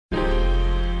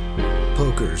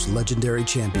poker's legendary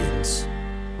champions,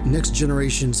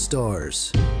 next-generation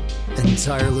stars, and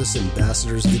tireless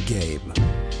ambassadors of the game,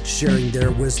 sharing their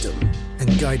wisdom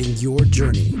and guiding your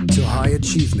journey to high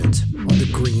achievement on the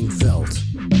green felt.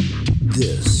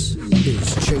 This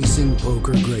is Chasing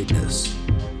Poker Greatness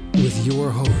with your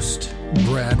host,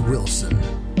 Brad Wilson.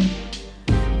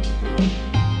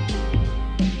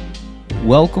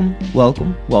 Welcome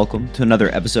to another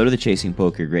episode of the Chasing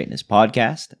Poker Greatness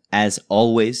podcast. As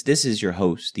always, this is your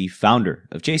host, the founder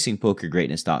of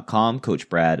ChasingPokerGreatness.com, Coach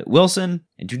Brad Wilson,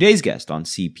 and today's guest on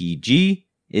CPG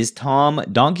is Tom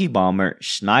DonkeyBomber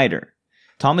Schneider.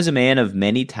 Tom is a man of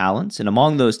many talents, and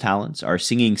among those talents are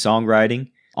singing,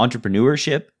 songwriting,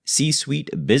 entrepreneurship,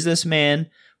 C-suite businessman,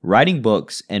 writing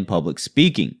books, and public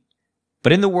speaking.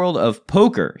 But in the world of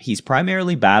poker, he's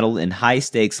primarily battled in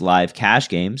high-stakes live cash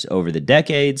games over the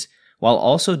decades, while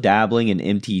also dabbling in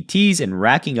MTTs and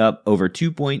racking up over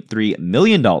 $2.3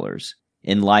 million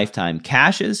in lifetime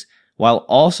cashes, while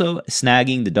also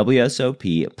snagging the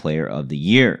WSOP Player of the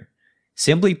Year.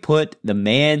 Simply put, the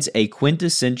man's a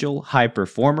quintessential high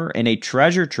performer and a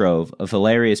treasure trove of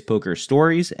hilarious poker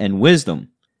stories and wisdom.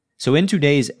 So in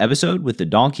today's episode with the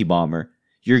Donkey Bomber,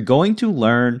 you're going to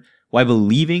learn why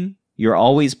believing you're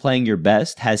always playing your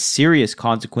best has serious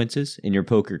consequences in your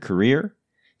poker career,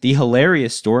 the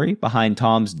hilarious story behind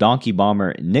Tom's Donkey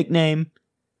Bomber nickname,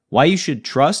 why you should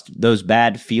trust those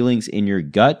bad feelings in your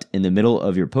gut in the middle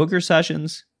of your poker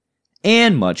sessions,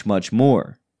 and much, much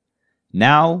more.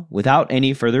 Now, without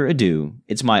any further ado,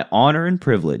 it's my honor and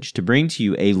privilege to bring to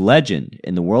you a legend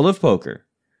in the world of poker,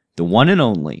 the one and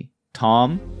only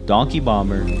Tom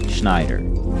DonkeyBomber Schneider.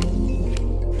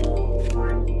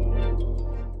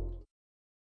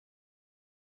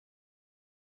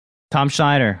 Tom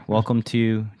Schneider, welcome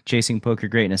to Chasing Poker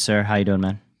Greatness, sir. How you doing,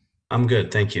 man? I'm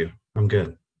good, thank you. I'm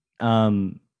good.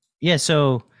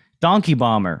 So Donkey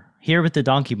Bomber, here with the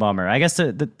Donkey Bomber. I guess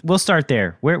we'll start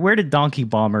there. Where did Donkey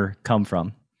Bomber come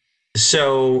from?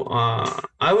 So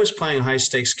I was playing high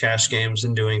stakes cash games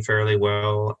and doing fairly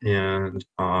well, and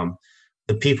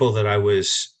the people that I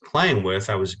was playing with,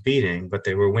 I was beating, but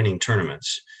they were winning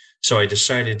tournaments. So I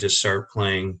decided to start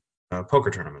playing poker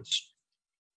tournaments.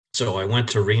 So I went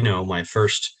to Reno, my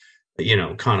first,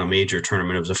 kind of major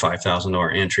tournament. It was a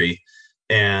 $5,000 entry.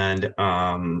 And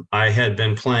I had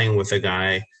been playing with a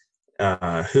guy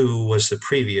who was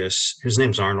his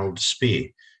name's Arnold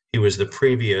Spee. He was the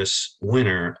previous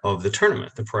winner of the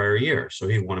tournament the prior year. So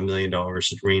he won $1 million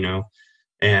at Reno.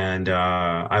 And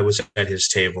I was at his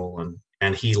table,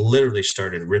 and he literally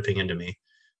started ripping into me.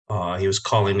 He was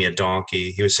calling me a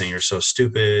donkey. He was saying, "You're so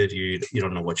stupid. You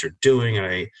don't know what you're doing."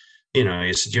 And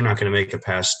he said, "You're not going to make it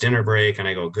past dinner break." And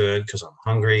I go, "Good, because I'm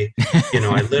hungry."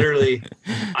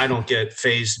 I don't get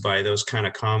fazed by those kind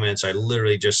of comments. I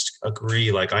literally just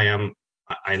agree. Like I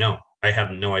know I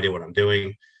have no idea what I'm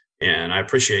doing. And I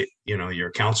appreciate,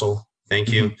 your counsel. Thank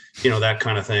you. That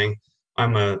kind of thing.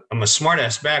 I'm a smart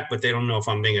ass back, but they don't know if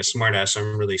I'm being a smart ass.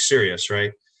 I'm really serious.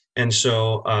 Right. And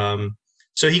so,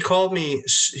 so he called me,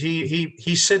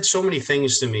 he said so many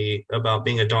things to me about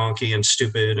being a donkey and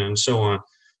stupid and so on,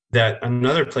 that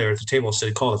another player at the table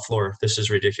said, "Call the floor. This is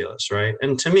ridiculous." Right.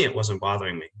 And to me, it wasn't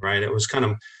bothering me. Right. It was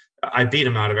I beat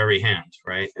him out of every hand.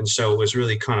 Right. And so it was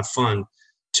really kind of fun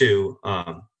to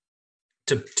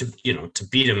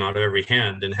beat him out of every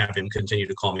hand and have him continue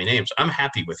to call me names. I'm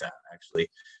happy with that. Actually,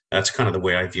 that's kind of the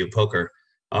way I view poker.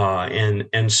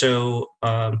 So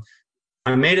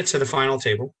I made it to the final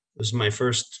table. It was my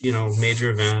first,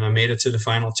 major event. I made it to the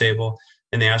final table.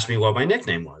 And they asked me what my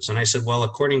nickname was. And I said, well,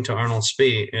 according to Arnold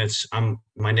Spee,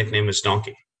 my nickname is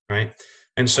Donkey, right?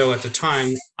 And so at the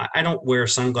time, I don't wear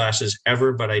sunglasses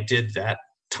ever, but I did that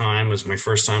time. It was my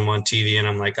first time on TV. And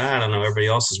I'm like, I don't know, everybody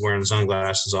else is wearing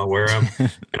sunglasses. I'll wear them.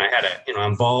 And I had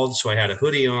I'm bald, so I had a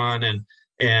hoodie on.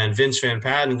 And Vince Van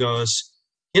Patten goes,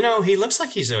 he looks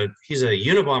like he's a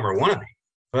Unabomber wannabe,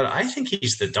 but I think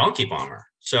he's the Donkey Bomber.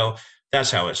 So that's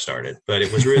how it started. But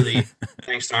it was really,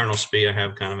 thanks to Arnold Spee, I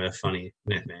have kind of a funny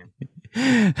nickname.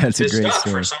 That's a great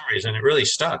story. For some reason, it really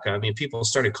stuck. I mean, people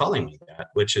started calling me that,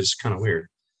 which is kind of weird.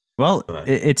 But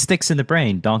it sticks in the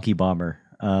brain, Donkey Bomber.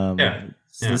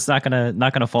 It's not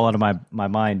gonna fall out of my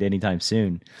mind anytime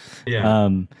soon. Yeah.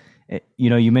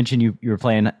 You mentioned you were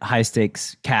playing high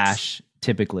stakes cash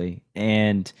typically,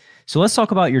 and so let's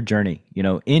talk about your journey.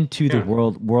 Into the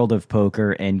world of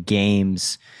poker and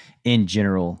games in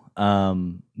general.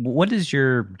 What does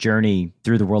your journey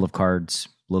through the world of cards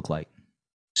look like?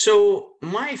 So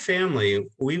my family,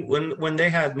 when they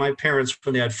had my parents,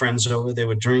 when they had friends over, they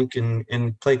would drink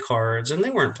and play cards, and they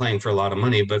weren't playing for a lot of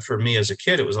money. But for me as a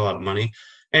kid, it was a lot of money.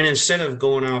 And instead of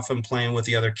going off and playing with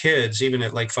the other kids, even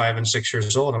at like 5 and 6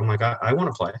 years old, I'm like, I want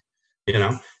to play,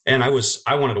 and I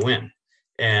wanted to win.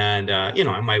 And,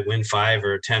 I might win $5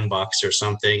 or $10 or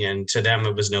something. And to them,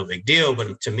 it was no big deal.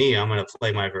 But to me, I'm going to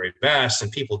play my very best.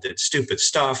 And people did stupid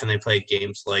stuff. And they played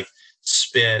games like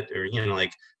Spit or,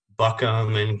 like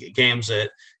Buckham, and games that,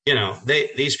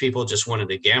 these people just wanted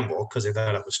to gamble because they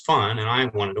thought it was fun. And I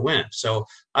wanted to win. So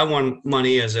I won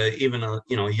money as a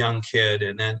young kid.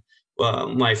 And then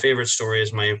my favorite story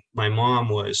is my mom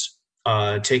was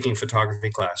taking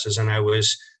photography classes, and I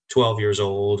was 12 years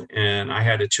old, and I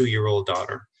had a 2-year-old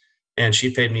daughter, and she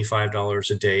paid me $5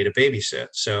 a day to babysit.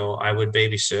 So I would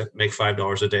babysit, make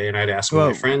 $5 a day, and I'd ask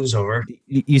my friends over.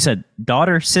 You said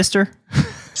daughter, sister?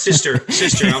 Sister.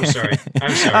 I'm sorry.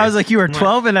 I was like, you were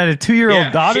 12 and had a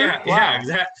 2-year-old daughter? Yeah, wow. Yeah,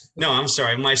 exactly. No, I'm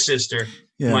sorry. My sister.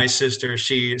 Yeah. My sister,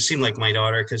 she seemed like my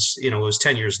daughter because, it was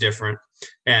 10 years different.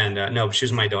 And no, she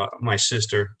was my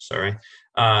sister. Sorry.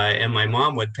 And my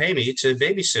mom would pay me to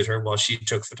babysit her while she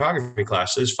took photography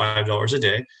classes, $5 a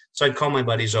day. So I'd call my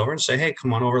buddies over and say, hey,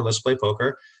 come on over, let's play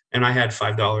poker. And I had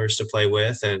 $5 to play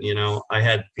with. And, I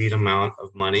had beat amount of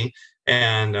money.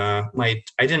 And I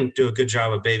didn't do a good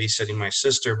job of babysitting my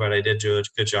sister, but I did do a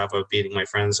good job of beating my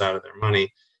friends out of their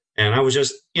money. And I was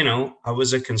just, I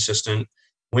was a consistent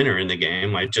winner in the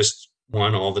game. I just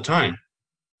won all the time.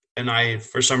 And I,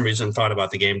 for some reason, thought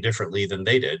about the game differently than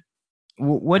they did.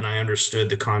 And I understood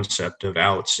the concept of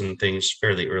outs and things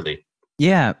fairly early.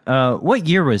 Yeah. What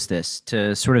year was this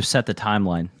to sort of set the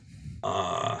timeline?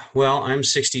 Well, I'm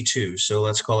 62, so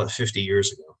let's call it 50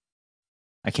 years ago.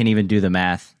 I can't even do the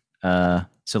math.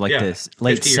 So like this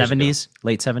late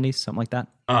 70s, something like that.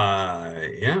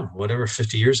 Yeah, whatever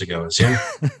 50 years ago is. Yeah.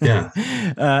 Yeah.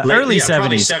 Early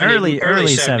 70s, early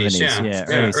 70s. Yeah.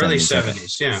 Early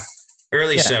 70s. Yeah.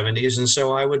 Early 70s. And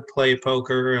so I would play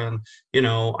poker, and,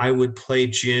 I would play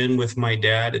gin with my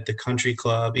dad at the country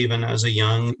club, even as a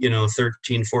young,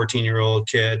 13, 14-year-old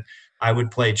kid. I would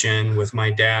play gin with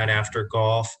my dad after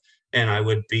golf, and I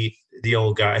would beat the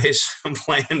old guys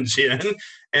playing gin.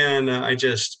 And it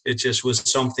just was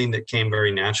something that came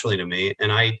very naturally to me. And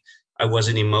I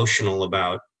wasn't emotional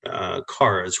about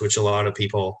cards, which a lot of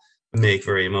people make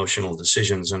very emotional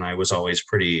decisions. And I was always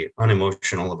pretty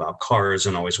unemotional about cards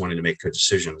and always wanted to make good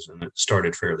decisions. And it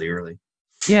started fairly early.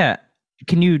 Yeah.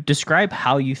 Can you describe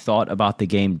how you thought about the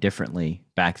game differently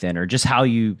back then, or just how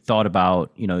you thought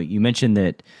about, you mentioned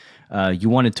that you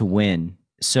wanted to win.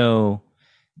 So,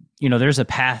 there's a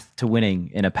path to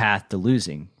winning and a path to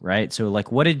losing, right? So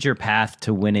like, what did your path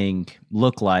to winning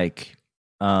look like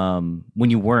when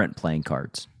you weren't playing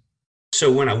cards? So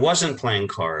when I wasn't playing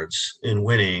cards and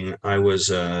winning, I was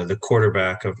the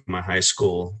quarterback of my high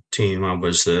school team. I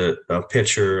was the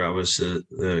pitcher. I was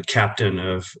the captain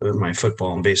of my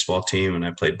football and baseball team, and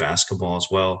I played basketball as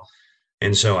well.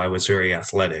 And so I was very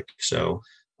athletic. So,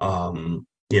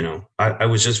 I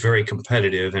was just very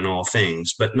competitive in all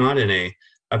things, but not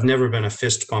I've never been a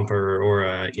fist bumper or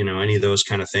any of those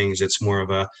kind of things. It's more of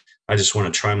I just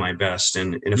want to try my best.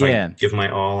 And if I give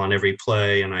my all on every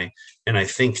play and I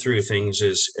think through things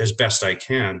as best I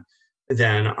can,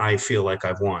 then I feel like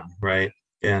I've won. Right.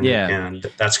 And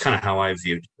that's kind of how I have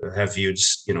viewed,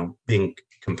 being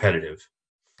competitive.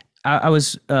 I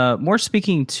was more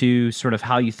speaking to sort of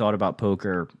how you thought about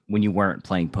poker when you weren't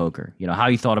playing poker, how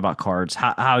you thought about cards,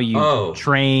 how you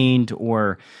trained,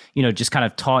 or, just kind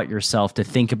of taught yourself to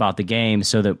think about the game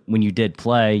so that when you did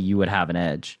play, you would have an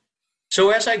edge. So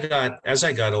as I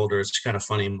got older, it's kind of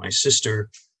funny. My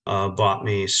sister bought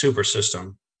me Super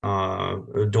System,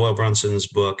 Doyle Brunson's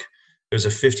book. It was a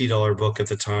 $50 book at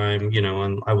the time,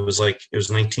 and I was like, it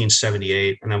was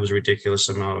 1978, and that was a ridiculous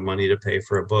amount of money to pay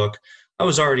for a book. I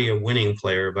was already a winning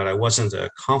player, but I wasn't a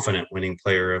confident winning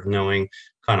player of knowing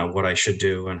kind of what I should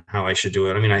do and how I should do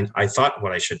it. I mean, I thought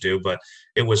what I should do, but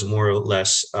it was more or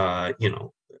less,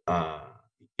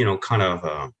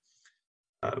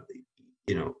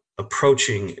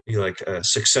 approaching like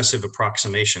successive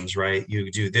approximations, right? You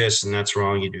do this and that's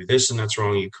wrong. You do this and that's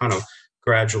wrong. You kind of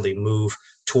gradually move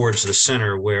towards the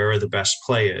center where the best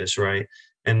play is, right?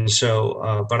 And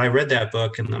so, but I read that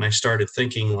book, and then I started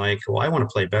thinking like, well, I want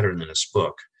to play better than this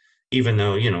book, even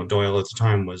though, Doyle at the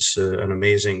time was an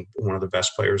amazing, one of the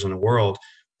best players in the world.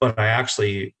 But I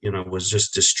actually, was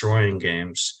just destroying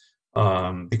games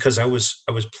because I was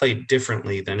played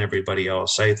differently than everybody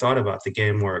else. I thought about the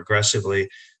game more aggressively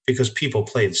because people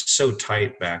played so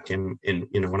tight back in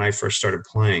when I first started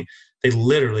playing. They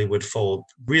literally would fold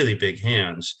really big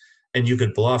hands, and you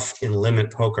could bluff in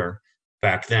limit poker.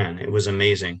 Back then, it was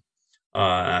amazing.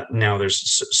 Now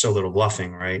there's so little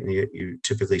bluffing, right? You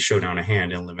typically show down a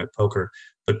hand in limit poker.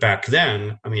 But back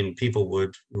then, I mean, people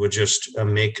would just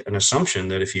make an assumption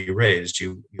that if you raised,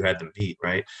 you had them beat,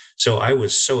 right? So I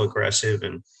was so aggressive,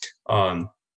 and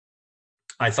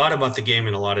I thought about the game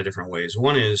in a lot of different ways.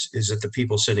 One is that the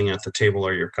people sitting at the table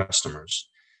are your customers,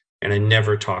 and I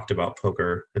never talked about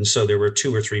poker. And so there were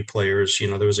 2 or 3 players. You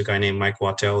know, there was a guy named Mike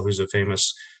Wattell, who's a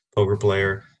famous poker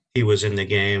player. He was in the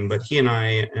game, but he and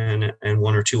I and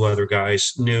 1 or 2 other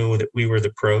guys knew that we were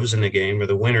the pros in the game or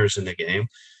the winners in the game.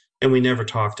 And we never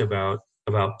talked about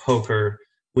poker.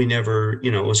 We never,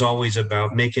 you know, it was always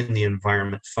about making the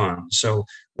environment fun. So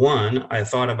one, I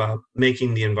thought about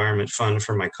making the environment fun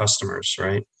for my customers,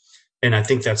 right? And I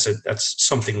think that's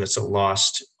something that's a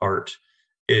lost art,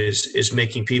 is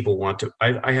making people want to.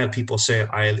 I had people say,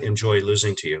 I enjoy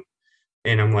losing to you.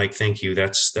 And I'm like, thank you.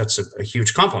 That's a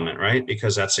huge compliment, right?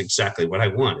 Because that's exactly what I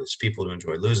want, is people to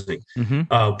enjoy losing. Mm-hmm.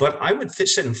 But I would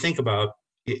sit and think about,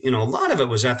 you know, a lot of it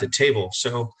was at the table.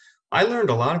 So I learned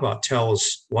a lot about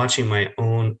tells watching my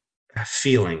own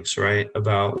feelings, right?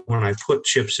 About when I put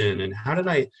chips in, and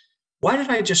why did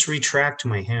I just retract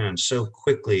my hand so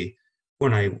quickly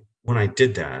when I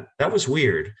did that? That was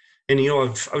weird. And, you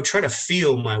know, I would try to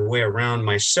feel my way around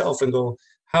myself and go,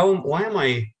 why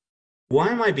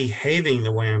am I behaving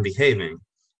the way I'm behaving?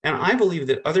 And I believe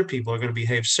that other people are going to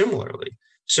behave similarly.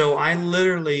 So I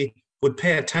literally would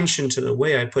pay attention to the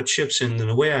way I put chips in, and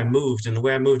the way I moved, and the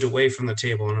way I moved away from the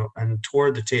table and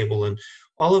toward the table, and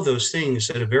all of those things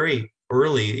at a very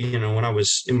early, you know, when I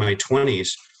was in my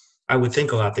 20s, I would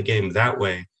think about the game that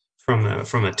way from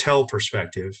a tell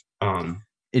perspective.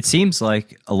 It seems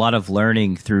like a lot of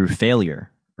learning through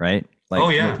failure, right? Like, oh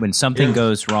yeah, when something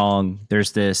goes wrong,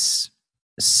 there's this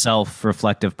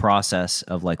self-reflective process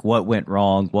of like, what went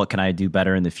wrong? What can I do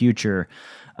better in the future?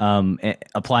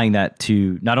 Applying that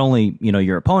to not only, you know,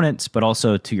 your opponents, but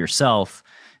also to yourself,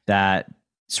 that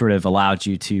sort of allowed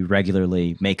you to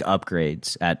regularly make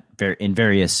upgrades in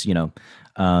various, you know,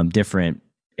 different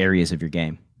areas of your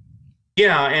game.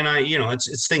 Yeah, and you know,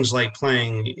 it's things like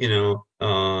playing, you know,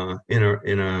 in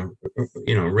a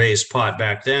you know, raised pot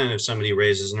back then. If somebody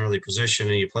raises an early position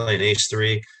and you play an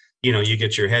ace-3, you know, you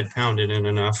get your head pounded in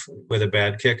enough with a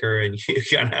bad kicker, and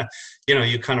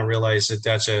you kind of realize that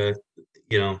that's a,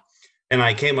 you know. And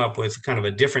I came up with kind of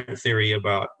a different theory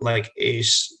about, like,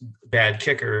 ace bad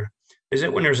kicker, is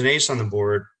that when there's an ace on the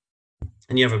board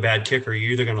and you have a bad kicker,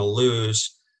 you're either going to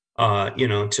lose, you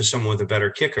know, to someone with a better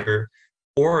kicker,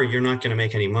 or you're not going to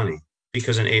make any money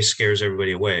because an ace scares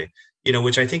everybody away, you know,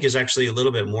 which I think is actually a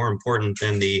little bit more important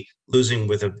than the losing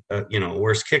with a you know,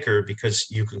 worse kicker, because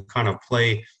you can kind of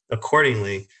play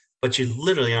accordingly, but you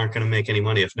literally aren't going to make any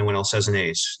money if no one else has an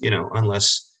ace, you know,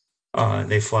 unless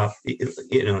they flop,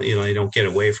 you know, they don't get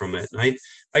away from it. And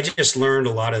I just learned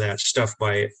a lot of that stuff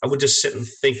I would just sit and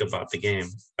think about the game.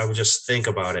 I would just think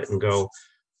about it and go,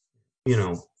 you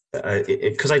know,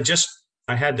 because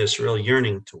I had this real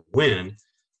yearning to win,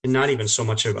 and not even so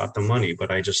much about the money,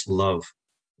 but I just love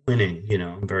winning. You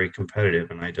know, I'm very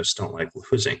competitive, and I just don't like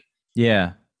losing.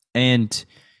 Yeah. And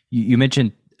you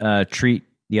mentioned treat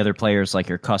the other players like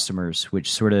your customers,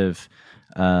 which sort of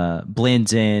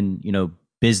blends in, you know,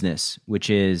 business, which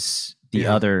is the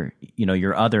other, you know,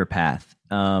 your other path.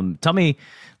 Tell me,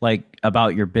 like,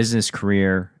 about your business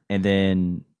career, and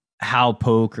then how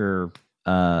poker,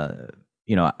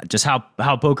 you know, just how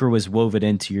poker was woven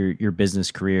into your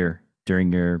business career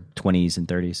during your 20s and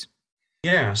 30s.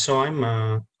 Yeah, so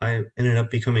I ended up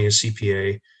becoming a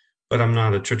CPA, but I'm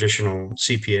not a traditional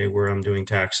CPA where I'm doing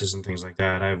taxes and things like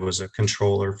that. I was a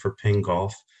controller for Ping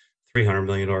Golf, $300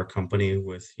 million company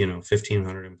with, you know,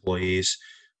 1,500 employees.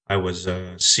 I was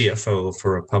a CFO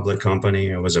for a public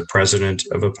company. I was a president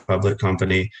of a public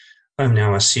company. I'm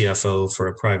now a CFO for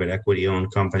a private equity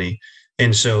owned company.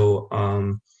 And so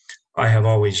I have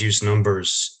always used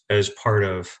numbers as part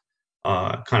of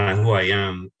kind of who I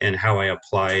am and how I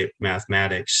apply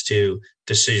mathematics to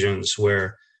decisions,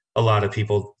 where a lot of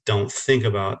people don't think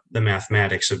about the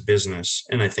mathematics of business.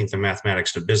 And I think the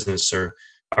mathematics of business are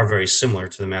very similar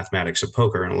to the mathematics of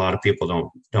poker. And a lot of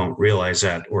people don't realize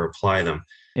that or apply them.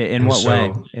 In what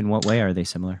way? In what way are they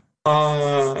similar?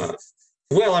 Well,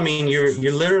 I mean, you're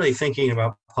literally thinking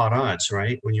about pot odds,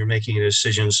 right? When you're making a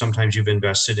decision, sometimes you've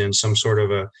invested in some sort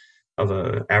of a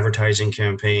advertising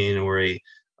campaign, or you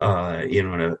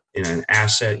know, in an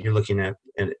asset. You're looking at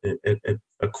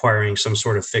acquiring some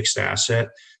sort of fixed asset,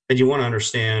 and you want to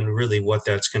understand really what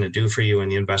that's going to do for you and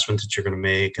the investment that you're going to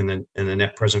make, and then the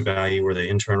net present value or the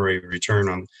internal rate of return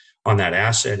on that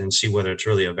asset, and see whether it's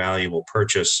really a valuable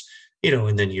purchase. You know,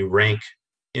 and then you rank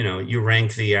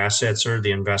the assets or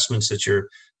the investments that you're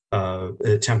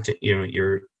attempting, you know,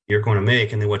 you're going to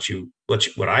make, and then what you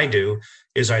what I do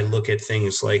is I look at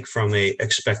things like from a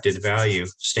expected value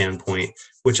standpoint,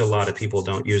 which a lot of people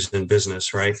don't use in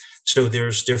business, right? So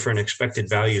there's different expected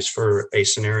values for a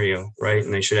scenario, right?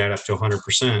 And they should add up to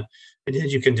 100%. And then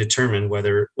you can determine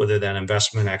whether that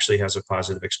investment actually has a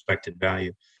positive expected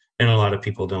value. And a lot of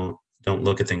people don't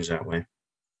look at things that way.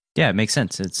 Yeah, it makes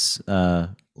sense. It's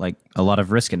like a lot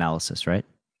of risk analysis, right?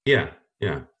 Yeah.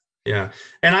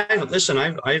 And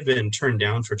I've been turned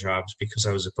down for jobs because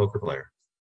I was a poker player.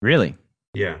 Really?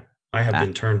 Yeah. I have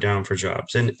been turned down for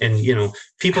jobs. And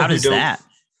people How who does don't that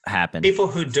happen? people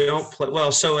who don't play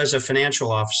well, so as a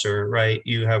financial officer, right,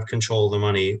 you have control of the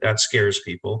money. That scares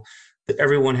people.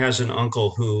 Everyone has an uncle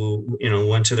who,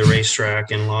 went to the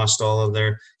racetrack and lost all of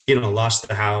their, lost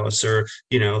the house, or,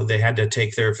 they had to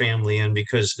take their family in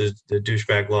because the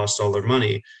douchebag lost all their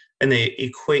money. And they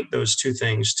equate those two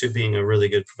things to being a really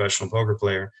good professional poker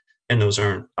player. And those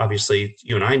aren't, obviously,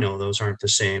 you and I know those aren't the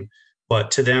same,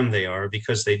 but to them they are,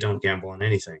 because they don't gamble on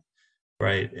anything.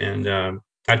 Right. And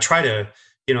I try to,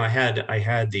 I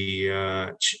had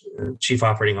the chief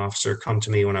operating officer come to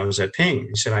me when I was at Ping.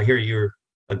 He said, "I hear you're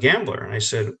a gambler." And I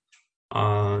said,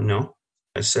 "No."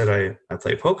 I said, I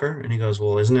play poker. And he goes,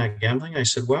 "Well, isn't that gambling?" I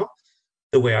said, "Well,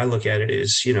 the way I look at it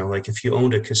is, like if you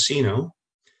owned a casino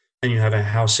and you have a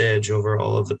house edge over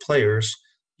all of the players,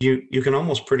 you can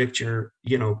almost predict your,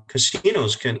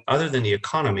 casinos can, other than the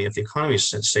economy, if the economy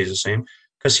stays the same,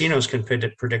 casinos can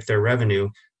predict their revenue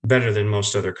better than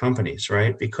most other companies,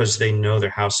 right? Because they know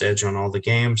their house edge on all the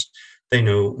games. They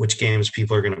know which games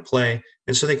people are going to play.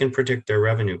 And so they can predict their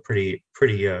revenue pretty,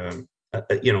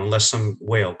 unless some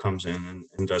whale comes in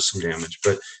and does some damage.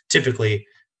 But typically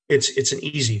it's an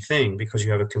easy thing because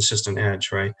you have a consistent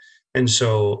edge, right? And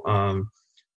so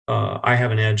I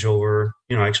have an edge over,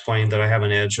 I explained that I have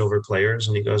an edge over players.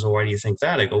 And he goes, "Well, why do you think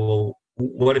that?" I go, "Well,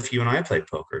 what if you and I played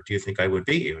poker? Do you think I would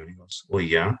beat you?" And he goes, "Well,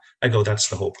 yeah." I go, "That's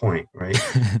the whole point, right?"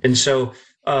 And so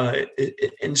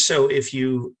if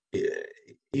you,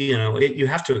 you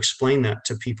have to explain that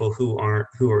to people who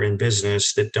are in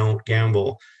business that don't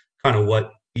gamble, kind of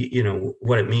what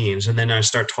it means. And then I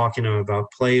start talking to them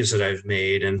about plays that I've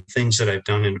made and things that I've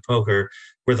done in poker,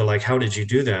 where they're like, "How did you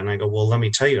do that?" And I go, "Well, let me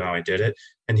tell you how I did it.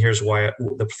 And here's why,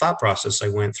 the thought process I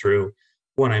went through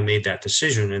when I made that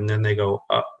decision." And then they go,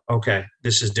 "Okay,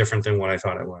 this is different than what I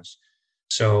thought it was."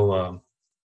 So,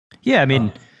 yeah, I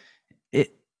mean,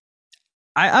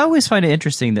 I always find it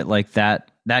interesting that like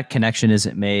that connection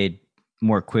isn't made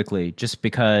more quickly, just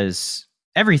because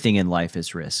everything in life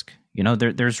is risk.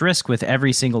 There's risk with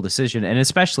every single decision, and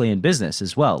especially in business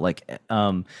as well. Like,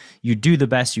 you do the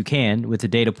best you can with the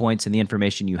data points and the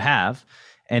information you have,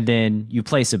 and then you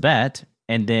place a bet,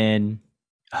 and then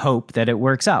hope that it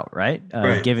works out, right?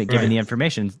 Given the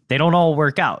information, they don't all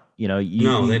work out.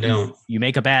 No, they don't. You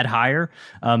make a bad hire.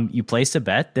 You placed a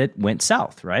bet that went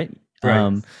south, right?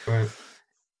 Right.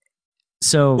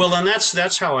 So, well, and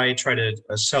that's how I try to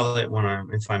sell it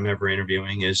if I'm ever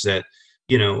interviewing, is that,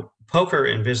 poker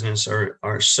and business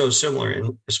are so similar,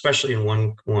 and especially in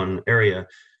one area.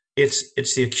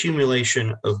 It's the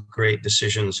accumulation of great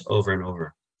decisions over and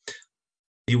over.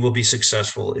 You will be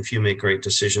successful if you make great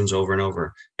decisions over and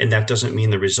over. And that doesn't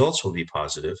mean the results will be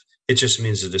positive. It just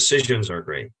means the decisions are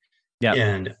great. Yeah.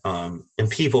 And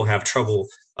people have trouble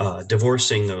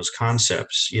divorcing those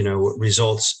concepts,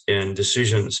 results and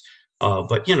decisions.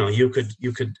 But you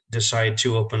could decide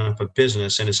to open up a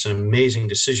business, and it's an amazing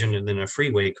decision, and then a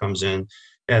freeway comes in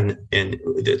and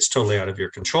it's totally out of your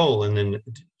control, and then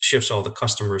shifts all the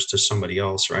customers to somebody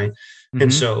else, right? Mm-hmm.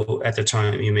 And so at the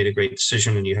time you made a great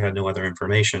decision and you had no other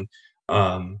information.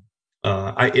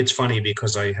 It's funny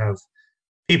because I have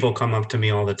people come up to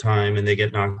me all the time and they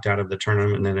get knocked out of the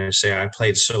tournament, and then they say, "I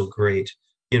played so great.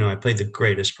 I played the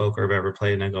greatest poker I've ever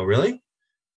played." And I go, "Really?"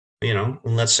 And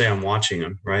let's say I'm watching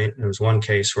them, right? There was one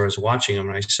case where I was watching them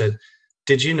and I said,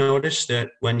 "Did you notice that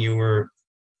when you were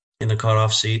in the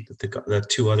cutoff seat, that the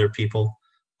two other people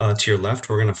to your left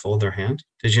were going to fold their hand?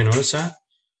 Did you notice that?"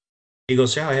 He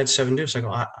goes, "Yeah, I had 7 deuce." I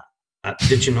go,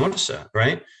 "Did you notice that?"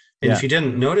 Right? And if you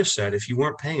didn't notice that, if you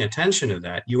weren't paying attention to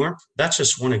that, that's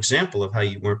just one example of how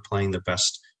you weren't playing the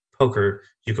best poker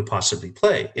you could possibly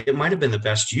play. It might have been the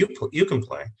best you can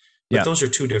play, but those are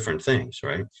two different things,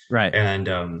 right? Right. And,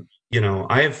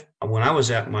 when I was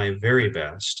at my very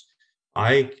best,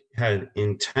 I had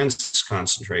intense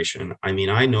concentration. I mean,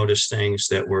 I noticed things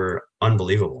that were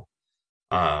unbelievable.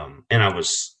 And I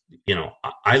was,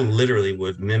 I literally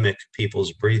would mimic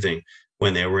people's breathing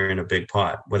when they were in a big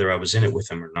pot, whether I was in it with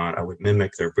them or not. I would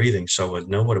mimic their breathing, so I would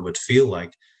know what it would feel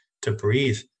like to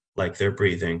breathe like they're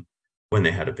breathing when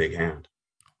they had a big hand.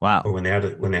 Wow. Or when they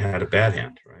had a bad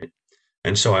hand, right?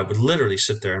 And so I would literally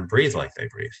sit there and breathe like they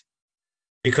breathe,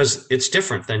 because it's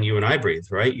different than you and I breathe,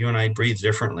 right? You and I breathe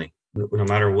differently no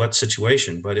matter what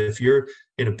situation. But if you're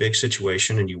in a big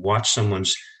situation and you watch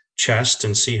someone's chest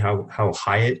and see how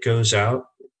high it goes out,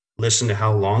 listen to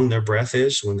how long their breath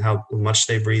is, when how much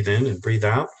they breathe in and breathe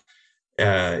out,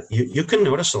 you can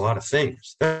notice a lot of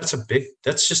things.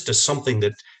 That's just something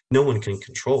that no one can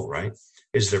control, right?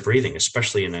 Is their breathing,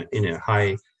 especially in a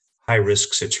high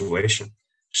risk situation.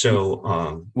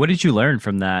 So, what did you learn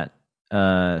from that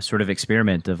sort of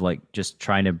experiment of like just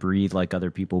trying to breathe like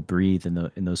other people breathe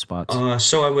in those spots?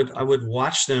 So I would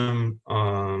watch them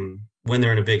when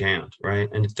they're in a big hand, right?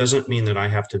 And it doesn't mean that I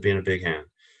have to be in a big hand.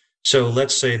 So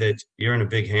let's say that you're in a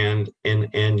big hand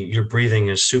and your breathing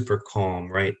is super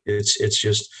calm, right? It's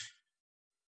just,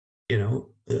 you know,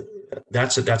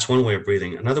 that's one way of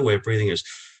breathing. Another way of breathing is,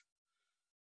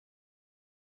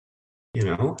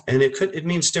 and it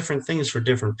means different things for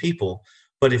different people.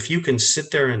 But if you can sit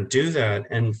there and do that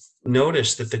and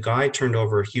notice that the guy turned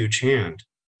over a huge hand,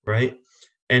 right?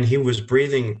 And he was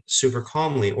breathing super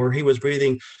calmly, or he was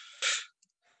breathing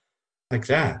like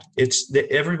that.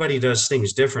 Everybody does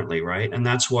things differently, right? And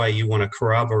that's why you want to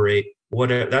corroborate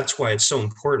that's why it's so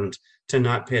important to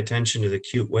not pay attention to the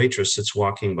cute waitress that's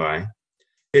walking by.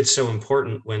 It's so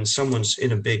important when someone's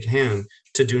in a big hand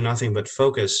to do nothing but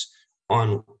focus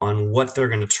on what they're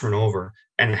going to turn over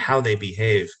and how they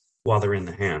behave while they're in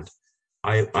the hand.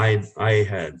 I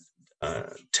had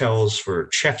tells for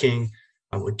checking.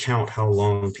 I would count how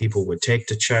long people would take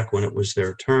to check when it was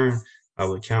their turn. I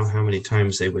would count how many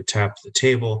times they would tap the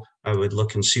table. I would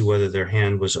look and see whether their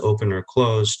hand was open or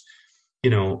closed.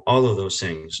 All of those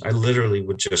things. I literally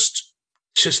would just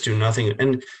do nothing.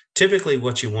 And typically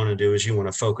what you want to do is you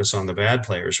want to focus on the bad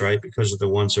players, right? Because they're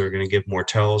the ones that are going to give more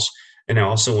tells. And I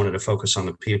also wanted to focus on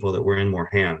the people that were in more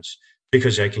hands,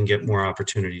 because I can get more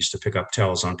opportunities to pick up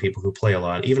tells on people who play a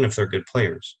lot, even if they're good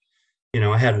players.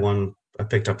 I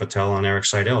picked up a tell on Eric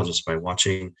Seidel just by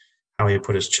watching how he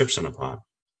put his chips in a pot.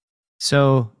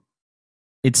 So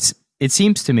it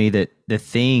seems to me that the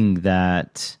thing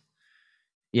that,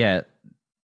 yeah,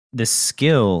 the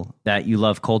skill that you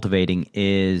love cultivating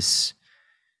is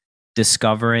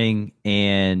discovering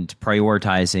and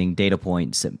prioritizing data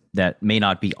points that may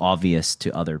not be obvious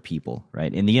to other people,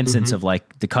 right? In the instance of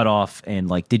like the cutoff and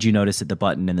like, did you notice that the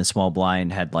button in the small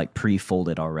blind had like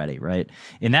pre-folded already, right?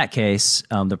 In that case,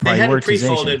 the prioritization. They hadn't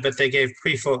pre-folded, but they gave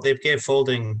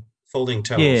folding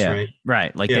tells, yeah, right?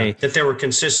 Right. Like that they were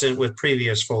consistent with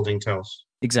previous folding tells.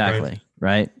 Exactly.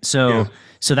 Right. So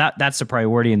that's the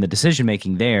priority in the decision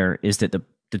making there, is that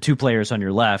the two players on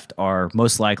your left are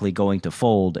most likely going to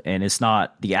fold, and it's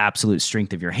not the absolute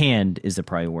strength of your hand is the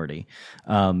priority.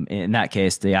 In that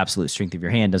case, the absolute strength of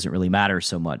your hand doesn't really matter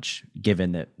so much,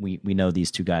 given that we know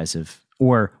these two guys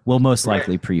will most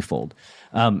likely pre-fold.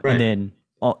 And then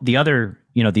the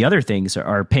other things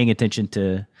are paying attention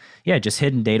to, just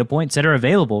hidden data points that are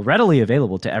readily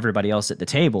available to everybody else at the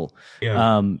table.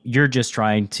 Yeah. You're just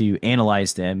trying to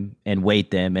analyze them and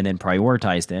weight them and then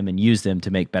prioritize them and use them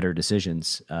to make better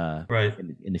decisions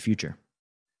in the future.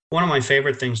 One of my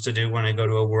favorite things to do when I go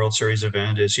to a World Series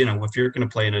event is, if you're going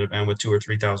to play in an event with 2,000 or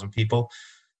 3,000 people,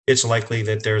 it's likely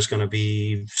that there's going to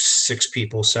be 6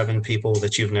 people, 7 people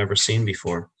that you've never seen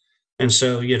before. And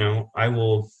so, I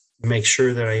will make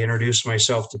sure that I introduce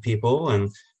myself to people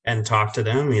and talk to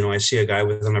them. I see a guy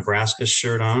with a Nebraska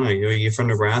shirt on. Are you from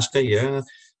Nebraska? Yeah,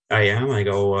 I am. I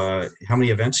go, how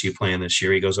many events are you playing this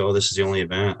year? He goes, oh, this is the only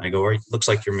event. I go, looks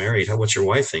like you're married. What's your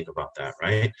wife think about that,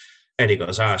 right? And he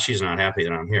goes, she's not happy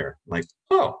that I'm here. I'm like,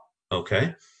 oh,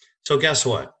 okay. So guess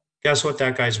what? Guess what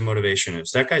that guy's motivation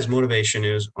is? That guy's motivation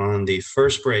is on the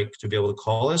first break to be able to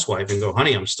call his wife and go,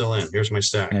 honey, I'm still in. Here's my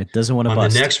stack. It doesn't want to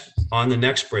bust. On the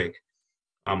next break,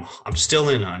 I'm still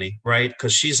in, honey, right?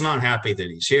 Because she's not happy that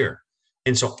he's here.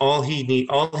 And so all he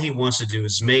wants to do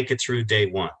is make it through day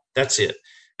one. That's it.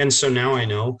 And so now I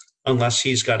know, unless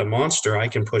he's got a monster, I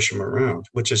can push him around,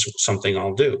 which is something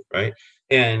I'll do, right?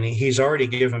 And he's already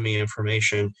given me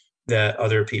information that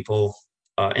other people,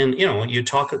 you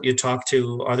talk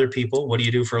to other people. What do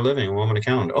you do for a living? Well, I'm an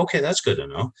accountant. Okay, that's good to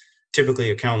know.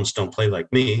 Typically, accountants don't play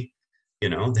like me.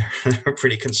 They're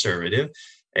pretty conservative.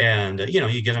 And,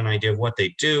 you get an idea of what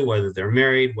they do, whether they're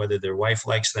married, whether their wife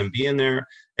likes them being there.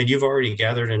 And you've already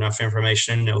gathered enough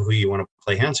information to know who you want to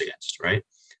play hands against, right?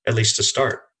 At least to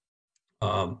start.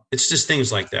 It's just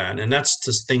things like that. And that's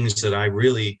just things that I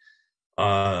really,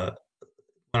 when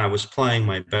I was playing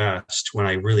my best, when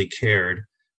I really cared,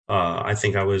 I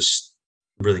think I was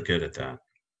really good at that.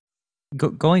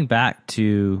 Going back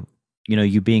to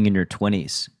you being in your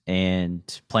 20s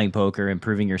and playing poker,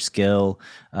 improving your skill,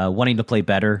 wanting to play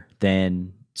better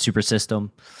than Super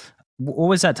System. What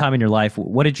was that time in your life?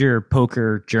 What did your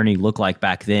poker journey look like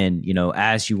back then?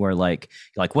 As you were like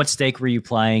what stake were you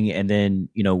playing? And then,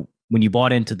 when you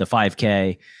bought into the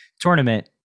 5K tournament,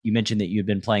 you mentioned that you'd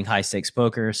been playing high stakes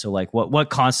poker. So like what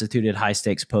constituted high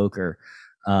stakes poker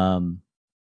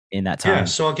in that time? Yeah,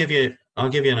 so I'll give you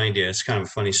an idea. It's kind of a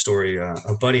funny story. A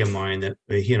buddy of mine that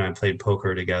he and I played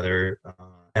poker together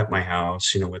at my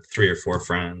house, with 3 or 4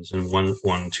 friends, and one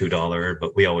won $2,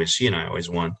 but he and I always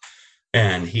won.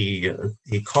 And he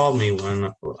called me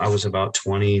when I was about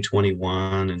 20,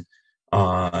 21,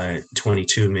 and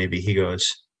 22 maybe. He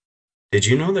goes, "Did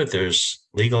you know that there's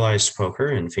legalized poker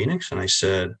in Phoenix?" And I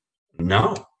said,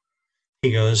 "No."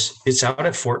 He goes, "It's out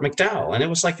at Fort McDowell." And it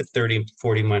was like a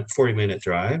 40-minute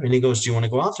drive. And he goes, "Do you want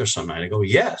to go out there some night?" I go,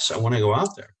 "Yes, I want to go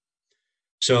out there."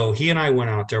 So he and I went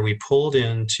out there. We pulled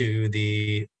to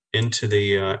the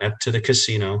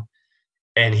casino,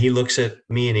 and he looks at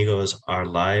me and he goes, "Our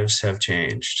lives have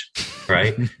changed."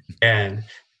 Right. and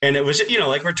it was,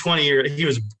 like we're 20 years, he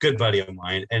was a good buddy of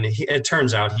mine. And it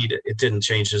turns out it didn't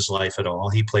change his life at all.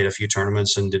 He played a few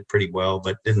tournaments and did pretty well,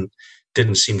 but didn't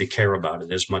seem to care about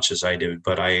it as much as I did.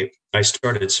 But I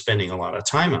started spending a lot of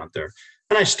time out there,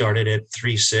 and I started at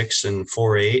 3-6 and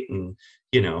 4-8 and,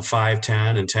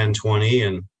 5-10 and 10-20.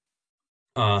 And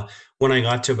when I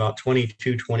got to about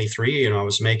 22, 23, I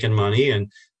was making money,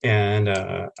 and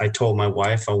I told my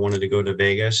wife I wanted to go to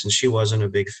Vegas, and she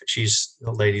wasn't she's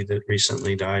a lady that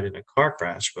recently died in a car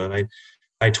crash, but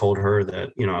I told her that,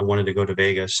 I wanted to go to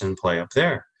Vegas and play up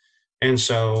there. And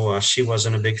so she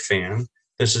wasn't a big fan.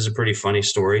 This is a pretty funny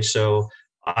story. So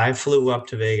I flew up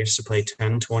to Vegas to play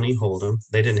 10-20 Hold'em.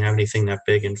 They didn't have anything that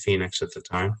big in Phoenix at the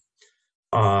time.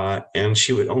 And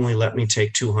she would only let me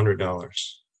take $200.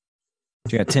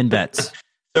 You got 10 bets.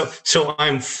 So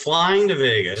I'm flying to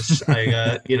Vegas. I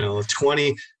got,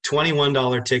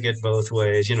 $21 ticket both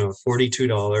ways,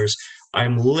 $42. I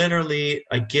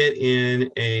get in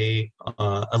a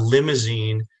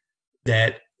limousine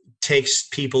that takes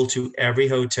people to every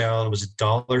hotel. It was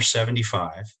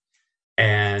 $1.75.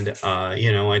 And,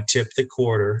 I tipped the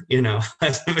quarter,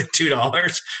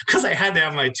 $2 because I had to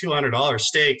have my $200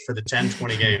 stake for the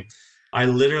 10-20 game. I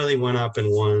literally went up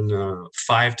and won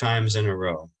 5 times in a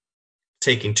row,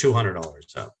 taking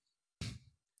 $200 out.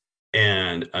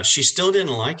 And she still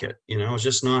didn't like it. It was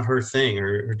just not her thing.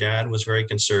 Her dad was very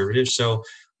conservative. So,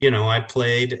 I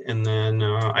played, and then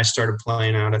I started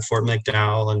playing out at Fort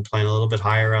McDowell and playing a little bit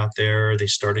higher out there. They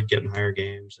started getting higher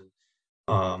games.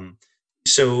 And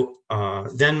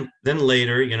then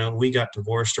later, we got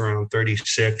divorced around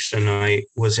 36, and I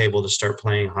was able to start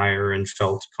playing higher and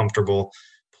felt comfortable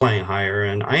playing higher.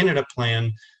 And I ended up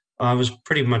playing, I was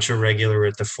pretty much a regular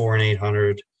at the 4 and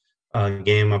 800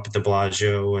 game up at the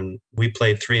Bellagio, and we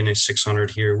played 3 and 600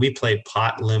 here. We played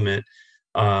pot limit,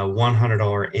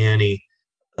 $100 ante,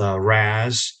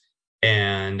 Raz,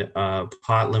 and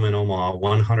pot limit Omaha,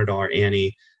 $100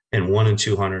 ante, and 1 and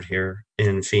 200 here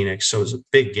in Phoenix. So it was a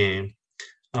big game.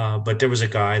 But there was a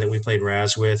guy that we played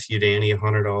Raz with. You'd ante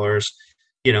 $100.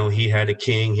 He had a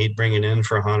king. He'd bring it in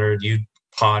for 100. You'd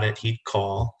pot it. He'd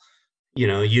call.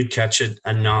 You'd catch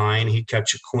a 9. He'd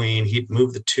catch a queen. He'd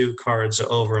move the 2 cards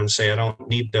over and say, "I don't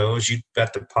need those." You'd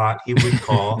bet the pot. He would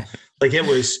call. Like it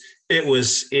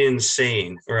was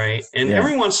insane, right? And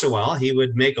every once in a while, he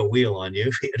would make a wheel on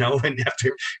you, and you have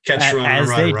to catch runner. As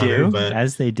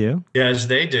they do. Yeah, as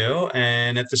they do.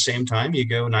 And at the same time, you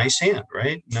go, nice hand,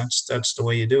 right? And that's the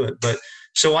way you do it. But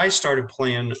so I started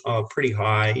playing pretty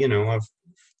high, of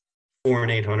 4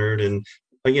 and 800, and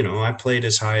I played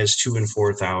as high as 2 and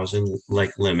 4,000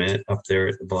 like limit up there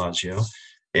at the Bellagio.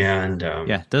 And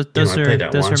those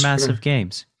are massive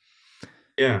games.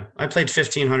 Yeah, I played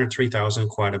 1,500, 3,000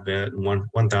 quite a bit, and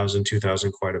 1,000,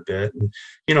 2,000 quite a bit. And,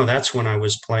 that's when I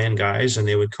was playing guys, and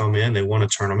they would come in, they won a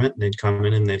tournament, and they'd come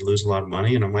in and they'd lose a lot of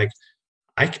money. And I'm like,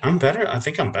 I'm better. I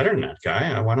think I'm better than that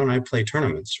guy. Why don't I play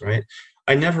tournaments, right?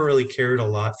 I never really cared a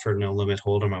lot for no limit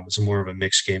Hold'em. I was more of a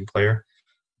mixed game player.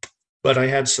 But I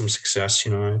had some success,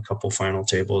 a couple final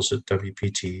tables at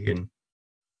WPT, and,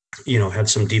 had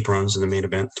some deep runs in the main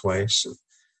event twice.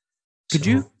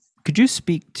 Could you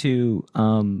speak to,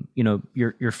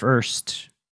 your first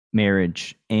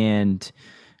marriage and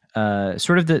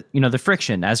sort of the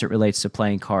friction as it relates to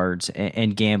playing cards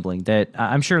and gambling that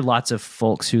I'm sure lots of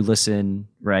folks who listen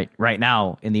right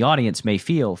now in the audience may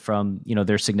feel from,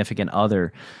 their significant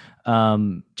other,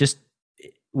 just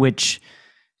which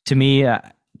to me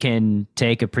can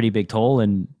take a pretty big toll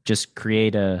and just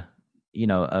create a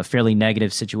a fairly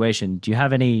negative situation. Do you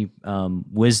have any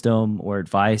wisdom or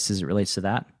advice as it relates to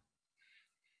that?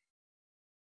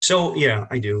 So yeah,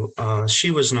 I do.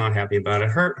 She was not happy about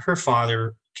it. Her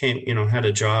father came, had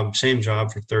a job, same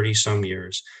job for 30 some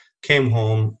years, came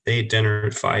home, ate dinner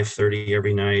at 5:30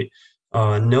 every night.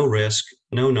 No risk,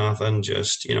 no nothing,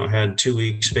 just, had 2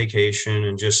 weeks vacation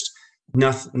and just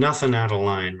nothing out of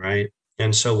line, right?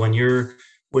 And so when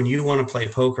you want to play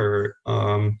poker,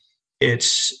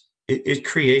 it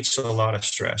creates a lot of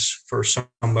stress for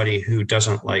somebody who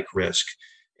doesn't like risk.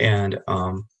 And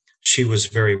she was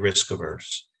very risk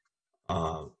averse.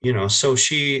 So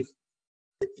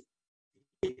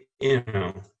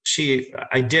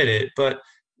I did it, but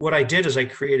what I did is I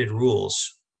created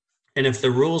rules. And if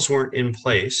the rules weren't in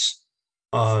place,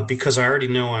 because I already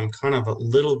know I'm kind of a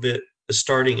little bit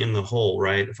starting in the hole,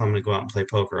 right? If I'm going to go out and play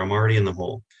poker, I'm already in the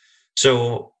hole.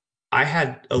 So I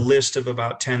had a list of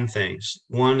about 10 things.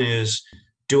 One is,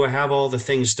 do I have all the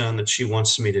things done that she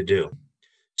wants me to do?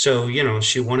 So,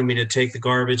 she wanted me to take the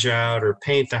garbage out or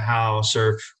paint the house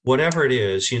or whatever it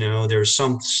is, there's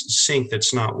some sink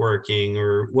that's not working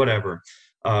or whatever.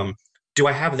 Do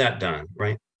I have that done,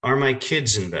 right? Are my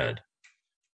kids in bed,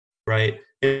 right?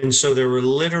 And so there were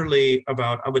literally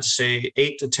about, I would say,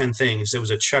 8 to 10 things. There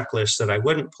was a checklist that I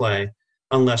wouldn't play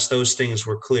unless those things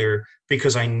were clear,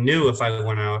 because I knew if I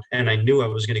went out and I knew I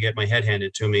was going to get my head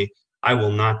handed to me, I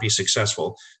will not be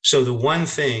successful. So the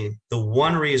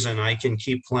one reason I can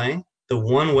keep playing, the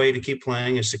one way to keep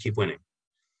playing is to keep winning.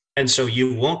 And so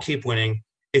you won't keep winning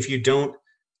if you don't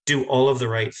do all of the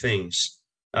right things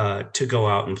to go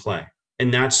out and play.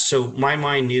 And so my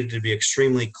mind needed to be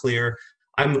extremely clear.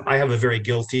 I have a very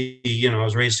guilty, I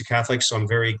was raised a Catholic, so I'm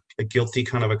very a guilty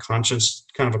kind of a conscience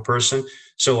kind of a person.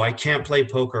 So I can't play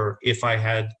poker if I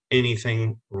had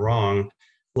anything wrong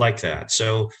like that.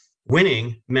 So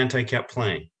winning meant I kept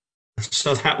playing.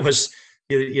 So that was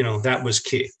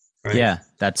key. Right? Yeah.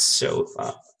 That's so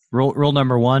rule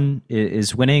number one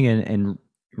is winning. And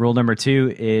rule number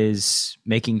two is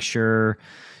making sure,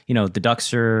 the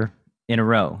ducks are in a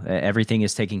row. Everything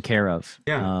is taken care of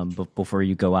before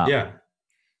you go out. Yeah.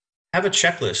 Have a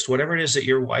checklist, whatever it is that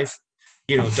your wife,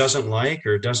 doesn't like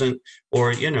or doesn't,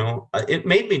 or, it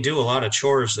made me do a lot of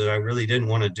chores that I really didn't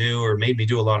want to do, or made me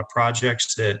do a lot of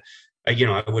projects that,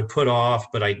 I would put off,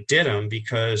 but I did them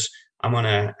because I'm going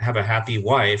to have a happy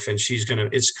wife and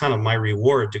it's kind of my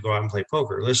reward to go out and play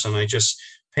poker. Listen, I just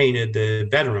painted the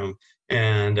bedroom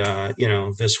and,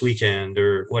 this weekend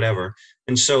or whatever.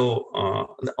 And so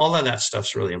all of that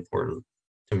stuff's really important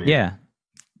to me. Yeah,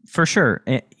 for sure.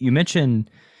 You mentioned,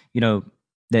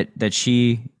 that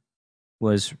she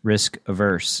was risk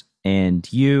averse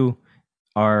and you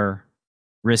are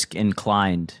risk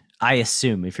inclined. I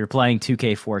assume if you're playing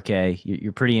 2K, 4K,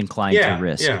 you're pretty inclined to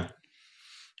risk.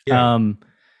 Yeah.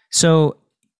 So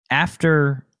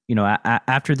after,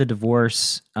 after the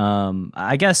divorce,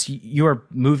 I guess you are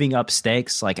moving up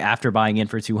stakes, like after buying in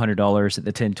for $200 at the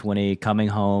 1020, coming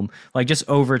home, like just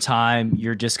over time,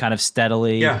 you're just kind of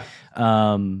steadily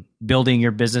building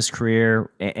your business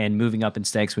career and moving up in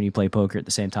stakes when you play poker at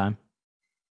the same time.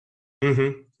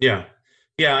 Mm-hmm. Yeah.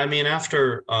 Yeah. I mean,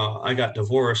 after I got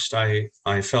divorced, I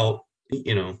felt,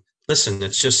 listen,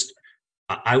 it's just,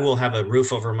 I will have a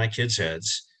roof over my kids'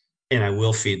 heads and I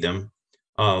will feed them.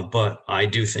 But I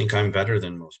do think I'm better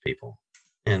than most people.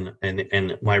 And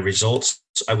my results,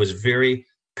 I was very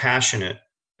passionate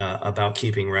about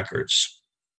keeping records.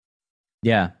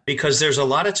 Yeah. Because there's a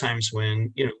lot of times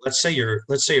when, let's say you're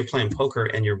playing poker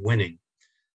and you're winning,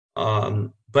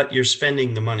 but you're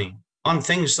spending the money on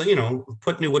things,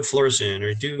 put new wood floors in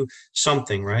or do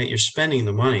something, right? You're spending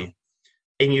the money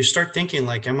and you start thinking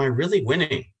like, am I really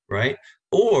winning? Right?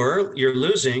 Or you're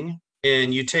losing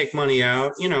and you take money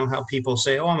out, how people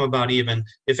say, oh, I'm about even.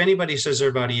 If anybody says they're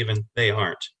about even, they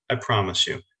aren't. I promise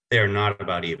you, they are not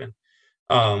about even.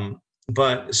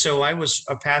 But so I was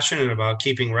passionate about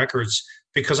keeping records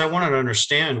because I wanted to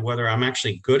understand whether I'm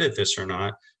actually good at this or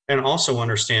not. And also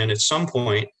understand at some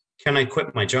point, can I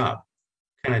quit my job?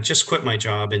 Can I just quit my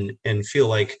job and feel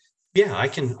like, yeah, I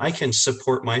can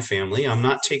support my family. I'm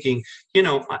not taking,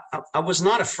 I was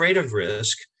not afraid of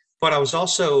risk, but I was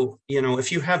also,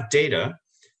 if you have data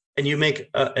and you make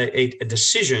a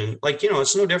decision, like,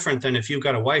 it's no different than if you've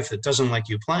got a wife that doesn't like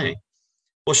you playing.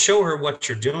 Well, show her what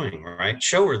you're doing, right?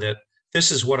 Show her that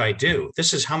this is what I do.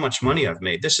 This is how much money I've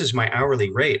made. This is my hourly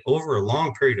rate over a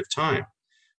long period of time.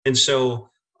 And so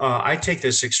I take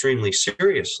this extremely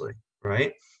seriously,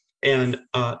 right? And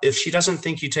if she doesn't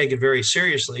think you take it very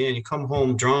seriously and you come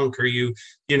home drunk or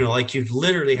like you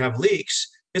literally have leaks,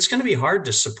 it's going to be hard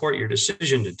to support your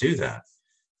decision to do that.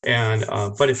 And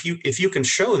but if you can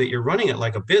show that you're running it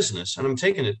like a business, and I'm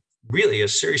taking it really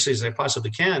as seriously as I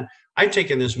possibly can, I've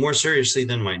taken this more seriously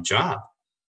than my job.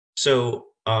 So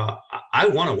I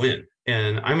want to win,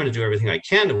 and I'm going to do everything I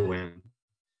can to win.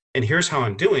 And here's how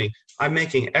I'm doing. I'm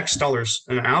making X dollars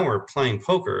an hour playing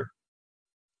poker.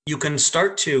 You can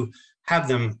start to have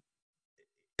them.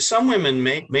 Some women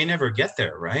may never get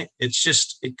there, right? It's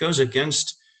just, it goes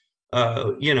against,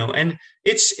 and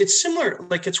it's similar.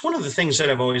 Like, it's one of the things that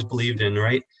I've always believed in,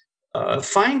 right?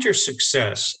 Find your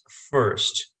success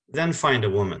first, then find a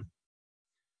woman.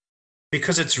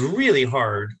 Because it's really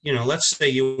hard. Let's say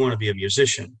you want to be a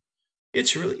musician.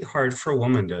 It's really hard for a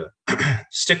woman to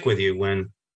stick with you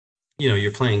when,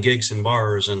 you're playing gigs in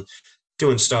bars and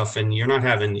doing stuff, and you're not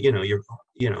having,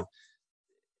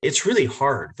 it's really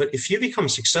hard. But if you become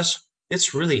successful,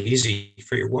 it's really easy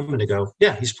for your woman to go,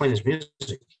 yeah, he's playing his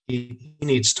music. He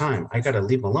needs time. I got to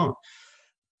leave him alone.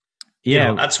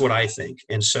 Yeah, that's what I think.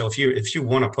 And so if you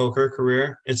want a poker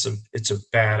career, it's a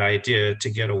bad idea to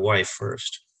get a wife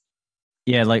first.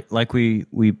 Yeah, like we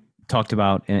talked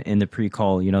about in the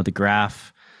pre-call, the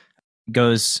graph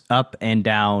goes up and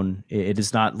down. It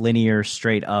is not linear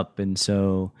straight up. And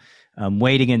so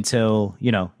waiting until,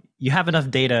 you have enough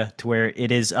data to where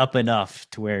it is up enough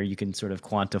to where you can sort of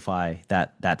quantify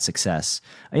that success.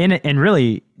 And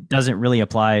really doesn't really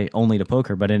apply only to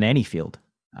poker, but in any field,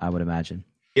 I would imagine.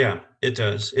 Yeah, it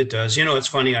does. It does. It's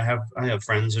funny. I have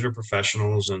friends that are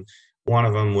professionals, and one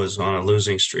of them was on a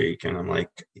losing streak, and I'm like,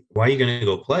 why are you going to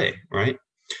go play? Right.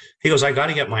 He goes, I got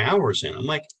to get my hours in. I'm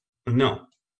like, no.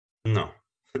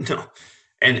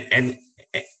 And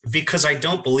because I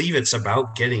don't believe it's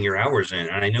about getting your hours in.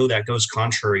 And I know that goes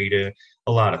contrary to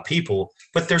a lot of people,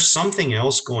 but there's something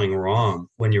else going wrong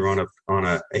when you're on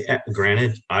a,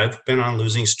 granted, I've been on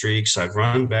losing streaks. I've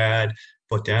run bad,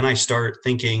 but then I start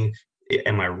thinking,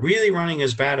 am I really running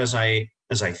as bad as I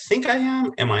think I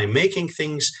am? Am I making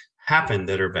things happen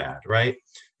that are bad? Right.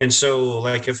 And so,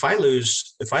 like, if I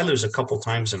lose a couple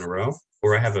times in a row,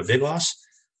 or I have a big loss,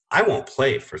 I won't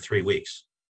play for 3 weeks.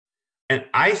 And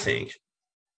I think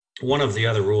one of the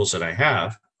other rules that I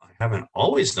haven't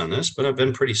always done this, but I've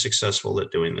been pretty successful at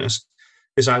doing this,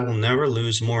 is I will never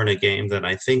lose more in a game than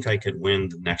I think I could win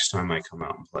the next time I come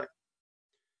out and play.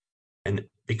 And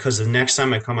because the next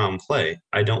time I come out and play,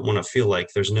 I don't want to feel like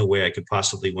there's no way I could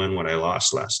possibly win what I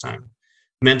lost last time.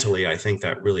 Mentally, I think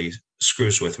that really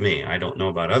screws with me. I don't know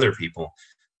about other people,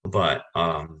 but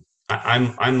I'm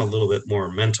a little bit more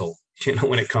mental,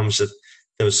 when it comes to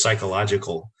those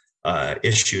psychological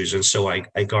issues, and so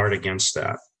I guard against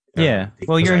that. Yeah,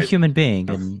 well, you're a human being,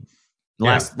 and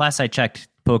last I checked,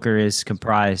 poker is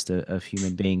comprised of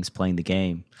human beings playing the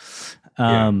game.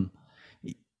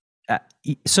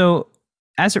 So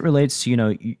as it relates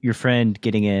to, your friend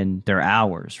getting in their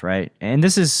hours, right? And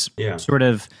this is sort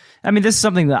of, this is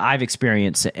something that I've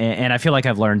experienced, and I feel like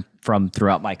I've learned from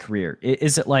throughout my career.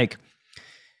 Is it like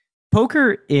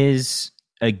poker is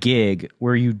a gig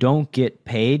where you don't get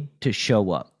paid to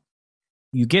show up.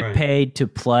 You get paid to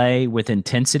play with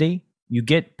intensity. You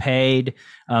get paid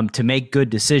to make good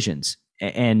decisions.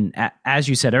 And as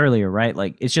you said earlier, right?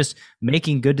 Like, it's just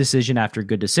making good decision after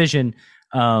good decision.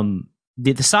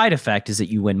 The side effect is that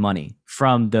you win money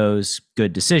from those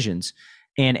good decisions.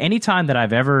 And anytime that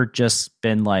I've ever just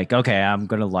been like, okay, I'm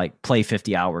going to like play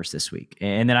 50 hours this week,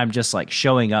 and then I'm just like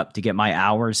showing up to get my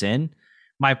hours in,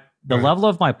 the level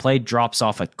of my play drops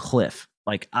off a cliff.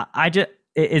 Like,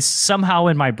 it's somehow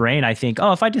in my brain, I think,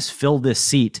 oh, if I just fill this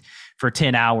seat for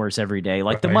 10 hours every day,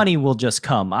 like the money will just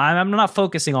come. I'm not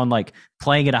focusing on like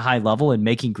playing at a high level and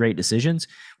making great decisions,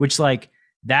 which, like,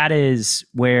 that is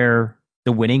where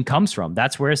the winning comes from.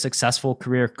 That's where a successful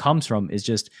career comes from, is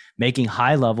just making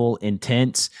high level,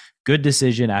 intense, good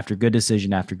decision after good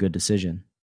decision after good decision.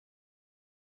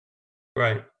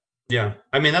 Right. Yeah.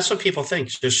 I mean, that's what people think.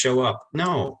 Just show up.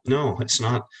 No, it's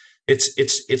not. It's,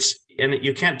 and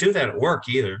you can't do that at work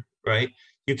either, right?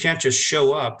 You can't just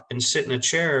show up and sit in a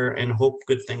chair and hope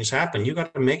good things happen. You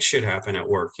got to make shit happen at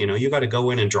work. You got to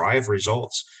go in and drive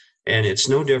results. And it's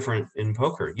no different in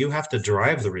poker. You have to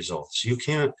drive the results. You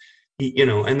can't,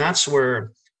 and that's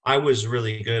where I was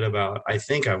really good about, I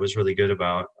think I was really good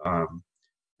about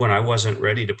when I wasn't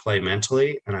ready to play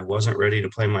mentally and I wasn't ready to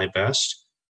play my best,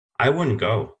 I wouldn't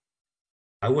go.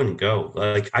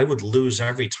 Like, I would lose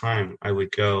every time I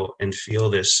would go and feel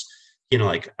this,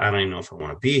 like, I don't even know if I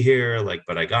want to be here, like,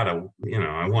 but I gotta,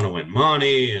 I want to win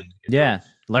money. And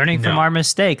learning from our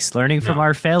mistakes, learning from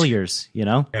our failures,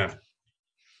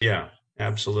 Yeah,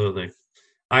 absolutely.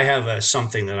 I have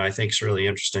something that I think is really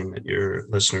interesting that your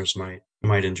listeners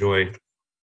might enjoy.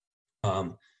 I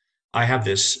have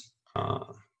this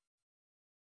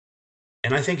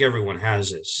And I think everyone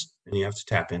has this, and you have to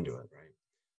tap into it, right?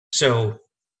 So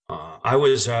I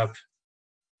was up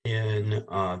in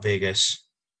Vegas,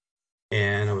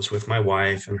 and I was with my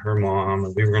wife and her mom,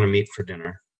 and we were going to meet for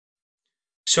dinner.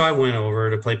 So I went over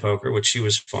to play poker, which she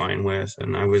was fine with,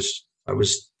 and I was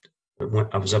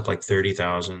up like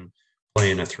 30,000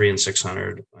 playing a 3 and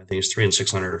 600. I think it's 3 and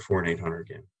 600 or 4 and 800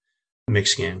 game,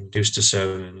 mixed game, deuce to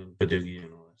seven and Badoogie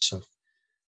and all that stuff.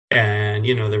 And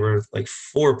there were like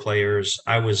 4 players.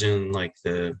 I was in like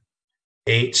the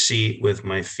 8 seat with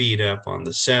my feet up on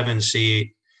the 7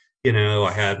 seat.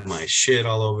 I had my shit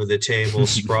all over the table,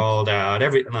 sprawled out,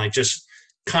 everything, like just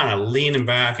kind of leaning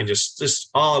back and just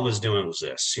all I was doing was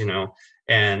this,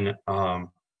 and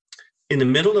in the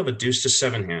middle of a deuce to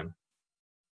 7 hand,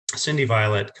 Cindy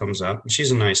Violet comes up, and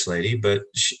she's a nice lady, but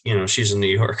she's a New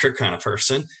Yorker kind of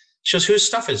person. She goes, "Whose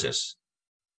stuff is this?"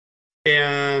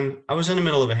 And I was in the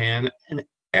middle of a hand, and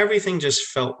everything just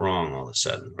felt wrong all of a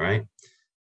sudden, right?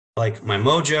 Like my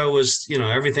mojo was,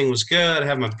 everything was good. I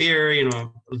have my beer,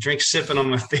 drink sipping on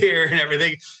my beer and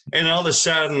everything. And all of a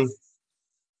sudden,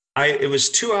 it was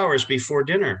 2 hours before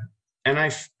dinner, and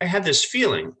I had this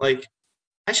feeling like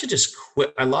I should just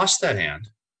quit. I lost that hand,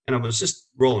 and I was just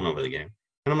rolling over the game.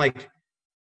 And I'm like,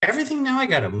 everything now, I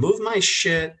got to move my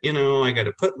shit. I got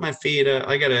to put my feet up.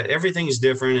 Everything's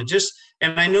different.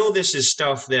 And I know this is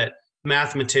stuff that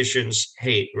mathematicians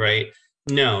hate, right?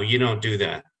 No, you don't do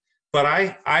that. But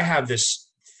I have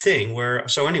this thing where,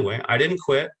 so anyway, I didn't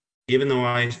quit, even though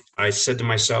I said to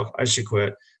myself, I should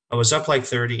quit. I was up like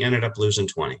 30, ended up losing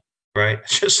 20, right? I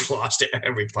just lost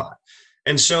every pot.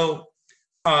 And so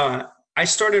I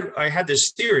had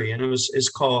this theory, and it's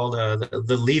called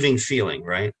the leaving feeling,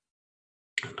 right?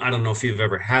 I don't know if you've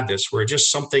ever had this, where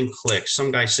just something clicks.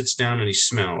 Some guy sits down and he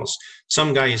smells.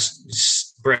 Some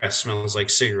guy's breath smells like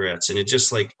cigarettes. And it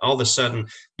just like all of a sudden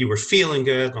you were feeling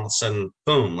good, and all of a sudden,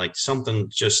 boom, like something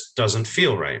just doesn't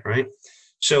feel right, right?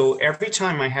 So every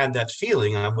time I had that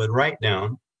feeling, I would write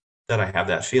down that I have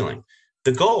that feeling.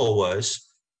 The goal was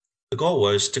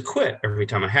to quit every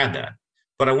time I had that.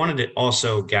 But I wanted to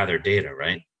also gather data,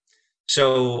 right?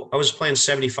 So I was playing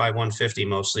 75, 150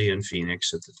 mostly in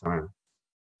Phoenix at the time.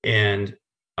 And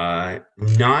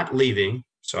not leaving.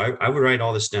 So I would write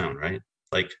all this down, right?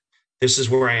 Like, this is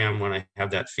where I am when I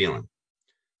have that feeling.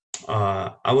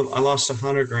 I lost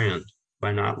 $100,000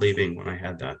 by not leaving when I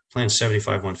had that, playing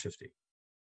 75, 150.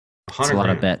 It's a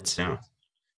lot of bets. Down.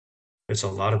 It's a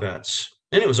lot of bets.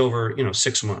 And it was over,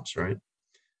 6 months, right?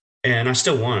 And I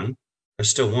still won.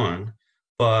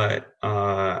 But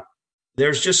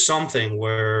there's just something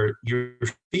where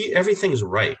everything's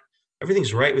right.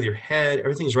 Everything's right with your head.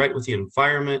 Everything's right with the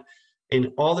environment.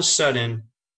 And all of a sudden,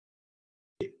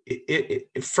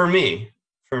 for me,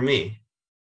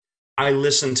 I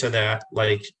listen to that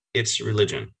like it's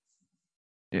religion.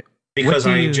 Yeah. Because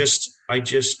what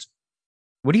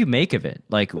do you make of it?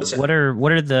 Like, what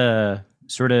are the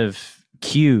sort of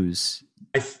cues?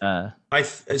 So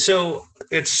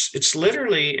it's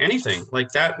literally anything.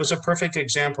 Like, that was a perfect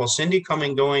example. Cindy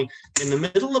going in the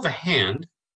middle of a hand,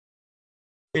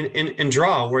 in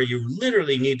draw, where you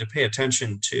literally need to pay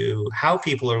attention to how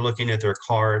people are looking at their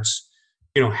cards,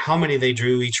 how many they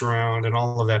drew each round and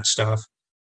all of that stuff,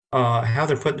 how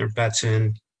they're putting their bets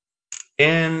in.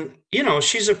 And,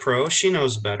 she's a pro. She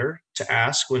knows better to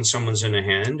ask when someone's in a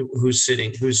hand, who's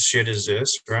sitting, whose shit is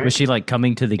this, right? Was she like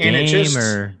coming to the game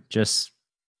or just?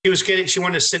 She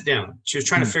wanted to sit down. She was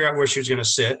trying to figure out where she was going to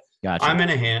sit. Gotcha. I'm in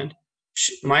a hand.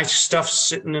 My stuff's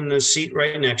sitting in the seat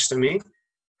right next to me.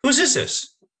 Whose is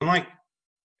this? I'm like,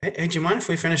 hey, do you mind if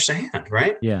we finish the hand,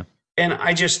 right? Yeah. And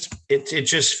it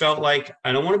just felt like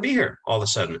I don't want to be here all of a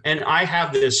sudden. And I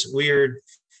have this weird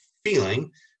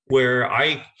feeling where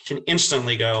I can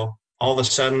instantly go, all of a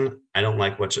sudden, I don't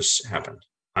like what just happened.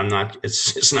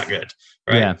 It's not good,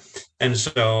 right? Yeah. And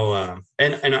so,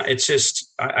 and it's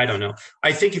just, I don't know.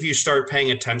 I think if you start paying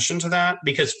attention to that,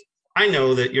 because I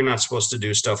know that you're not supposed to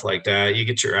do stuff like that. You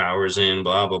get your hours in,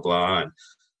 blah, blah, blah.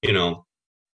 And,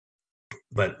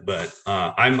 but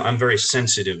I'm very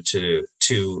sensitive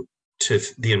to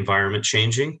the environment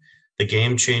changing, the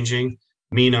game changing,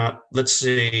 me not, let's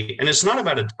say, and it's not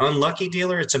about an unlucky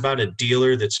dealer. It's about a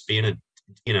dealer that's being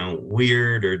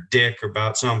weird or dick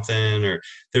about something, or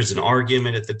there's an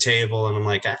argument at the table, and I'm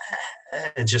like,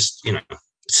 and just, it's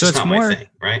so just not more, my thing,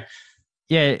 right?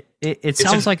 Yeah, it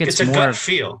sounds like it's a more gut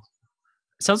feel.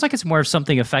 It sounds like it's more of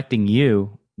something affecting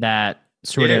you that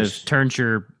sort of turns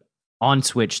your on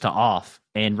switch to off,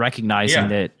 and recognizing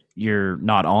that you're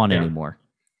not on anymore.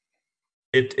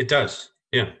 It does.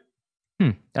 Yeah.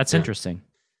 That's interesting.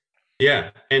 Yeah.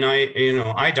 And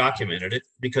I documented it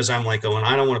because I'm like going,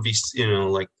 I don't want to be,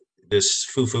 like this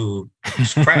foo-foo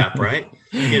crap, right?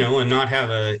 And not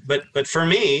have but for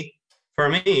me,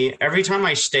 every time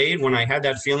I stayed, when I had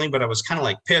that feeling, but I was kind of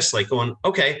like pissed, like going,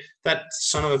 okay, that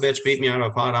son of a bitch beat me out of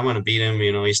a pot. I'm going to beat him.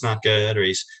 He's not good, or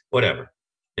he's whatever,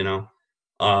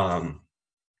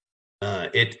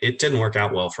 it didn't work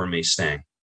out well for me staying.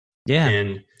 Yeah.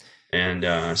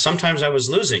 And sometimes I was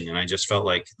losing and I just felt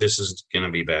like this is going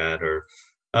to be bad,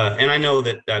 and I know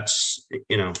that's,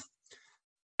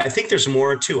 I think there's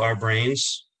more to our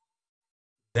brains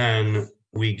than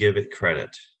we give it credit.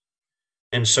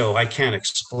 And so I can't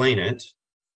explain it,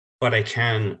 but I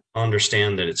can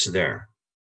understand that it's there.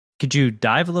 Could you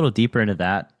dive a little deeper into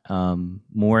that?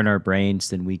 More in our brains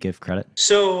than we give credit?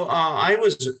 So I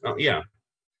was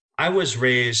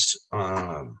raised,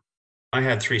 I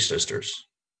had 3 sisters.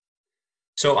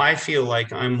 So I feel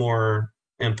like I'm more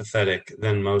empathetic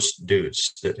than most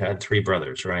dudes that had 3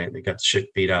 brothers, right? They got the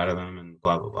shit beat out of them and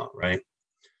blah, blah, blah, right?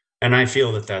 And I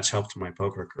feel that that's helped my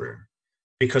poker career.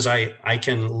 Because I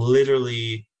can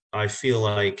literally, I feel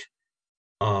like,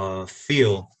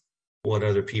 feel what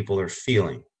other people are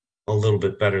feeling a little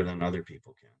bit better than other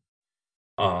people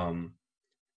can.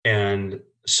 And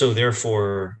so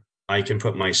therefore, I can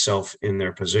put myself in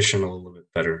their position a little bit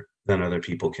better than other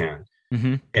people can.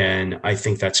 Mm-hmm. And I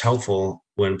think that's helpful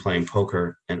when playing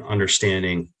poker and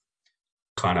understanding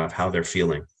kind of how they're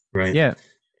feeling, right? Yeah.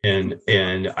 And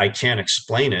I can't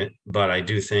explain it, but I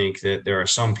do think that there are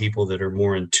some people that are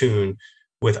more in tune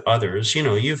with others.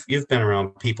 You've been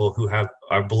around people who are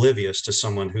oblivious to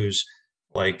someone who's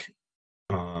like,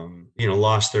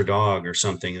 lost their dog or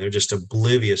something. They're just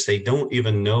oblivious. They don't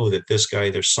even know that this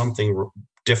guy, there's something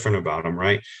different about him,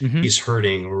 right? Mm-hmm. He's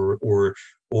hurting or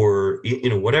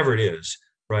whatever it is,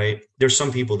 right? There's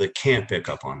some people that can't pick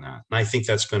up on that. And I think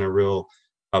that's been a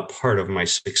part of my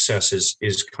success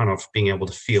is kind of being able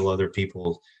to feel other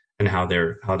people and how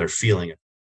they're feeling it.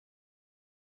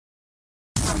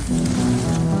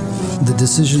 The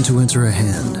decision to enter a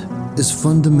hand is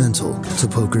fundamental to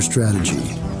poker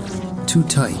strategy. Too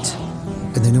tight,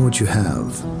 and they know what you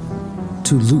have.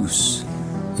 Too loose,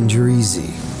 and you're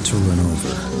easy to run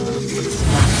over.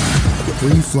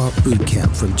 Pre-flop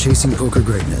Bootcamp from Chasing Poker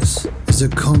Greatness is a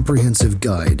comprehensive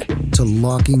guide to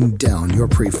locking down your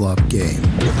pre-flop game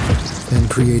and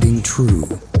creating true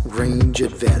range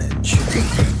advantage.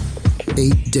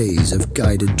 8 days of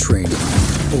guided training,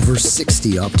 over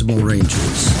 60 optimal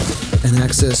ranges, and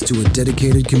access to a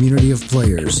dedicated community of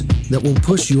players that will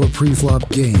push your pre-flop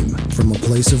game from a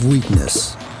place of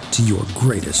weakness to your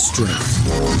greatest strength.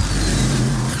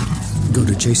 Go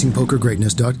to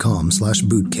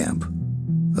chasingpokergreatness.com/bootcamp.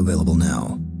 Available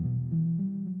now.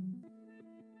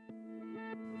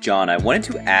 John, I wanted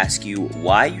to ask you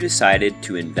why you decided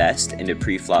to invest in a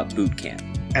pre-flop bootcamp.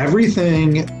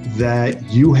 Everything that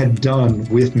you had done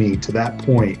with me to that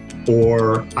point,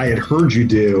 or I had heard you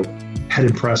do, had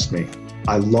impressed me.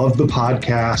 I loved the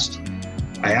podcast.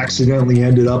 I accidentally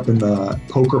ended up in the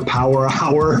Poker Power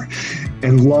Hour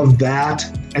and loved that.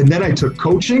 And then I took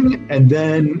coaching, and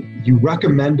then you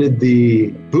recommended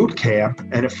the boot camp.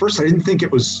 And at first I didn't think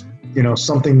it was,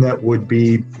 something that would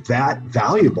be that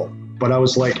valuable. But I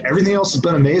was like, everything else has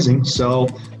been amazing. So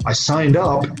I signed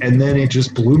up, and then it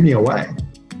just blew me away.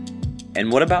 And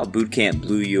what about boot camp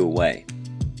blew you away?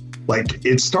 Like,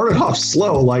 it started off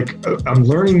slow. Like, I'm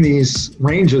learning these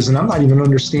ranges and I'm not even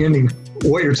understanding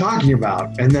what you're talking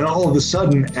about. And then all of a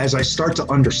sudden, as I start to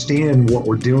understand what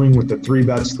we're doing with the 3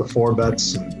 bets, the 4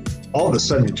 bets, and all of a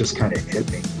sudden it just kind of hit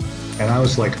me. And I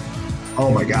was like,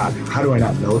 oh my God, how do I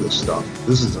not know this stuff?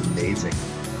 This is amazing.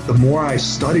 The more I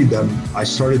studied them, I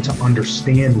started to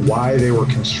understand why they were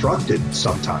constructed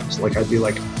sometimes. Like, I'd be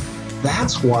like,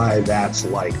 that's why that's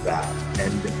like that.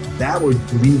 And that would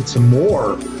lead to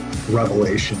more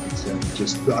revelations and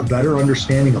just a better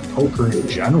understanding of poker in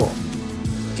general.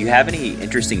 Do you have any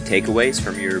interesting takeaways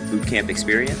from your boot camp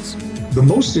experience? The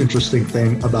most interesting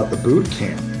thing about the boot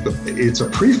camp, it's a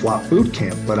pre-flop boot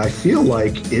camp, but I feel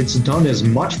like it's done as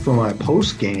much for my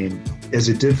post game as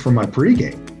it did for my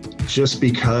pre-game, just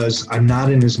because I'm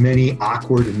not in as many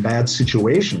awkward and bad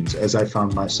situations as I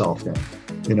found myself in.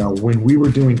 When we were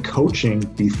doing coaching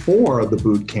before the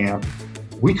boot camp,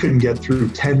 we couldn't get through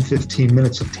 10, 15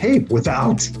 minutes of tape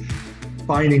without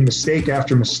finding mistake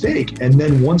after mistake. And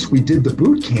then once we did the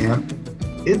boot camp,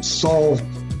 it solved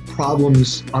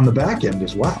problems on the back end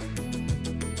as well.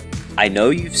 I know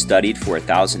you've studied for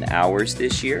 1,000 hours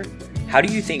this year. How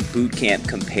do you think boot camp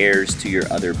compares to your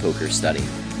other poker study?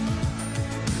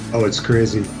 Oh, it's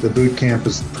crazy. The boot camp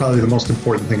is probably the most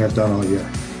important thing I've done all year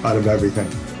out of everything.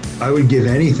 I would give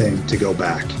anything to go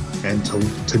back and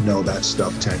to know that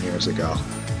stuff 10 years ago.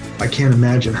 I can't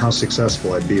imagine how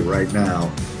successful I'd be right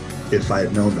now if I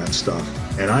had known that stuff.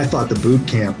 And I thought the boot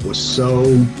camp was so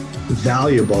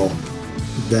valuable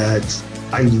that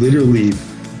I literally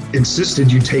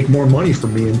insisted you take more money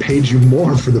from me and paid you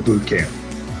more for the boot camp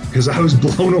because I was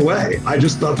blown away. I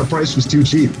just thought the price was too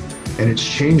cheap. And it's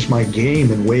changed my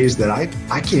game in ways that I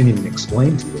can't even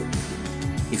explain to you.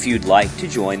 If you'd like to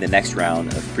join the next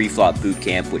round of Pre-Flop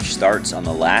Bootcamp, which starts on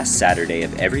the last Saturday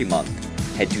of every month,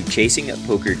 head to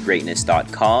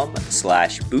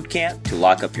chasingpokergreatness.com/bootcamp to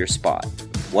lock up your spot.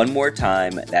 One more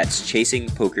time, that's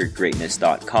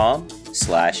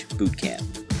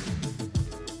chasingpokergreatness.com/bootcamp.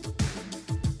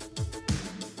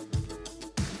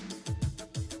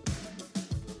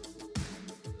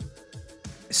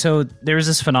 So there's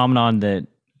this phenomenon that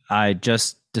I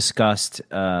just discussed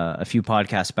a few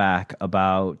podcasts back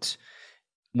about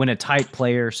when a tight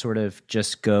player sort of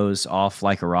just goes off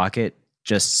like a rocket,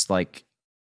 just like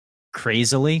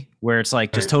crazily, where it's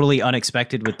like just totally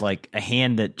unexpected with like a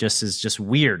hand that just is just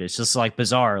weird. It's just like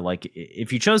bizarre. Like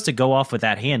if you chose to go off with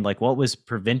that hand, like what was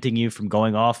preventing you from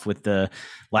going off with the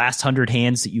last 100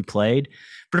 hands that you played?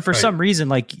 But for some reason,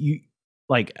 like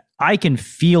I can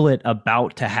feel it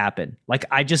about to happen. Like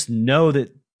I just know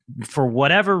that for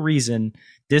whatever reason,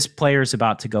 this player is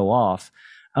about to go off.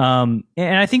 And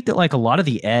I think that like a lot of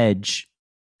edge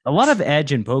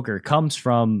in poker comes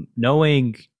from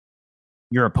knowing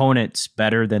your opponents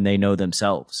better than they know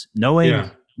themselves,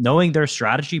 knowing their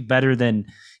strategy better than,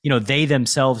 they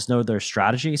themselves know their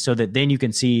strategy, so that then you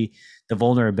can see the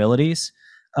vulnerabilities.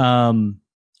 And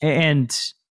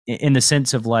in the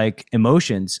sense of like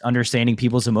emotions, understanding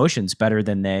people's emotions better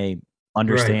than they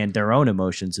understand their own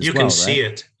emotions as well. You can see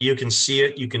it. You can see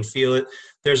it. You can feel it.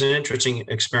 There's an interesting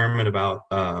experiment about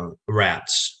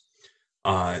rats.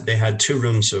 They had 2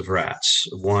 rooms of rats.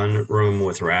 One room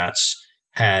with rats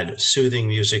had soothing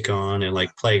music on and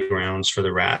like playgrounds for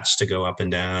the rats to go up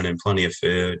and down and plenty of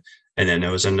food. And then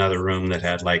there was another room that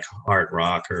had like hard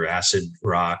rock or acid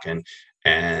rock, and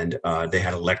they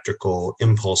had electrical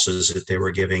impulses that they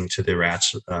were giving to the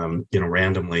rats,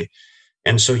 randomly.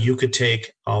 And so you could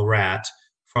take a rat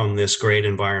from this great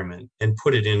environment and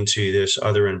put it into this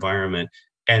other environment,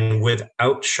 and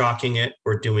without shocking it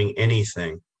or doing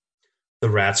anything, the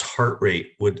rat's heart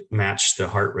rate would match the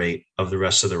heart rate of the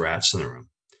rest of the rats in the room,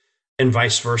 and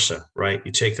vice versa, right?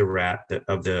 You take the rat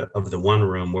of the one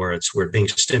room where we're being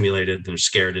stimulated, they're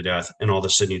scared to death, and all of a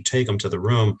sudden you take them to the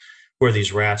room where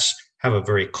these rats have a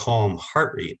very calm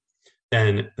heart rate,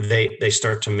 then they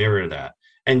start to mirror that.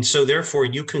 And so therefore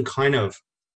you can kind of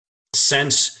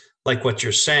sense, like what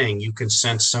you're saying, you can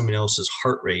sense somebody else's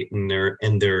heart rate and their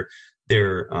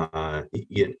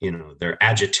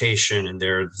agitation and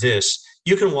their this.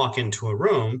 You can walk into a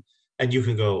room and you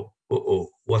can go, oh,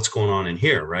 what's going on in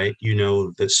here, right? You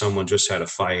know that someone just had a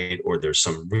fight, or there's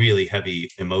some really heavy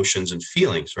emotions and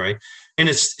feelings, right? And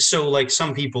it's so like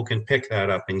some people can pick that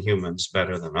up in humans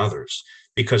better than others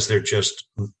because they're just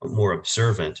more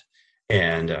observant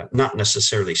and not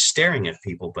necessarily staring at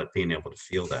people, but being able to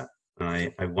feel that. And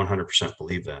I 100%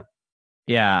 believe that.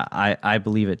 Yeah, I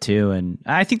believe it too. And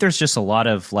I think there's just a lot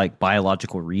of like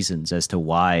biological reasons as to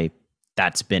why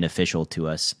that's beneficial to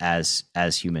us as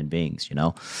human beings,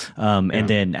 And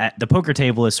then at the poker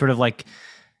table is sort of like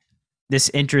this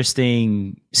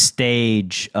interesting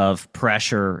stage of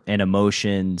pressure and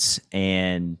emotions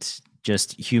and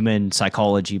just human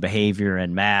psychology, behavior,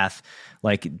 and math.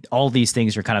 Like all these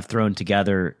things are kind of thrown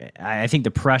together. I think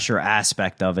the pressure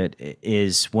aspect of it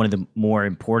is one of the more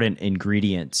important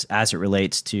ingredients as it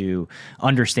relates to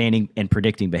understanding and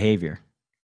predicting behavior.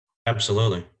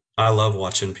 Absolutely. I love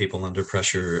watching people under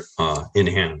pressure in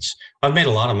hands. I've made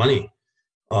a lot of money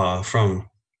from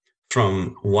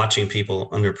watching people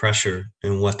under pressure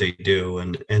and what they do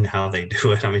and how they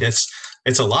do it. I mean,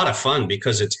 it's a lot of fun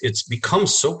because it's become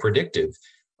so predictive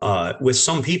with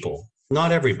some people.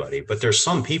 Not everybody, but there's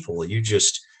some people you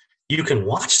can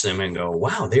watch them and go,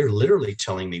 wow, they're literally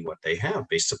telling me what they have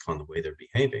based upon the way they're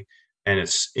behaving. And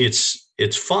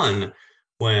it's fun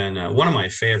when one of my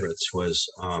favorites was,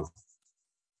 I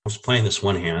was playing this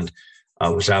one hand. I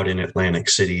was out in Atlantic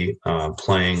City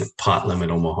playing pot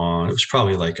limit Omaha. It was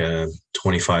probably like a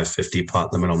 25-50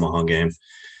 pot limit Omaha game.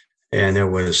 And there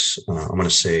was, I'm going to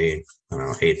say,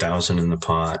 8,000 in the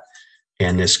pot.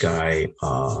 And this guy,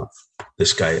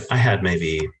 I had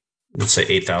maybe, let's say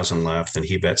 8,000 left, and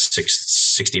he bet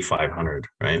 6,500,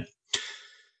 right?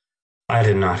 I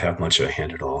did not have much of a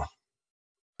hand at all.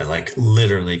 I like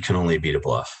literally can only beat a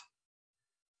bluff.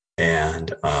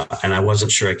 And I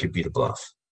wasn't sure I could beat a bluff.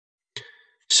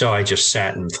 So I just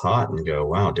sat and thought and go,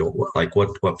 wow,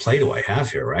 what play do I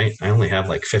have here, right? I only have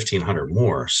like 1,500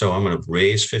 more. So I'm going to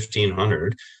raise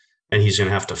 1,500 and he's going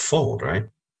to have to fold, right?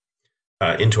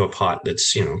 Into a pot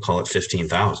that's, call it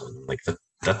 15,000. Like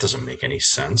that doesn't make any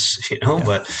sense, Yeah.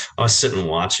 but I was sitting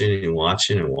watching and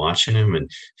watching and watching him.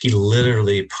 And he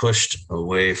literally pushed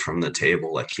away from the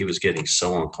table. Like he was getting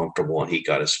so uncomfortable and he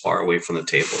got as far away from the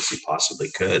table as he possibly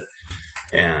could.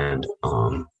 And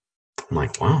I'm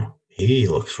like, wow, he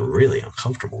looks really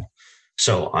uncomfortable.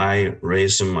 So I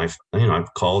raised him I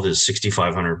called his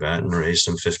 6,500 bet and raised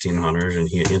him 1,500 and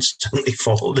he instantly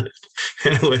folded.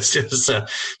 And it was just,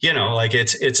 like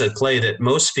it's a play that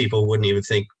most people wouldn't even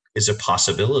think is a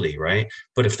possibility, right?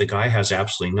 But if the guy has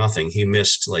absolutely nothing, he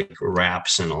missed like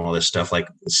wraps and all this stuff, like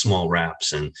small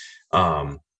wraps and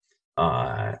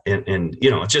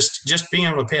just being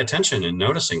able to pay attention and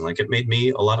noticing, like it made me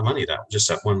a lot of money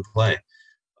that one play.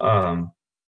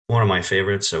 One of my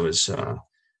favorites, I was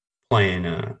playing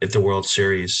at the World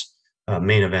Series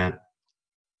main event,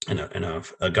 and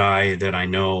a guy that I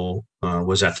know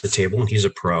was at the table, and he's a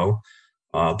pro,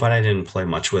 but I didn't play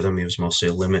much with him. He was mostly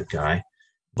a limit guy,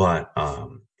 but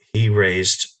he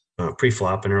raised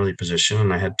pre-flop in early position,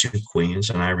 and I had 2 queens,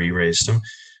 and I re-raised him,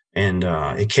 and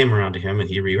it came around to him, and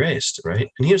he re-raised, right?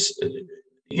 And he was,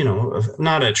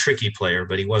 not a tricky player,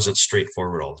 but he wasn't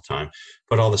straightforward all the time.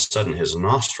 But all of a sudden, his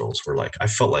nostrils were like, I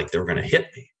felt like they were going to hit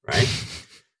me, right?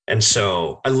 And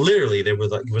so I literally, it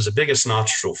was the biggest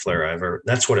nostril flare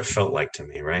that's what it felt like to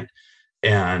me, right?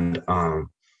 And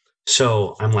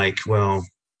so I'm like, well,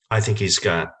 I think he's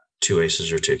got 2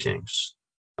 aces or 2 kings.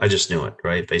 I just knew it,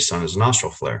 right? Based on his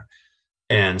nostril flare.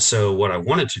 And so what I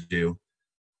wanted to do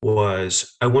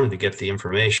was I wanted to get the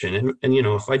information. And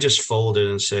if I just folded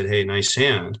and said, hey, nice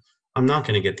hand, I'm not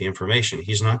going to get the information.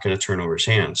 He's not going to turn over his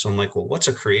hand. So I'm like, well, what's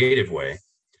a creative way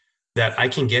that I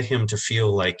can get him to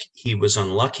feel like he was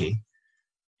unlucky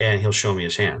and he'll show me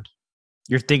his hand?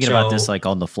 You're thinking about this like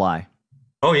on the fly.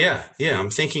 Oh, yeah. Yeah.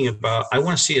 I'm thinking about, I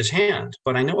want to see his hand,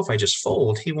 but I know if I just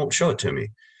fold, he won't show it to me.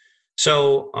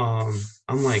 So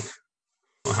I'm like,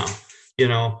 wow,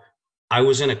 I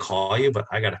was going to call you, but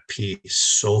I got to pee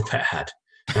so bad.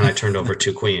 And I turned over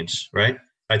 2 queens, right?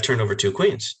 I turned over 2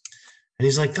 queens. And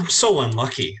he's like, I'm so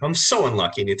unlucky. I'm so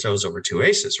unlucky. And he throws over 2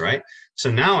 aces, right?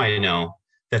 So now I know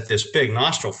that this big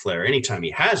nostril flare, anytime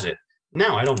he has it,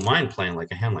 now I don't mind playing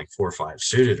like a hand like 4 or 5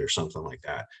 suited or something like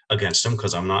that against him,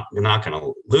 because I'm not going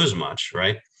to lose much,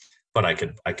 right? But I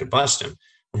could bust him.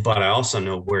 But I also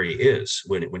know where he is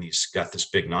when he's got this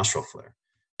big nostril flare.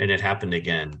 And it happened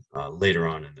again later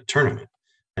on in the tournament,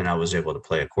 and I was able to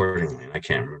play accordingly. And I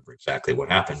can't remember exactly what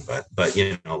happened, but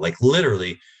like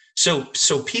literally. So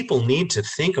people need to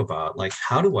think about, like,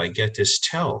 how do I get this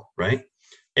tell, right?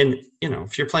 And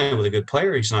if you're playing with a good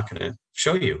player, he's not going to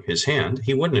show you his hand.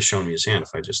 He wouldn't have shown me his hand if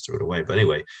I just threw it away. But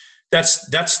anyway, that's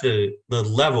the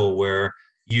level where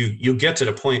you get to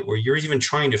the point where you're even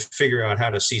trying to figure out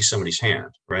how to see somebody's hand,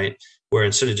 right? Where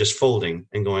instead of just folding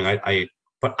and going,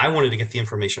 but I wanted to get the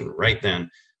information right then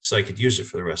so I could use it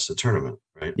for the rest of the tournament,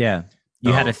 right? Yeah.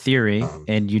 You had a theory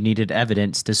and you needed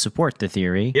evidence to support the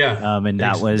theory. Yeah. And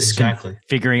that was exactly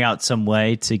figuring out some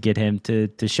way to get him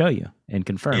to show you and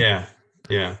confirm. Yeah.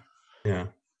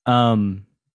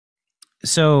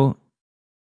 So,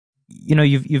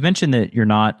 you've mentioned that you're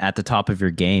not at the top of your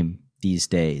game these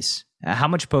days. How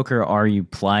much poker are you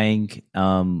playing?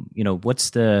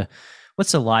 What's the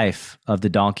life of the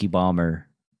DonkeyBomber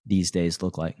these days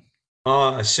look like?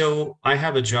 So I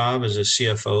have a job as a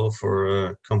CFO for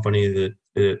a company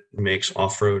that makes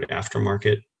off-road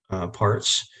aftermarket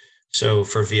parts. So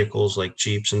for vehicles like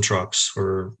Jeeps and trucks,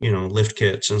 for lift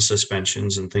kits and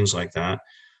suspensions and things like that.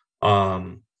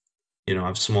 I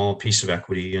have a small piece of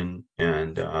equity, and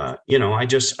I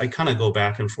kind of go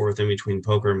back and forth in between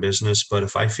poker and business. But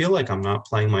if I feel like I'm not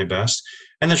playing my best,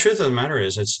 and the truth of the matter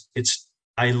is,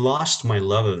 I lost my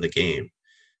love of the game.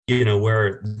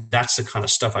 Where that's the kind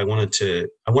of stuff I wanted to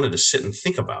sit and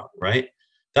think about, right?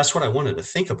 That's what I wanted to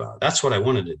think about. That's what I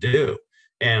wanted to do.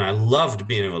 And I loved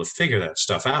being able to figure that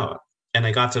stuff out. And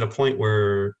I got to the point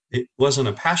where it wasn't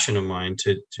a passion of mine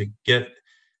to get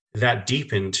that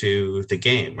deep into the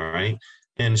game, right?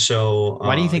 And so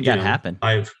why do you think that happened?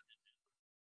 I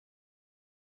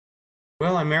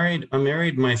married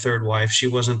my 3rd wife. She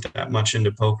wasn't that much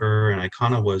into poker, and I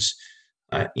kind of was,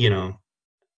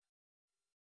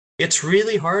 it's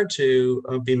really hard to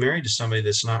be married to somebody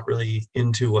that's not really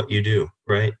into what you do,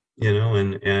 right?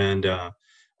 And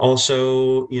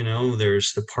also,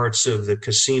 there's the parts of the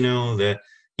casino that,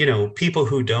 people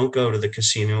who don't go to the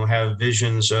casino have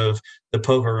visions of the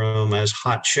poker room as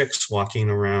hot chicks walking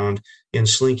around in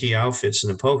slinky outfits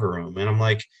in the poker room. And I'm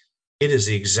like, it is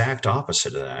the exact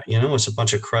opposite of that. It's a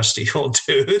bunch of crusty old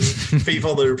dudes,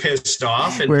 people that are pissed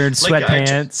off and wearing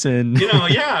sweatpants and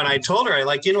yeah. And I told her,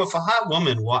 if a hot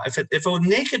woman, if a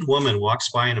naked woman walks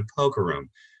by in a poker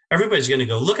room, everybody's going to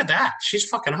go, look at that, she's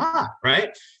fucking hot, right?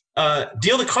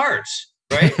 Deal the cards,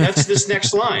 right? That's this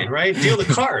next line, right? Deal the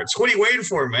cards. What are you waiting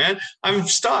for, man? I'm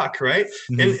stuck, right?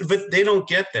 Mm-hmm. But they don't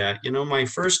get that. My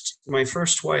first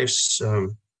wife's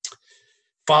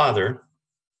father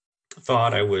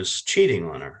thought I was cheating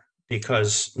on her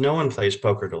because no one plays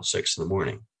poker till 6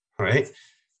 a.m, right?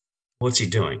 What's he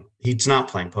doing? He's not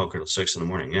playing poker till 6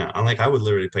 a.m. Yeah, I would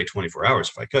literally play 24 hours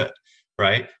if I could,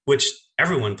 right? Which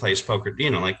everyone plays poker,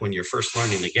 like when you're first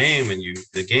learning the game and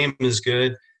the game is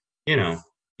good,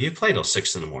 you play till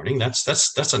 6 a.m.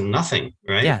 That's a nothing,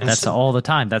 right? Yeah, that's all the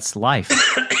time. That's life.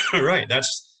 Right.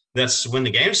 That's when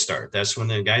the games start. That's when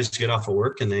the guys get off of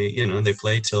work and they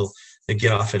play till they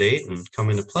get off at 8 and come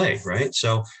into play, right?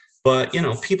 So, but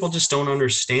people just don't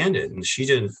understand it, and she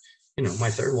didn't.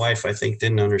 My third wife, I think,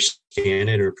 didn't understand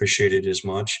it or appreciate it as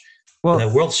much. Well, the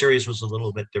World Series was a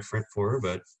little bit different for her,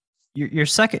 but your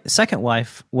second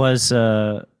wife was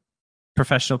a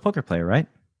professional poker player, right?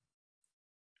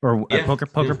 Or a poker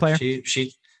player?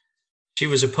 She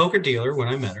was a poker dealer when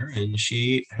I met her, and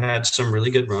she had some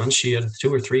really good runs. She had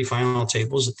 2 or 3 final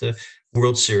tables at the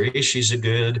World Series. She's a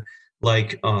good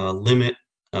limit,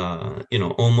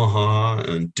 Omaha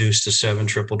and deuce to 7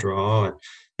 triple draw.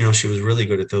 And, she was really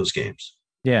good at those games.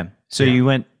 Yeah. So you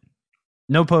went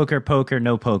no poker,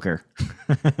 no poker.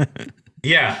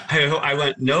 Yeah. I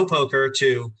went no poker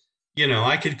to,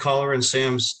 I could call her and say,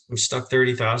 I'm stuck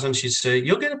 30,000. She'd say,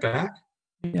 you'll get it back.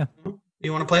 Yeah.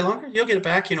 You want to play longer? You'll get it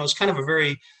back. It's kind of a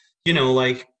very,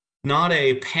 not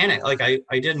a panic. I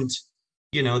didn't,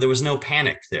 there was no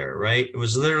panic there, right? It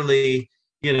was literally,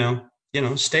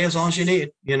 stay as long as you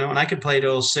need, and I could play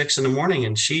till 6 a.m,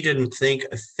 and she didn't think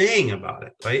a thing about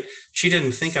it, right? She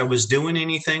didn't think I was doing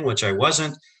anything, which I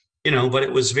wasn't, but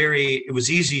it was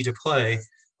easy to play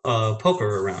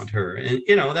poker around her. And,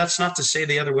 that's not to say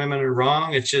the other women are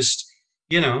wrong. It's just,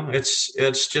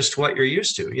 it's just what you're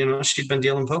used to. She'd been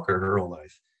dealing poker her whole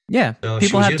life. Yeah. So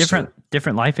people have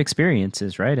different life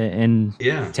experiences, right? And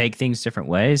take things different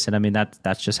ways. And I mean,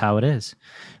 that's just how it is.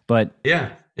 But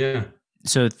yeah.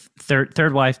 So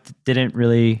third wife didn't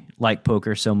really like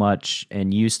poker so much,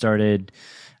 and you started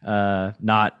just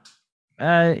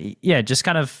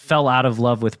kind of fell out of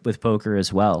love with poker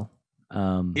as well.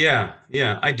 Yeah,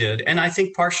 I did. And I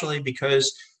think partially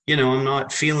because, I'm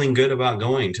not feeling good about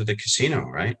going to the casino,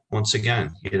 right? Once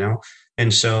again,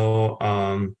 and so,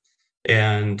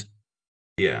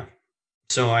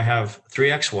 so I have 3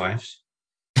 ex-wives.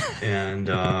 And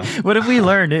what have we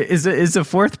learned? Is the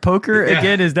fourth poker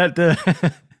again? Is that the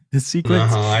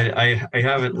sequence? I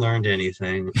haven't learned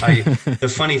anything.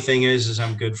 The funny thing is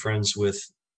I'm good friends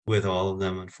with all of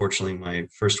them. Unfortunately, my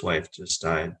first wife just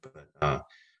died, but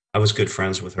I was good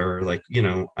friends with her.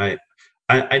 I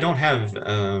don't have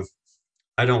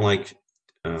I don't like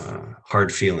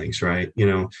hard feelings, right?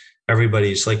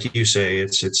 Everybody's, like you say,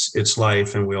 it's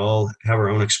life, and we all have our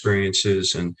own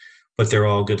experiences, but they're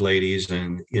all good ladies,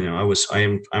 and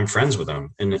I'm friends with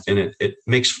them, and it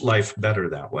makes life better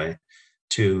that way,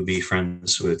 to be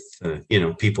friends with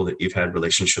people that you've had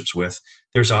relationships with.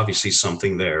 There's obviously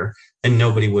something there, and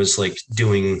nobody was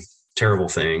doing terrible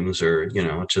things, or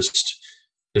just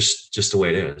the way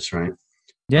it is, right?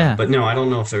 Yeah. But no, I don't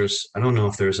know if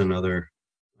there's another.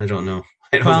 I don't know.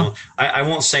 Know. I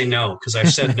won't say no, because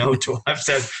I've said no I've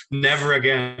said never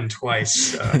again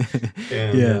twice,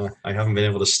 and I haven't been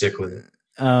able to stick with it.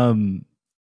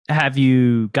 Have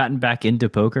you gotten back into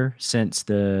poker since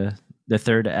the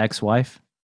third ex-wife?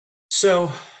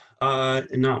 So,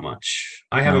 not much.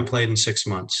 I haven't played in 6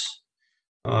 months,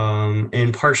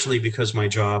 and partially because my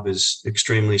job is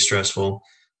extremely stressful.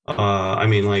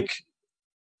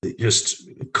 Just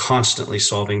constantly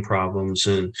solving problems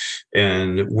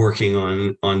and working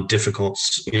on difficult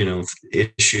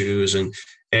issues and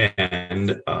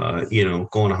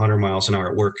going 100 miles an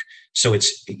hour at work. So I'm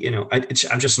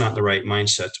just not in the right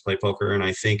mindset to play poker. And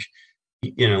I think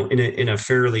in a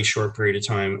fairly short period of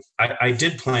time, I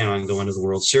did plan on going to the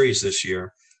World Series this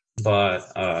year, but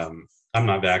I'm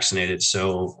not vaccinated,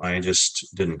 so I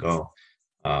just didn't go.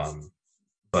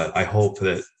 But I hope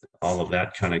that all of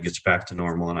that kind of gets back to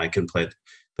normal and I can play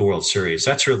the World Series.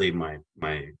 That's really my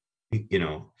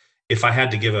if I had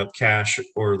to give up cash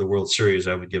or the World Series,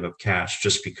 I would give up cash,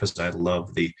 just because I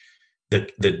love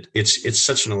it's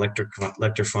such an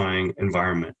electrifying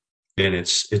environment. and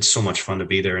it's so much fun to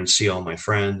be there and see all my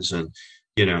friends, and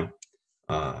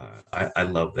I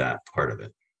love that part of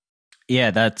it.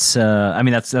 Yeah, that's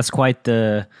quite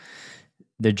the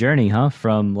journey, huh?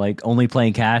 From like only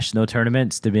playing cash, no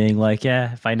tournaments, to being like,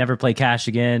 yeah, if I never play cash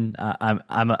again,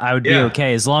 I would be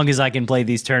okay as long as I can play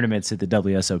these tournaments at the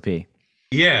WSOP.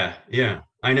 Yeah,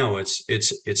 I know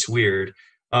it's weird,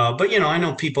 but I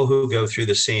know people who go through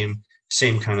the same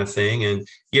kind of thing, and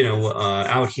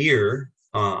out here,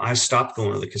 I stopped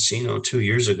going to the casino 2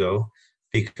 years ago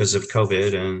because of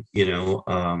COVID,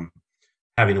 and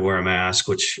having to wear a mask,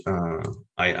 which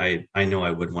I know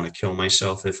I would want to kill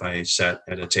myself if I sat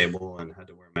at a table and had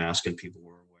to wear a mask and people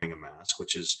were wearing a mask,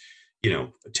 which is,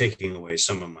 taking away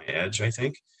some of my edge, I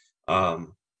think.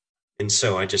 And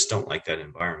so I just don't like that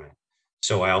environment.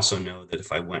 So I also know that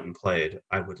if I went and played,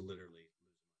 I would literally,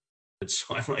 and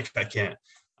so I'm like, I can't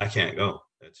go.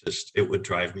 It would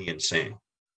drive me insane.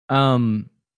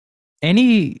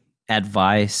 Any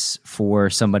advice for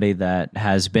somebody that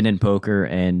has been in poker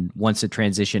and wants to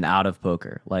transition out of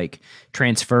poker, like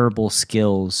transferable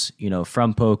skills,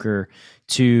 from poker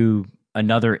to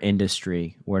another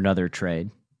industry or another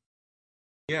trade?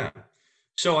 Yeah.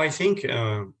 So I think,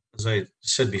 as I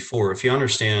said before, if you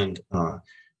understand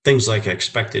things like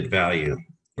expected value,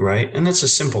 right? And that's a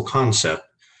simple concept,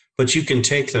 but you can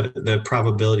take the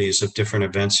probabilities of different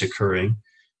events occurring,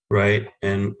 right,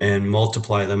 and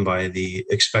multiply them by the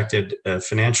expected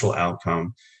financial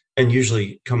outcome, and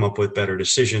usually come up with better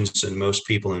decisions than most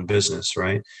people in business,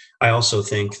 right? I also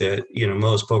think that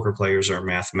most poker players are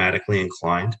mathematically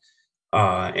inclined,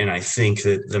 and I think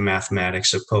that the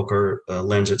mathematics of poker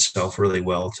lends itself really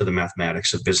well to the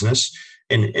mathematics of business,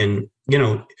 and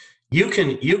you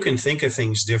can think of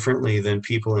things differently than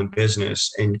people in business,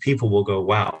 and people will go,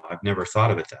 "Wow, I've never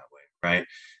thought of it that way," right?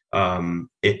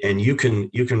 And you can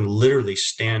literally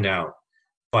stand out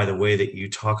by the way that you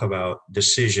talk about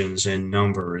decisions and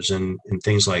numbers and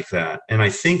things like that. And I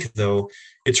think, though,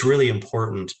 it's really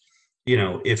important,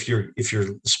 if you're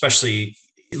especially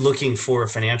looking for a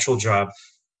financial job,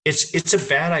 it's a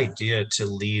bad idea to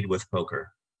lead with poker,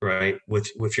 right?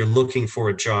 If you're looking for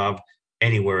a job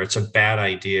anywhere, it's a bad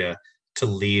idea to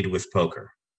lead with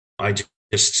poker.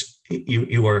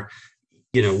 You are,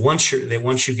 once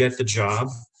you get the job,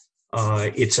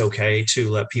 it's okay to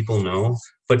let people know,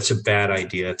 but it's a bad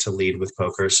idea to lead with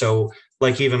poker. So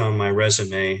like even on my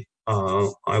resume,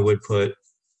 I would put,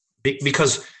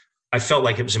 because I felt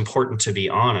like it was important to be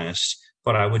honest,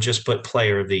 but I would just put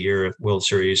player of the year at World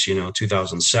Series,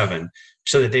 2007,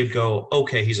 so that they'd go,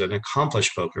 okay, he's an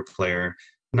accomplished poker player,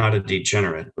 not a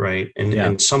degenerate, right?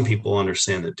 And some people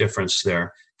understand the difference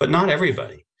there, but not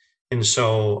everybody. And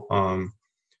so,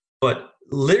 but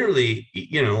literally,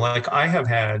 like I have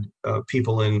had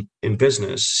people in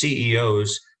business,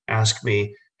 CEOs, ask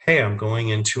me, "Hey, I'm going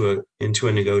into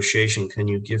a negotiation. Can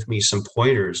you give me some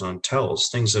pointers on tells,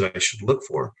 things that I should look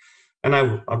for?" And I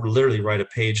would literally write a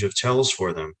page of tells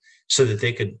for them so that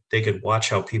they could watch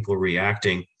how people are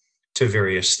reacting to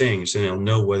various things, and they'll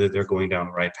know whether they're going down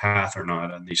the right path or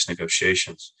not on these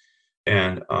negotiations.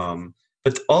 And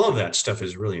but all of that stuff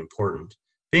is really important.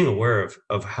 Being aware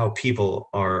of how people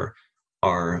are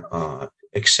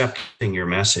accepting your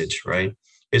message, right,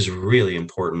 is really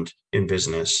important in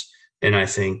business. And I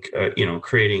think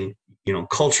creating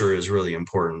culture is really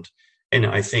important. And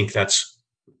I think that's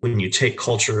when you take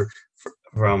culture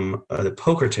from the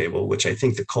poker table, which I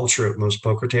think the culture at most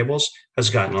poker tables has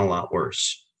gotten a lot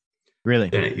worse, really,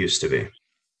 than it used to be.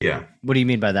 Yeah. What do you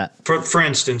mean by that? For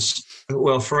instance,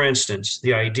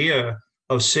 the idea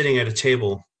of sitting at a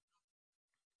table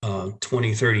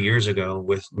 20, 30 years ago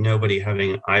with nobody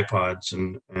having iPods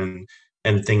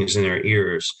and things in their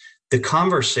ears, the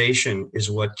conversation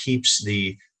is what keeps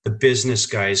the business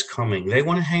guys coming. They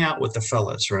want to hang out with the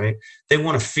fellas, right? They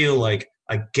want to feel like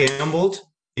I gambled,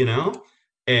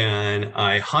 and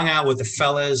I hung out with the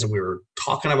fellas and we were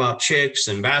talking about chicks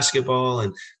and basketball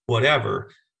and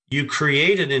whatever. You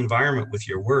create an environment with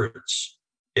your words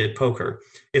at poker.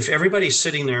 If everybody's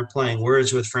sitting there playing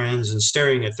words with friends and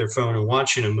staring at their phone and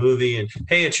watching a movie and,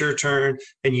 hey, it's your turn,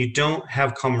 and you don't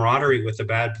have camaraderie with the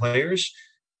bad players,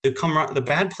 the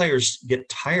bad players get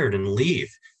tired and leave.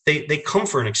 They come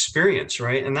for an experience,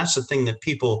 right? And that's the thing that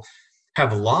people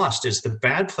have lost, is the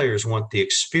bad players want the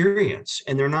experience,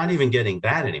 and they're not even getting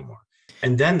that anymore.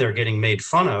 And then they're getting made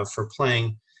fun of for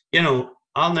playing.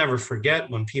 I'll never forget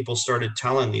when people started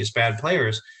telling these bad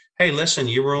players, "Hey, listen,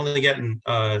 you were only getting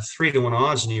 3-1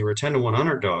 odds and you were 10-1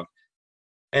 underdog."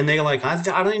 And they're like, I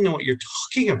don't even know what you're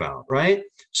talking about, right?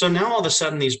 So now all of a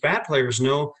sudden these bad players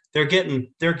know they're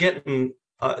getting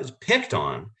picked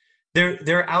on,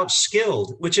 they're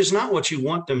outskilled, which is not what you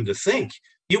want them to think.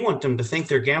 You want them to think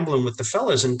they're gambling with the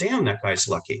fellas and damn, that guy's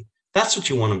lucky. That's what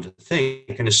you want them to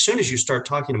think. And as soon as you start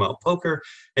talking about poker,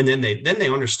 and then they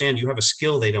understand you have a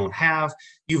skill they don't have,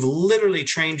 you've literally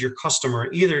trained your customer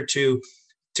either to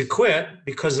quit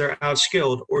because they're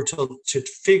outskilled, or to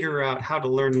figure out how to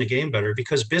learn the game better,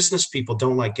 because business people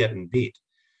don't like getting beat.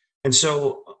 And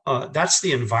so that's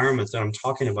the environment that I'm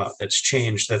talking about that's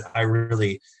changed, that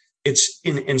it's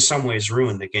in some ways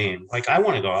ruined the game. Like, I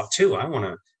want to go out too. I want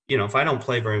to, if I don't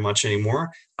play very much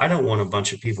anymore, I don't want a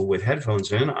bunch of people with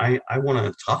headphones in. I want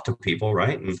to talk to people,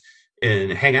 right?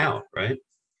 And hang out, right?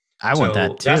 I want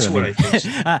that too. That's what I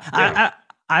think.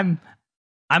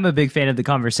 I'm a big fan of the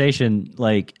conversation,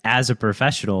 like, as a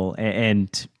professional,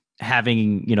 and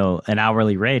having, an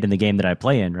hourly rate in the game that I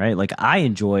play in, right? Like, I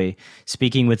enjoy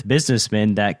speaking with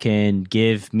businessmen that can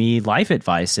give me life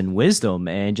advice and wisdom,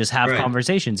 and just have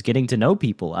conversations, getting to know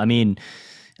people. I mean,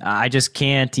 I just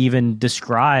can't even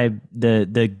describe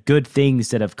the good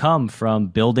things that have come from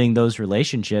building those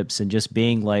relationships and just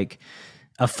being like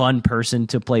a fun person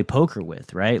to play poker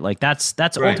with, right? Like, that's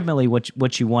ultimately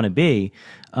what you want to be,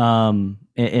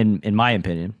 in my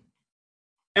opinion.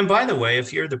 And by the way,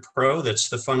 if you're the pro that's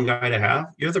the fun guy to have,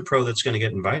 you're the pro that's going to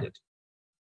get invited.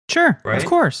 Sure, right? Of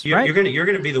course, you're going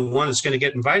to be the one that's going to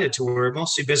get invited to, where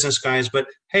mostly business guys. But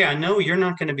hey, I know you're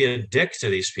not going to be a dick to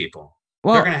these people.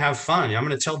 Well, they're going to have fun. I'm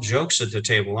going to tell jokes at the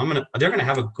table. They're going to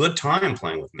have a good time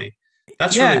playing with me.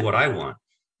 That's really what I want.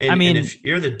 And, and if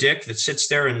you're the dick that sits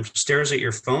there and stares at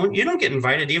your phone, you don't get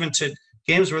invited even to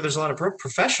games where there's a lot of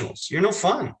professionals. You're no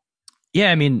fun.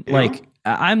 Yeah, I mean,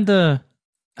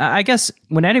 I guess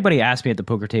when anybody asks me at the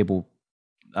poker table,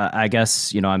 I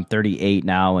guess, I'm 38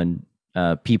 now, and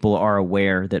people are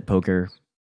aware that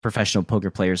professional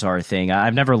poker players are a thing.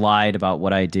 I've never lied about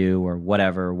what I do or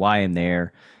whatever, why I'm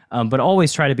there, but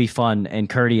always try to be fun and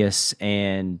courteous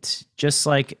and just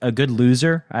like a good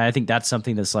loser. I think that's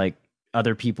something that's like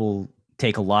other people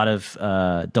take a lot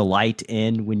of delight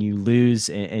in when you lose,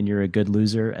 and you're a good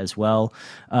loser as well.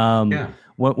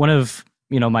 One of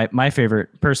my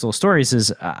favorite personal stories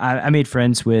is I made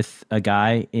friends with a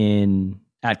guy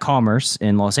at Commerce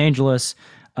in Los Angeles,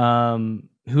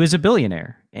 who is a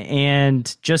billionaire.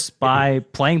 And just by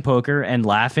playing poker and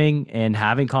laughing and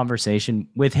having conversation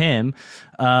with him,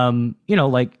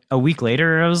 like a week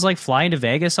later, I was like flying to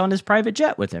Vegas on his private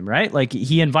jet with him, right? Like,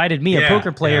 he invited me, a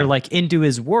poker player, like, into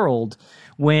his world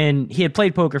when he had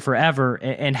played poker forever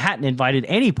and hadn't invited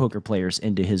any poker players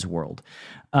into his world.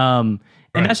 And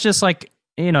that's just like,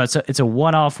 it's a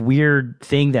one-off weird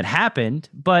thing that happened,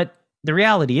 but the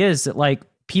reality is that, like,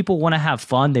 people want to have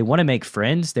fun. They want to make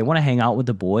friends. They want to hang out with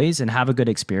the boys and have a good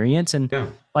experience. And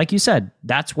like you said,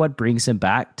 that's what brings them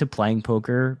back to playing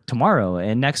poker tomorrow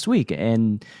and next week.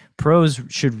 And pros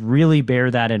should really bear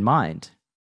that in mind.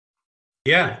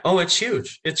 Yeah. Oh, it's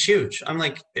huge. It's huge. I'm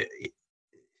like,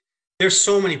 there's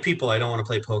so many people I don't want to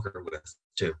play poker with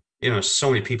too. So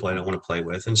many people I don't want to play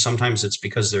with. And sometimes it's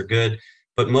because they're good,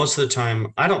 but most of the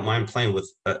time I don't mind playing with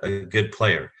a good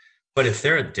player. But if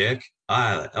they're a dick,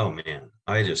 I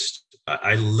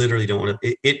literally don't want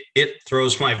to. It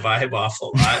throws my vibe off a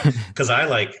lot, because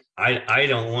I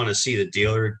don't want to see the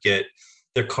dealer get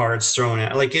their cards thrown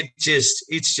at. Like, it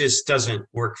just doesn't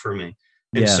work for me.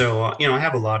 And so I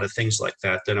have a lot of things like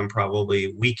that I'm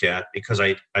probably weak at, because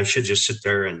I should just sit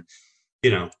there and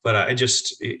but I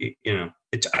just I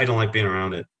don't like being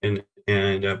around it. And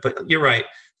but you're right.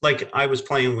 Like, I was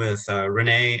playing with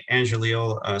Renee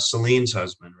Angelil, Celine's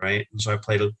husband, right? And so I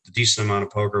played a decent amount of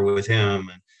poker with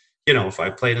him. And, if I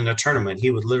played in a tournament,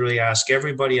 he would literally ask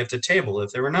everybody at the table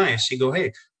if they were nice. He'd go,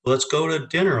 hey, let's go to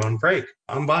dinner on break.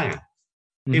 I'm buying.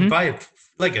 Mm-hmm. He'd buy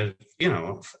like a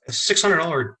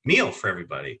 $600 meal for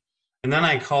everybody. And then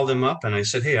I called him up and I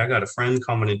said, hey, I got a friend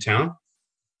coming in town.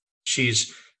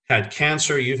 She's had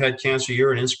cancer. You've had cancer.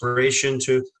 You're an inspiration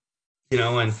to,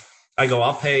 and I go,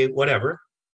 I'll pay whatever.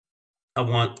 I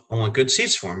want good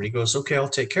seats for him. And he goes, okay, I'll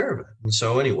take care of it. And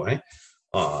so anyway,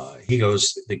 he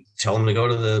goes, they tell him to go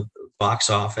to the box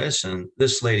office. And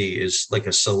this lady is like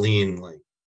a Celine,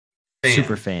 fan.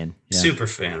 Super fan. Yeah. Super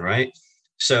fan, right?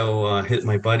 So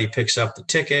my buddy picks up the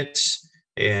tickets,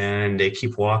 and they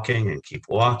keep walking and keep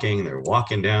walking. They're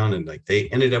walking down, and like they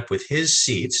ended up with his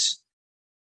seats,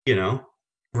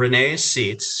 Renee's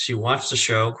seats. She watched the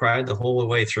show, cried the whole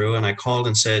way through. And I called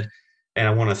and said, and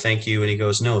I want to thank you. And he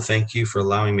goes, no, thank you for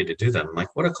allowing me to do that. I'm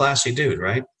like, what a classy dude,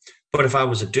 right? But if I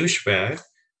was a douchebag,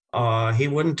 he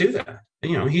wouldn't do that.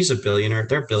 He's a billionaire.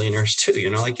 They're billionaires too,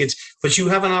 but you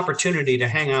have an opportunity to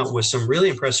hang out with some really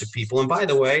impressive people. And by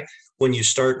the way, when you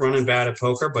start running bad at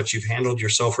poker, but you've handled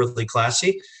yourself really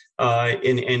classy,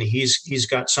 and he's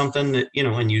got something that,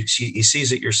 and he sees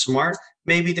that you're smart,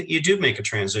 maybe that you do make a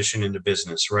transition into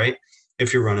business, right?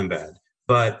 If you're running bad.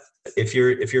 But if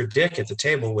you're a dick at the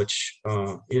table, which,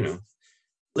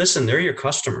 listen, they're your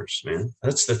customers, man.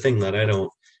 That's the thing that I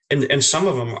don't, and some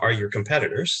of them are your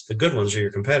competitors. The good ones are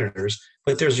your competitors,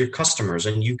 but there's your customers,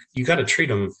 and you got to treat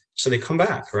them so they come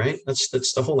back, right? That's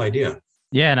the whole idea.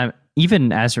 Yeah, and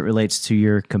even as it relates to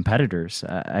your competitors,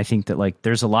 I think that like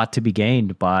there's a lot to be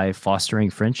gained by fostering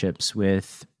friendships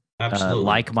with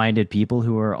like-minded people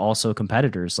who are also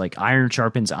competitors. Like iron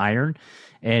sharpens iron,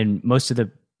 and most of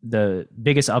the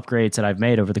biggest upgrades that I've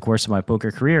made over the course of my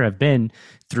poker career have been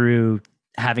through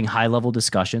having high-level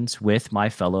discussions with my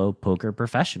fellow poker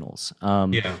professionals,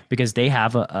 because they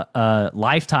have a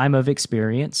lifetime of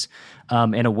experience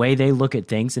and a way they look at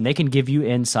things, and they can give you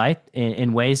insight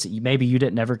in ways that maybe you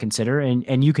didn't ever consider,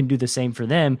 and you can do the same for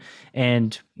them.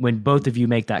 And when both of you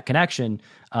make that connection,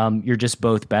 you're just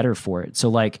both better for it. So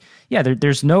like, yeah,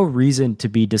 there's no reason to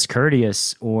be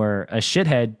discourteous or a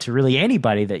shithead to really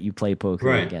anybody that you play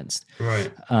poker against.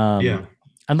 Right.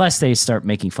 Unless they start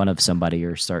making fun of somebody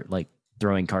or start like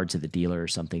throwing cards at the dealer or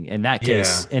something. In that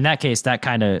case, that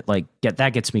kind of like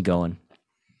that gets me going.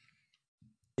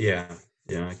 Yeah.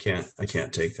 I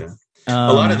can't take that.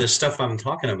 A lot of this stuff I'm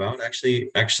talking about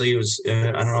actually was,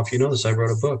 I don't know if you know this, I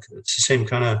wrote a book. It's the same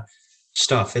kind of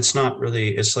stuff. It's not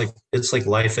really, it's like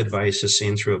life advice is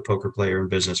seen through a poker player and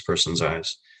business person's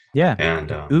eyes. Yeah.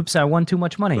 And oops, I won too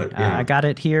much money. But, I got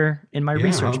it here in my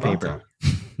research paper.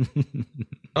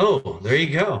 Oh, there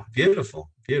you go. Beautiful.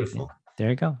 There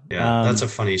you go. Yeah, that's a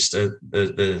funny.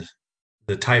 The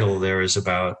title there is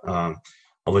about. I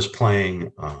was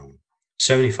playing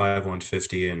 75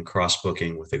 150 and cross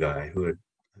booking with a guy who had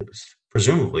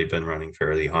presumably been running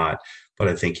fairly hot, but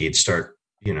I think he'd start.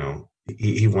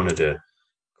 He wanted to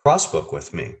cross book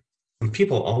with me, and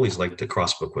people always like to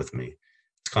cross book with me.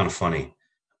 It's kind of funny.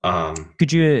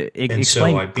 Could you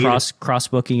explain cross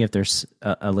booking if there's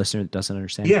a listener that doesn't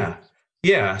understand?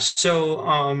 Yeah.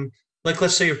 So, like,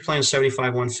 let's say you're playing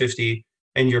 75 150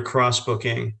 and you're cross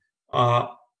booking.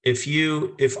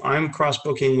 If I'm cross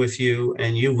booking with you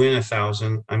and you win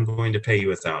 1,000, I'm going to pay you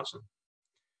 1,000.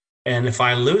 And if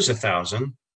I lose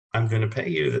 1,000, I'm going to pay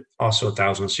you also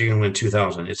 1,000. So you're going to win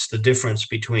 2,000. It's the difference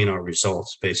between our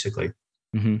results, basically.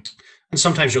 Mm-hmm. And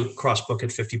sometimes you'll cross book at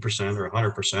 50% or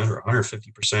 100% or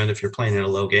 150%. If you're playing in a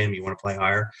low game, you want to play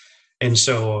higher. And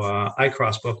so I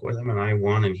cross book with him, and I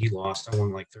won, and he lost. I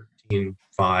won like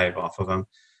 13-5 off of him.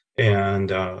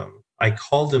 And I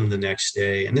called him the next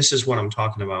day, and this is what I'm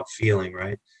talking about feeling,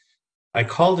 right? I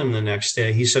called him the next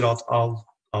day. He said, I'll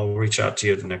reach out to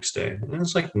you the next day. And it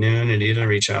was like noon, and he didn't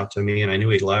reach out to me, and I knew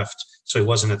he left, so he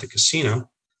wasn't at the casino.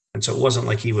 And so it wasn't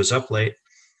like he was up late.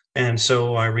 And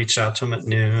so I reached out to him at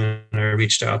noon, and I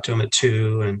reached out to him at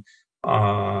 2, and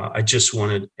I just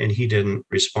wanted, and he didn't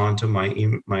respond to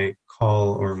my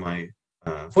call or my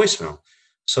voicemail.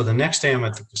 So the next day I'm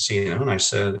at the casino, and I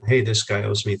said, hey, this guy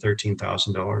owes me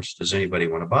 $13,000. Does anybody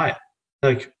want to buy it?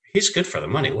 Like, he's good for the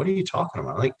money. What are you talking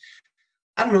about? Like,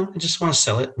 I don't know. I just want to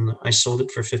sell it. And I sold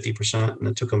it for 50%, and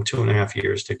it took him 2.5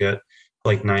 years to get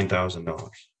like $9,000.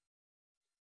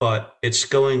 But it's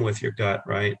going with your gut,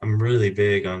 right? I'm really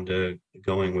big on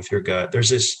going with your gut.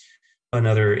 There's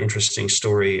another interesting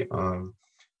story.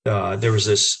 There was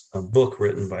this book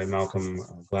written by Malcolm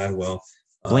Gladwell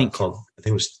called, I think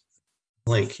it was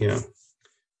Blink, yeah.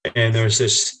 And there's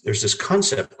this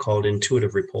concept called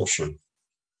intuitive repulsion,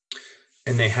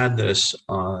 and they had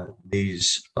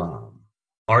these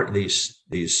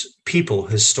people,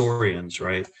 historians,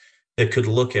 right, that could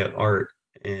look at art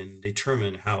and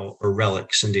determine or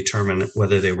relics and determine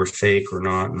whether they were fake or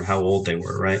not and how old they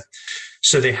were, right?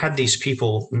 So they had these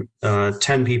people,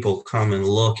 10 people come and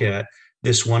look at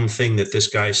this one thing that this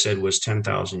guy said was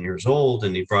 10,000 years old,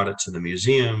 and he brought it to the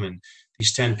museum. And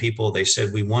these 10 people, they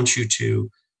said, we want you to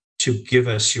give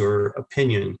us your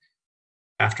opinion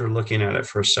after looking at it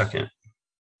for a second.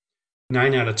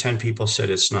 9 out of 10 people said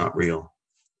it's not real.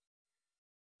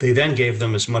 They then gave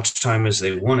them as much time as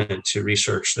they wanted to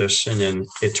research this, and then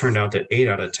it turned out that 8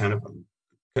 out of 10 of them,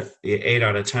 8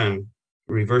 out of 10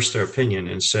 reversed their opinion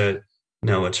and said,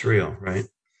 no, it's real, right?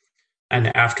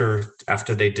 And after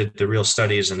they did the real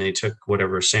studies and they took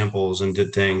whatever samples and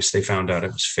did things, they found out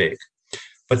it was fake.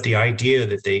 But the idea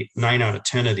that 9 out of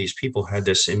 10 of these people had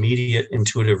this immediate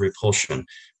intuitive repulsion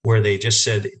where they just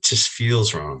said, it just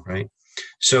feels wrong, right?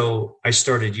 So I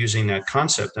started using that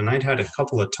concept, and I'd had a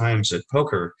couple of times at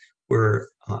poker where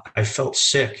I felt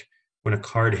sick when a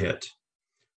card hit,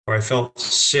 or I felt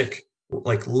sick,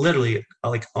 like literally,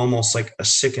 like almost like a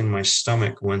sick in my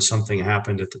stomach when something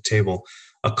happened at the table.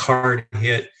 A card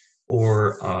hit,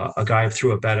 or a guy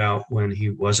threw a bet out when I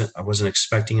wasn't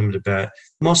expecting him to bet.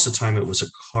 Most of the time it was a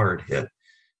card hit.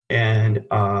 And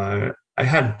I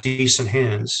had decent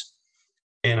hands,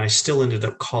 and I still ended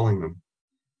up calling them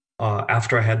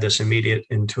after I had this immediate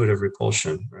intuitive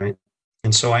repulsion, right?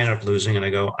 And so I ended up losing, and I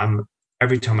go,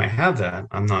 every time I have that,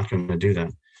 I'm not going to do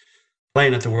that.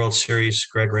 Playing at the World Series,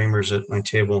 Greg Raymer's at my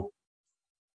table.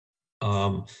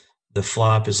 The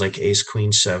flop is like ace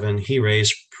queen 7. He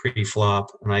raised pre-flop,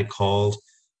 and I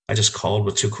just called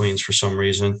with 2 queens for some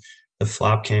reason. The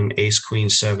flop came ace queen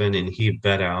 7, and he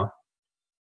bet out.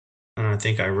 And I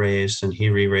think I raised, and he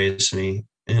re-raised me.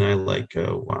 And I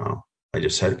go, wow, I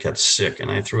just got sick.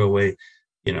 And I threw away,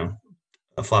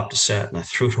 a flop to set, and I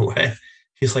threw it away.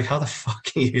 He's like, how the fuck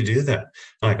can you do that?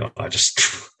 And I go, I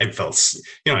felt,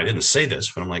 I didn't say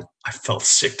this, but I'm like, I felt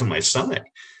sick to my stomach.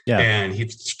 Yeah. And he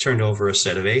turned over a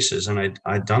set of aces. And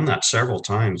I'd done that several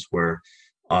times where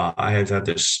I have had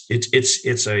this,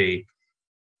 it's a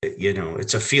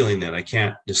feeling that I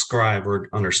can't describe or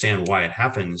understand why it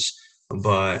happens,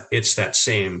 but it's that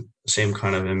same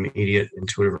kind of immediate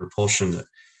intuitive repulsion that,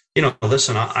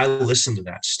 listen, I listen to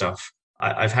that stuff.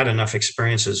 I've had enough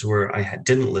experiences where I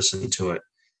didn't listen to it,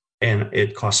 and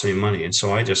it cost me money. And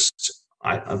so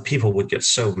people would get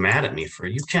so mad at me for,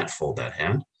 you can't fold that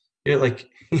hand. You're like,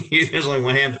 there's only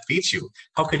one hand that beats you.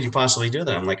 How could you possibly do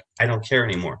that? I'm like, I don't care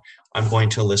anymore. I'm going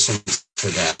to listen to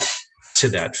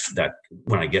that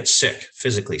when I get sick,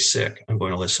 physically sick, I'm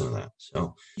going to listen to that.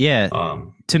 So yeah,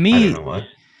 to me, I don't know what.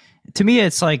 To me,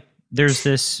 it's like there's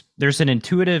an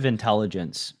intuitive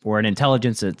intelligence, or an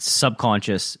intelligence that's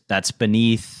subconscious, that's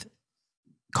beneath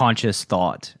conscious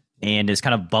thought, and is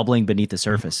kind of bubbling beneath the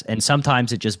surface. And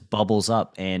sometimes it just bubbles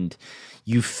up, and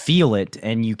you feel it,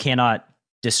 and you cannot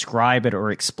describe it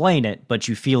or explain it, but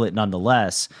you feel it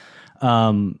nonetheless.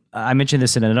 I mentioned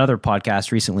this in another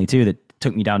podcast recently too, that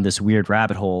took me down this weird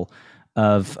rabbit hole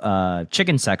of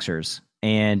chicken sexers.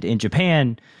 And in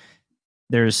Japan,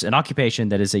 there's an occupation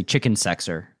that is a chicken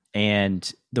sexer.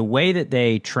 And the way that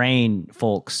they train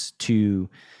folks to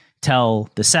tell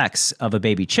the sex of a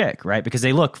baby chick, right? Because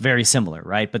they look very similar,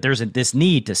 right? But there's this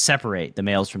need to separate the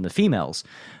males from the females.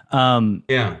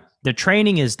 The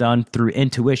training is done through